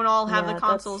unfortunately, we don't all have the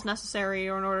consoles necessary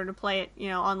in order to play it,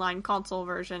 online console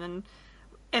version. And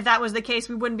if that was the case,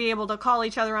 we wouldn't be able to call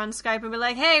each other on Skype and be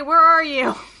like, "Hey, where are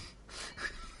you?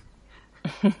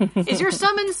 Is your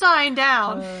summon sign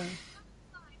down?"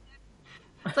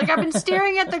 It's like, I've been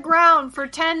staring at the ground for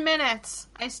 10 minutes.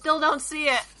 I still don't see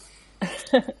it.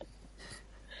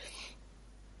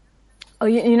 Oh,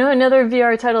 another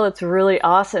VR title that's really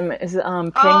awesome is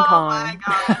Ping Pong. Oh my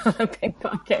god. Ping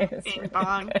Pong game is Ping really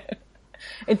Pong. good.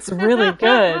 It's really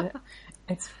good.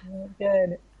 It's really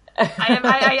good.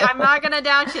 I'm not going to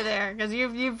doubt you there, because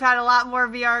you've had a lot more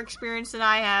VR experience than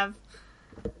I have.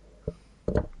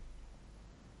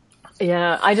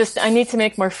 Yeah, I need to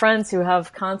make more friends who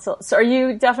have consoles. So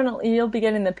you'll be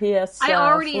getting the PS4? I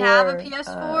already have a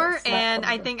PS4, and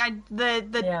I think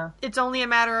it's only a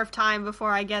matter of time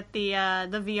before I get the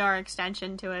VR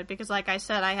extension to it, because like I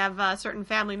said, I have certain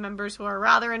family members who are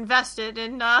rather invested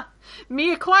in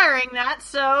me acquiring that,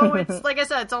 so it's like I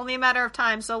said, it's only a matter of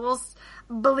time. So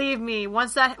believe me,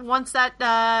 once that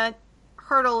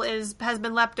hurdle has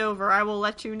been leapt over, I will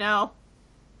let you know.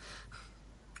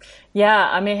 Yeah,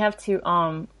 I may have to,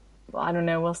 I don't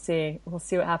know, we'll see. We'll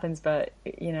see what happens, but,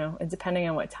 depending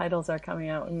on what titles are coming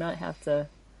out, we might have to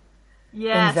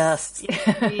invest.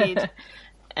 Yes, indeed.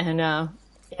 And,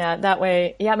 that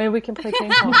way, maybe we can play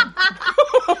ping pong.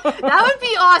 That would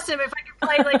be awesome if I could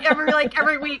play,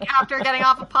 every week after getting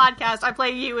off a podcast, I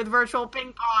play you with virtual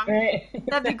ping pong. Right.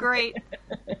 That'd be great.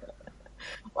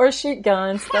 Or shoot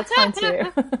guns. That's fun,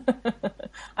 too.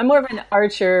 I'm more of an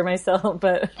archer myself,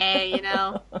 but... Hey,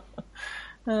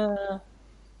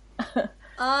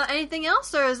 anything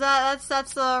else, or is that's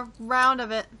the round of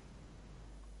it?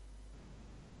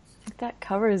 I think that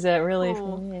covers it, really,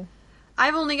 for me.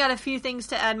 I've only got a few things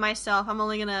to add myself. I'm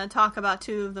only going to talk about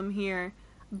two of them here.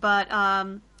 But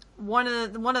one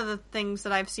of the things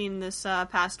that I've seen this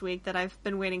past week that I've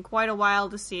been waiting quite a while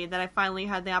to see, that I finally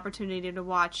had the opportunity to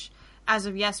watch as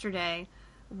of yesterday,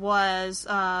 was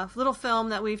a little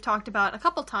film that we've talked about a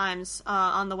couple times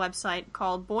on the website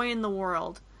called Boy in the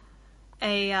World,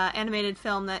 a animated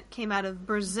film that came out of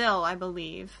Brazil, I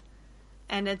believe,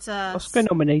 and it's a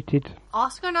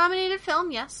Oscar-nominated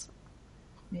film, yes.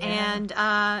 Yeah. And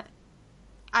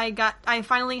I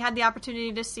finally had the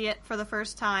opportunity to see it for the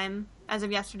first time as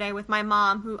of yesterday with my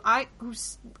mom,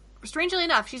 who's strangely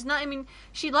enough, she's not, I mean,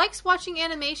 she likes watching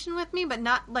animation with me, but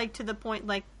not like to the point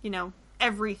like,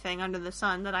 everything under the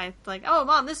sun that I like, oh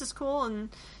Mom, this is cool, and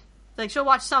like she'll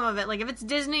watch some of it, like if it's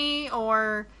Disney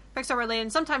or Pixar related,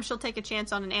 and sometimes she'll take a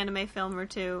chance on an anime film or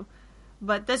two.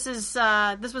 But this was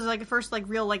like the first like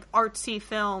real like artsy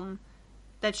film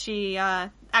that she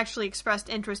actually expressed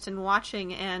interest in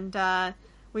watching, and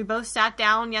we both sat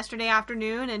down yesterday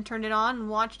afternoon and turned it on and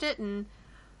watched it, and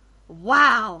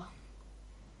wow,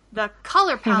 the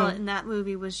color palette in that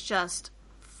movie was just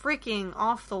freaking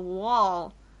off the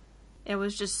wall. It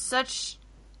was just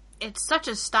it's such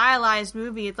a stylized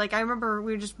movie. Like, I remember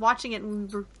we were just watching it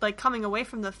and we were like coming away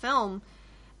from the film,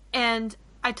 and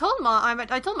I told my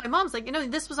mom's like,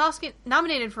 this was Oscar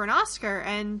nominated for an Oscar,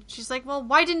 and she's like, well,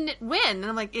 why didn't it win? And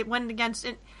I'm like, it went against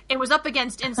it. It was up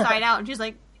against Inside Out, and she's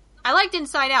like, I liked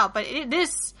Inside Out, but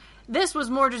this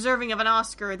was more deserving of an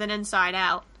Oscar than Inside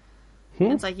Out.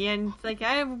 And it's like, yeah, and it's like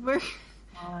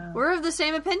we're of the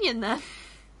same opinion then.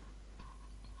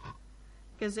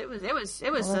 Because it was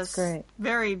a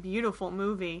very beautiful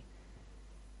movie,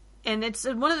 and it's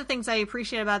one of the things I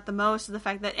appreciate about the most is the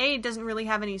fact that it doesn't really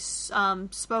have any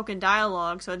spoken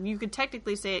dialogue, so you could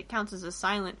technically say it counts as a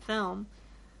silent film.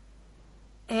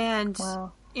 And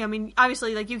I mean,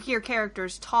 obviously, like you hear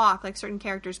characters talk, like certain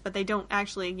characters, but they don't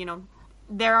actually,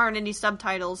 there aren't any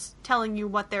subtitles telling you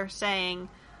what they're saying,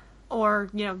 or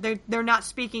they're not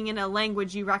speaking in a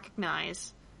language you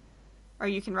recognize, or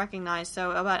you can recognize.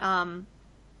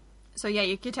 So yeah,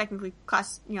 you could technically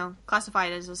classify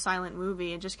it as a silent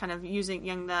movie, and just kind of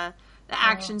using the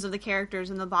actions of the characters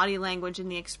and the body language and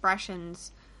the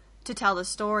expressions to tell the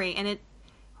story. And it,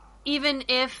 even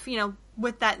if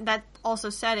with that also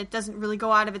said, it doesn't really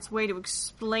go out of its way to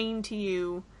explain to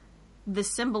you the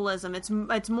symbolism.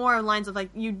 It's more in lines of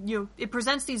like it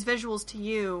presents these visuals to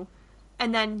you,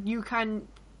 and then you can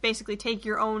basically take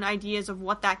your own ideas of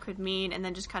what that could mean, and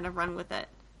then just kind of run with it.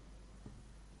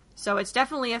 So it's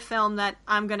definitely a film that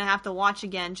I'm going to have to watch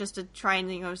again just to try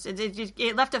and,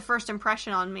 it left a first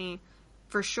impression on me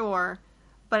for sure,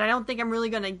 but I don't think I'm really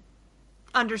going to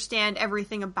understand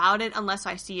everything about it unless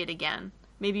I see it again.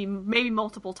 Maybe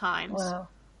multiple times. Wow.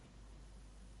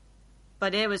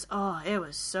 But it was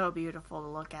so beautiful to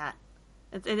look at.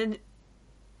 And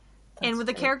with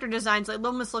the character designs, it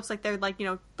almost looks like they're like,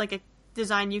 like a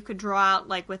design you could draw out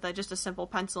like with just a simple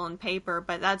pencil and paper,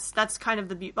 but that's kind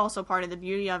of also part of the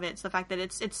beauty of it. It's the fact that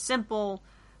it's simple,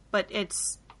 but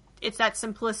it's that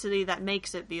simplicity that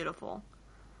makes it beautiful.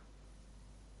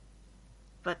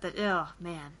 But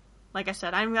man, like I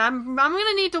said, I'm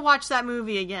gonna need to watch that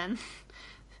movie again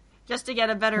just to get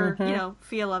a better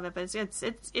feel of it. But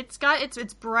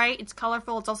it's bright, it's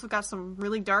colorful. It's also got some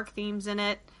really dark themes in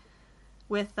it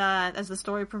with as the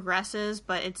story progresses,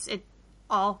 but it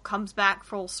all comes back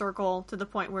full circle to the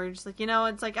point where it's like,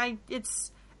 it's like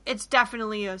it's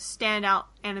definitely a standout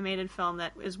animated film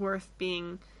that is worth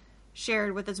being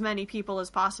shared with as many people as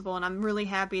possible. And I'm really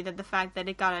happy that the fact that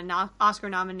it got an Oscar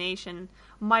nomination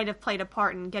might have played a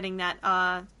part in getting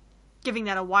that, giving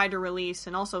that a wider release.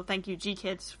 And also thank you,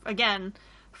 G-Kids, again,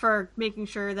 for making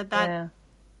sure that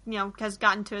has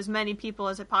gotten to as many people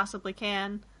as it possibly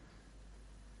can.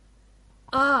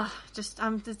 Because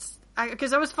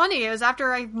it was funny. It was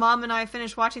after Mom and I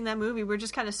finished watching that movie. We were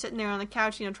just kind of sitting there on the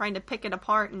couch, trying to pick it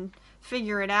apart and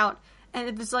figure it out. And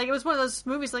it was one of those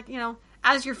movies, like,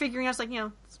 as you're figuring out, it's like,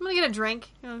 I'm gonna get a drink.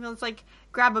 Let's like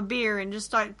grab a beer and just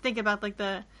start thinking about like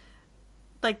the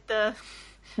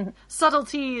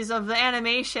subtleties of the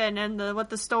animation and what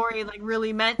the story like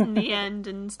really meant in the end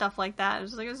and stuff like that. It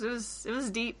was like it was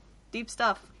deep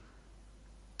stuff.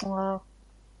 Wow.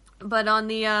 But on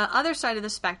the other side of the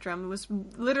spectrum, it was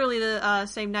literally the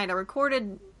same night I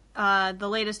recorded the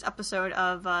latest episode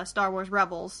of Star Wars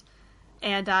Rebels,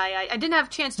 and I didn't have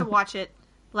a chance to watch it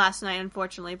last night,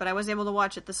 unfortunately, but I was able to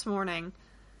watch it this morning,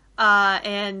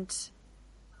 and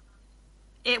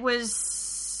it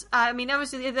was,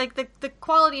 obviously, like the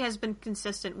quality has been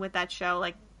consistent with that show,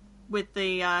 like with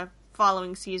the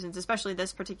following seasons, especially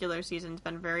this particular season, has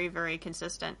been very, very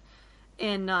consistent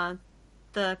in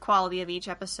the quality of each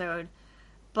episode.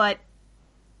 But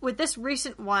with this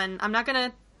recent one, I'm not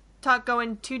gonna go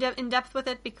in in depth with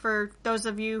it for those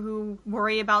of you who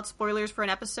worry about spoilers for an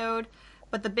episode.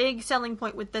 But the big selling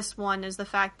point with this one is the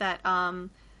fact that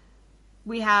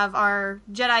we have our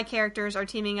Jedi characters are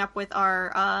teaming up with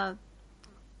our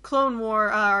Clone War,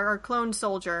 our clone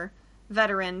soldier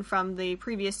veteran from the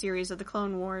previous series of the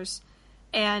Clone Wars.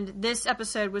 And this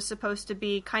episode was supposed to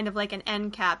be kind of like an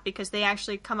end cap because they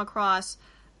actually come across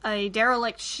a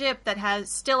derelict ship that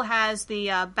still has the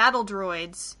battle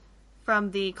droids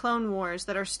from the Clone Wars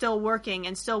that are still working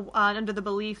and still under the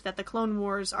belief that the Clone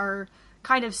Wars are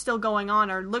kind of still going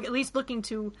on, or at least looking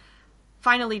to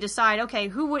finally decide, okay,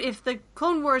 if the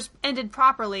Clone Wars ended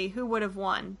properly, who would have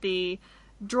won? The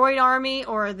droid army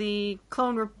or the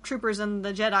clone troopers and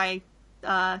the Jedi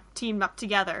teamed up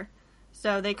together?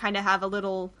 So they kind of have a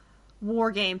little war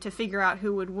game to figure out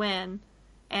who would win.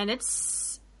 And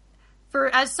as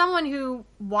someone who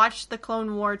watched the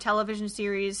Clone War television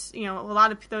series, a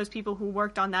lot of those people who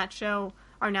worked on that show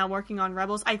are now working on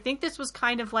Rebels. I think this was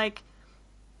kind of like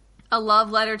a love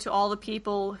letter to all the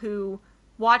people who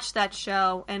watched that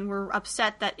show and were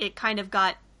upset that it kind of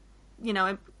got,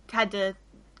 it had to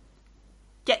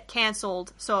get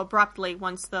canceled so abruptly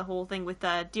once the whole thing with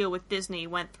the deal with Disney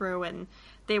went through and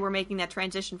they were making that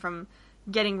transition from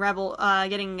getting Rebels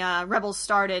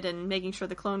started and making sure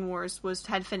the Clone Wars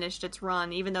had finished its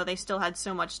run, even though they still had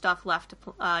so much stuff left to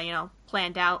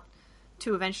planned out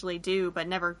to eventually do, but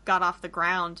never got off the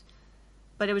ground.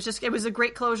 But it was a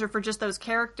great closure for just those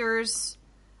characters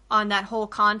on that whole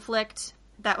conflict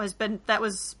that was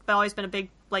always been a big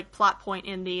plot point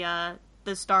in the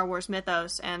Star Wars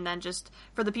mythos, and then just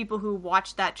for the people who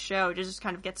watched that show to just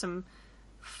kind of get some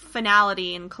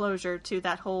finality and closure to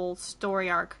that whole story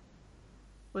arc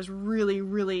was really,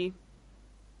 really,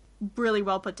 really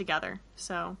well put together.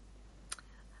 So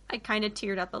I kind of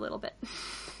teared up a little bit.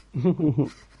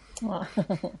 It's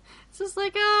just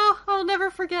like, I'll never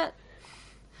forget.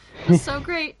 It was so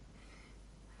great.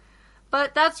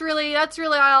 But that's really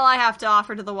all I have to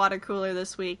offer to the water cooler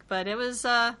this week. But it's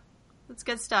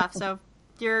good stuff. So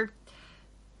if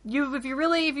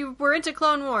you were into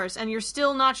Clone Wars and you're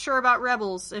still not sure about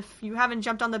Rebels, if you haven't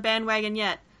jumped on the bandwagon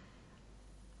yet,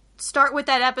 start with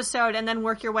that episode and then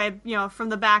work your way, from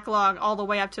the backlog all the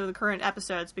way up to the current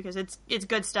episodes, because it's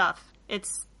good stuff.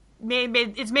 It's made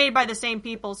by the same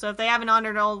people, so if they haven't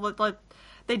honored all what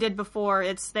they did before,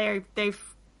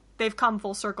 they've come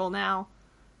full circle now.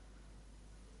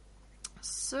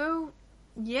 So,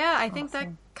 yeah, I think that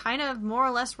kind of more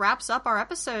or less wraps up our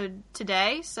episode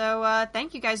today. So,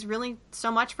 thank you guys really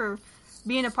so much for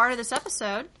being a part of this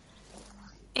episode.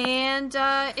 And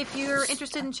if you're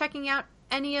interested in checking out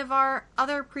any of our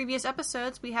other previous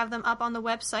episodes, we have them up on the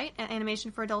website at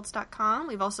animationforadults.com.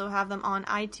 We've also have them on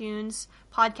iTunes,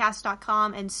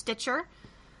 podcast.com, and Stitcher.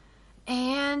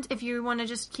 And if you want to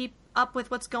just keep up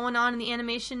with what's going on in the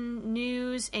animation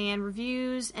news and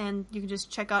reviews, and you can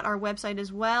just check out our website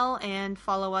as well and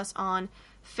follow us on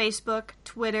Facebook,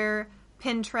 Twitter,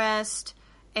 Pinterest,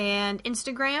 and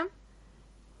Instagram.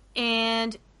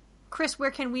 And Chris,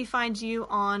 where can we find you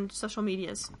on social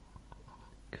medias?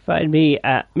 Find me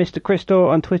at Mr. Crystal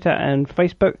on Twitter and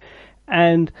Facebook.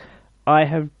 And I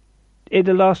have, in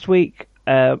the last week,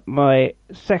 my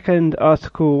second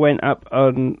article went up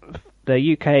on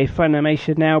the UK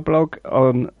Funimation Now blog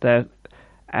on the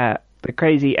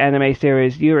crazy anime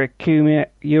series Yurikuma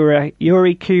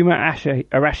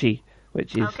Arashi,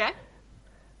 which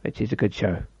is a good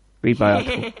show. Read my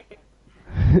article.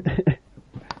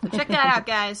 Check that out,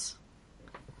 guys.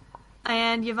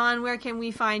 And Yvonne, where can we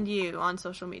find you on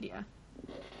social media?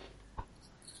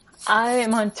 I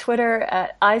am on Twitter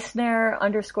at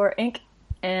Eisner_Inc.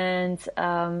 And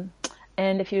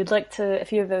if you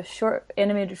have a short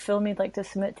animated film you'd like to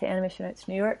submit to Animation Nights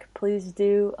New York, please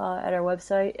do at our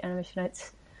website,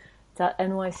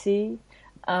 animationnights.nyc.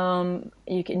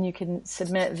 You can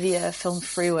submit via Film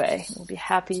Freeway. We'll be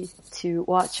happy to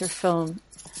watch your film.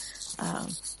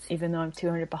 Even though I'm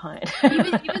 200 behind.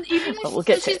 even but we'll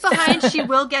get she's behind, she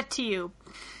will get to you.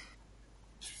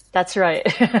 That's right.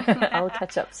 I'll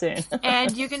catch up soon.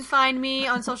 And you can find me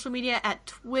on social media at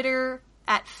Twitter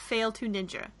at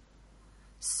Fail2Ninja.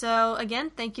 So again,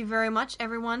 thank you very much,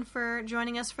 everyone, for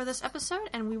joining us for this episode,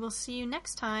 and we will see you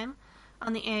next time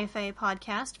on the AFA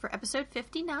podcast for episode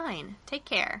 59. Take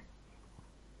care.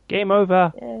 Game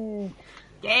over. Yay.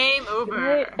 Game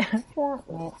over.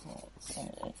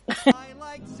 I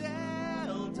like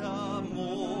Zelda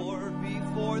more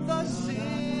before the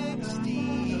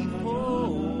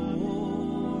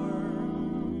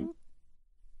 64.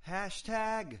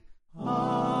 Hashtag Ocarina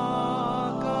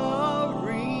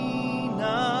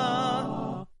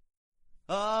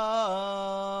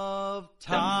of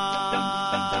Time.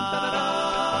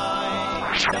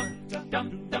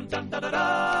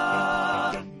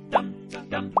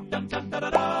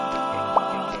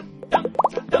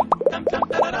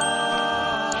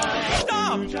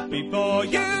 before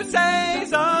you say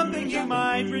something you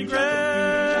might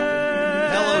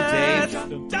regret. Hello, Dave.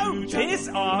 Don't diss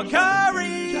our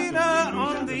Karina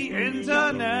on the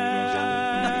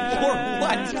internet. For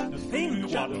what?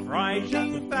 Think what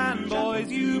frightening fanboys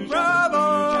you provoke.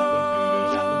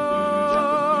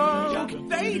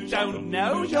 They don't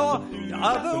know you're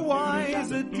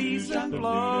otherwise a decent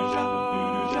bloke.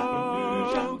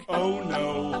 Oh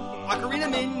no. Ocarina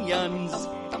Minions.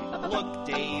 Look,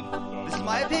 Dave, this is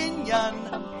my opinion.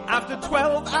 After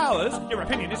 12 hours, your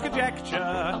opinion is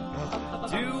conjecture.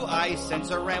 Do I sense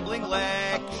a rambling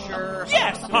lecture?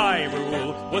 Yes,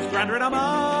 Hyrule was grander in our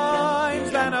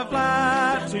minds than a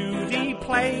flat 2D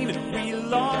plane. We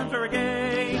long for a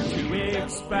game to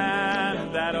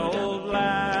expand that old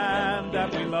land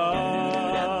that we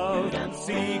love.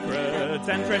 Secrets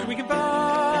and treasure we can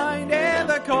find in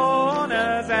the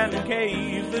corners and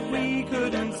caves that we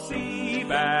couldn't see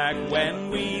back when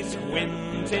we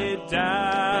squinted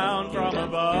down from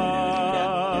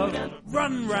above.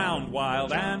 Run round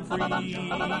wild and free, dive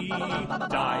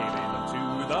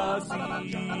into the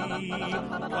sea,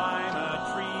 climb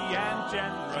a tree and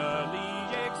generally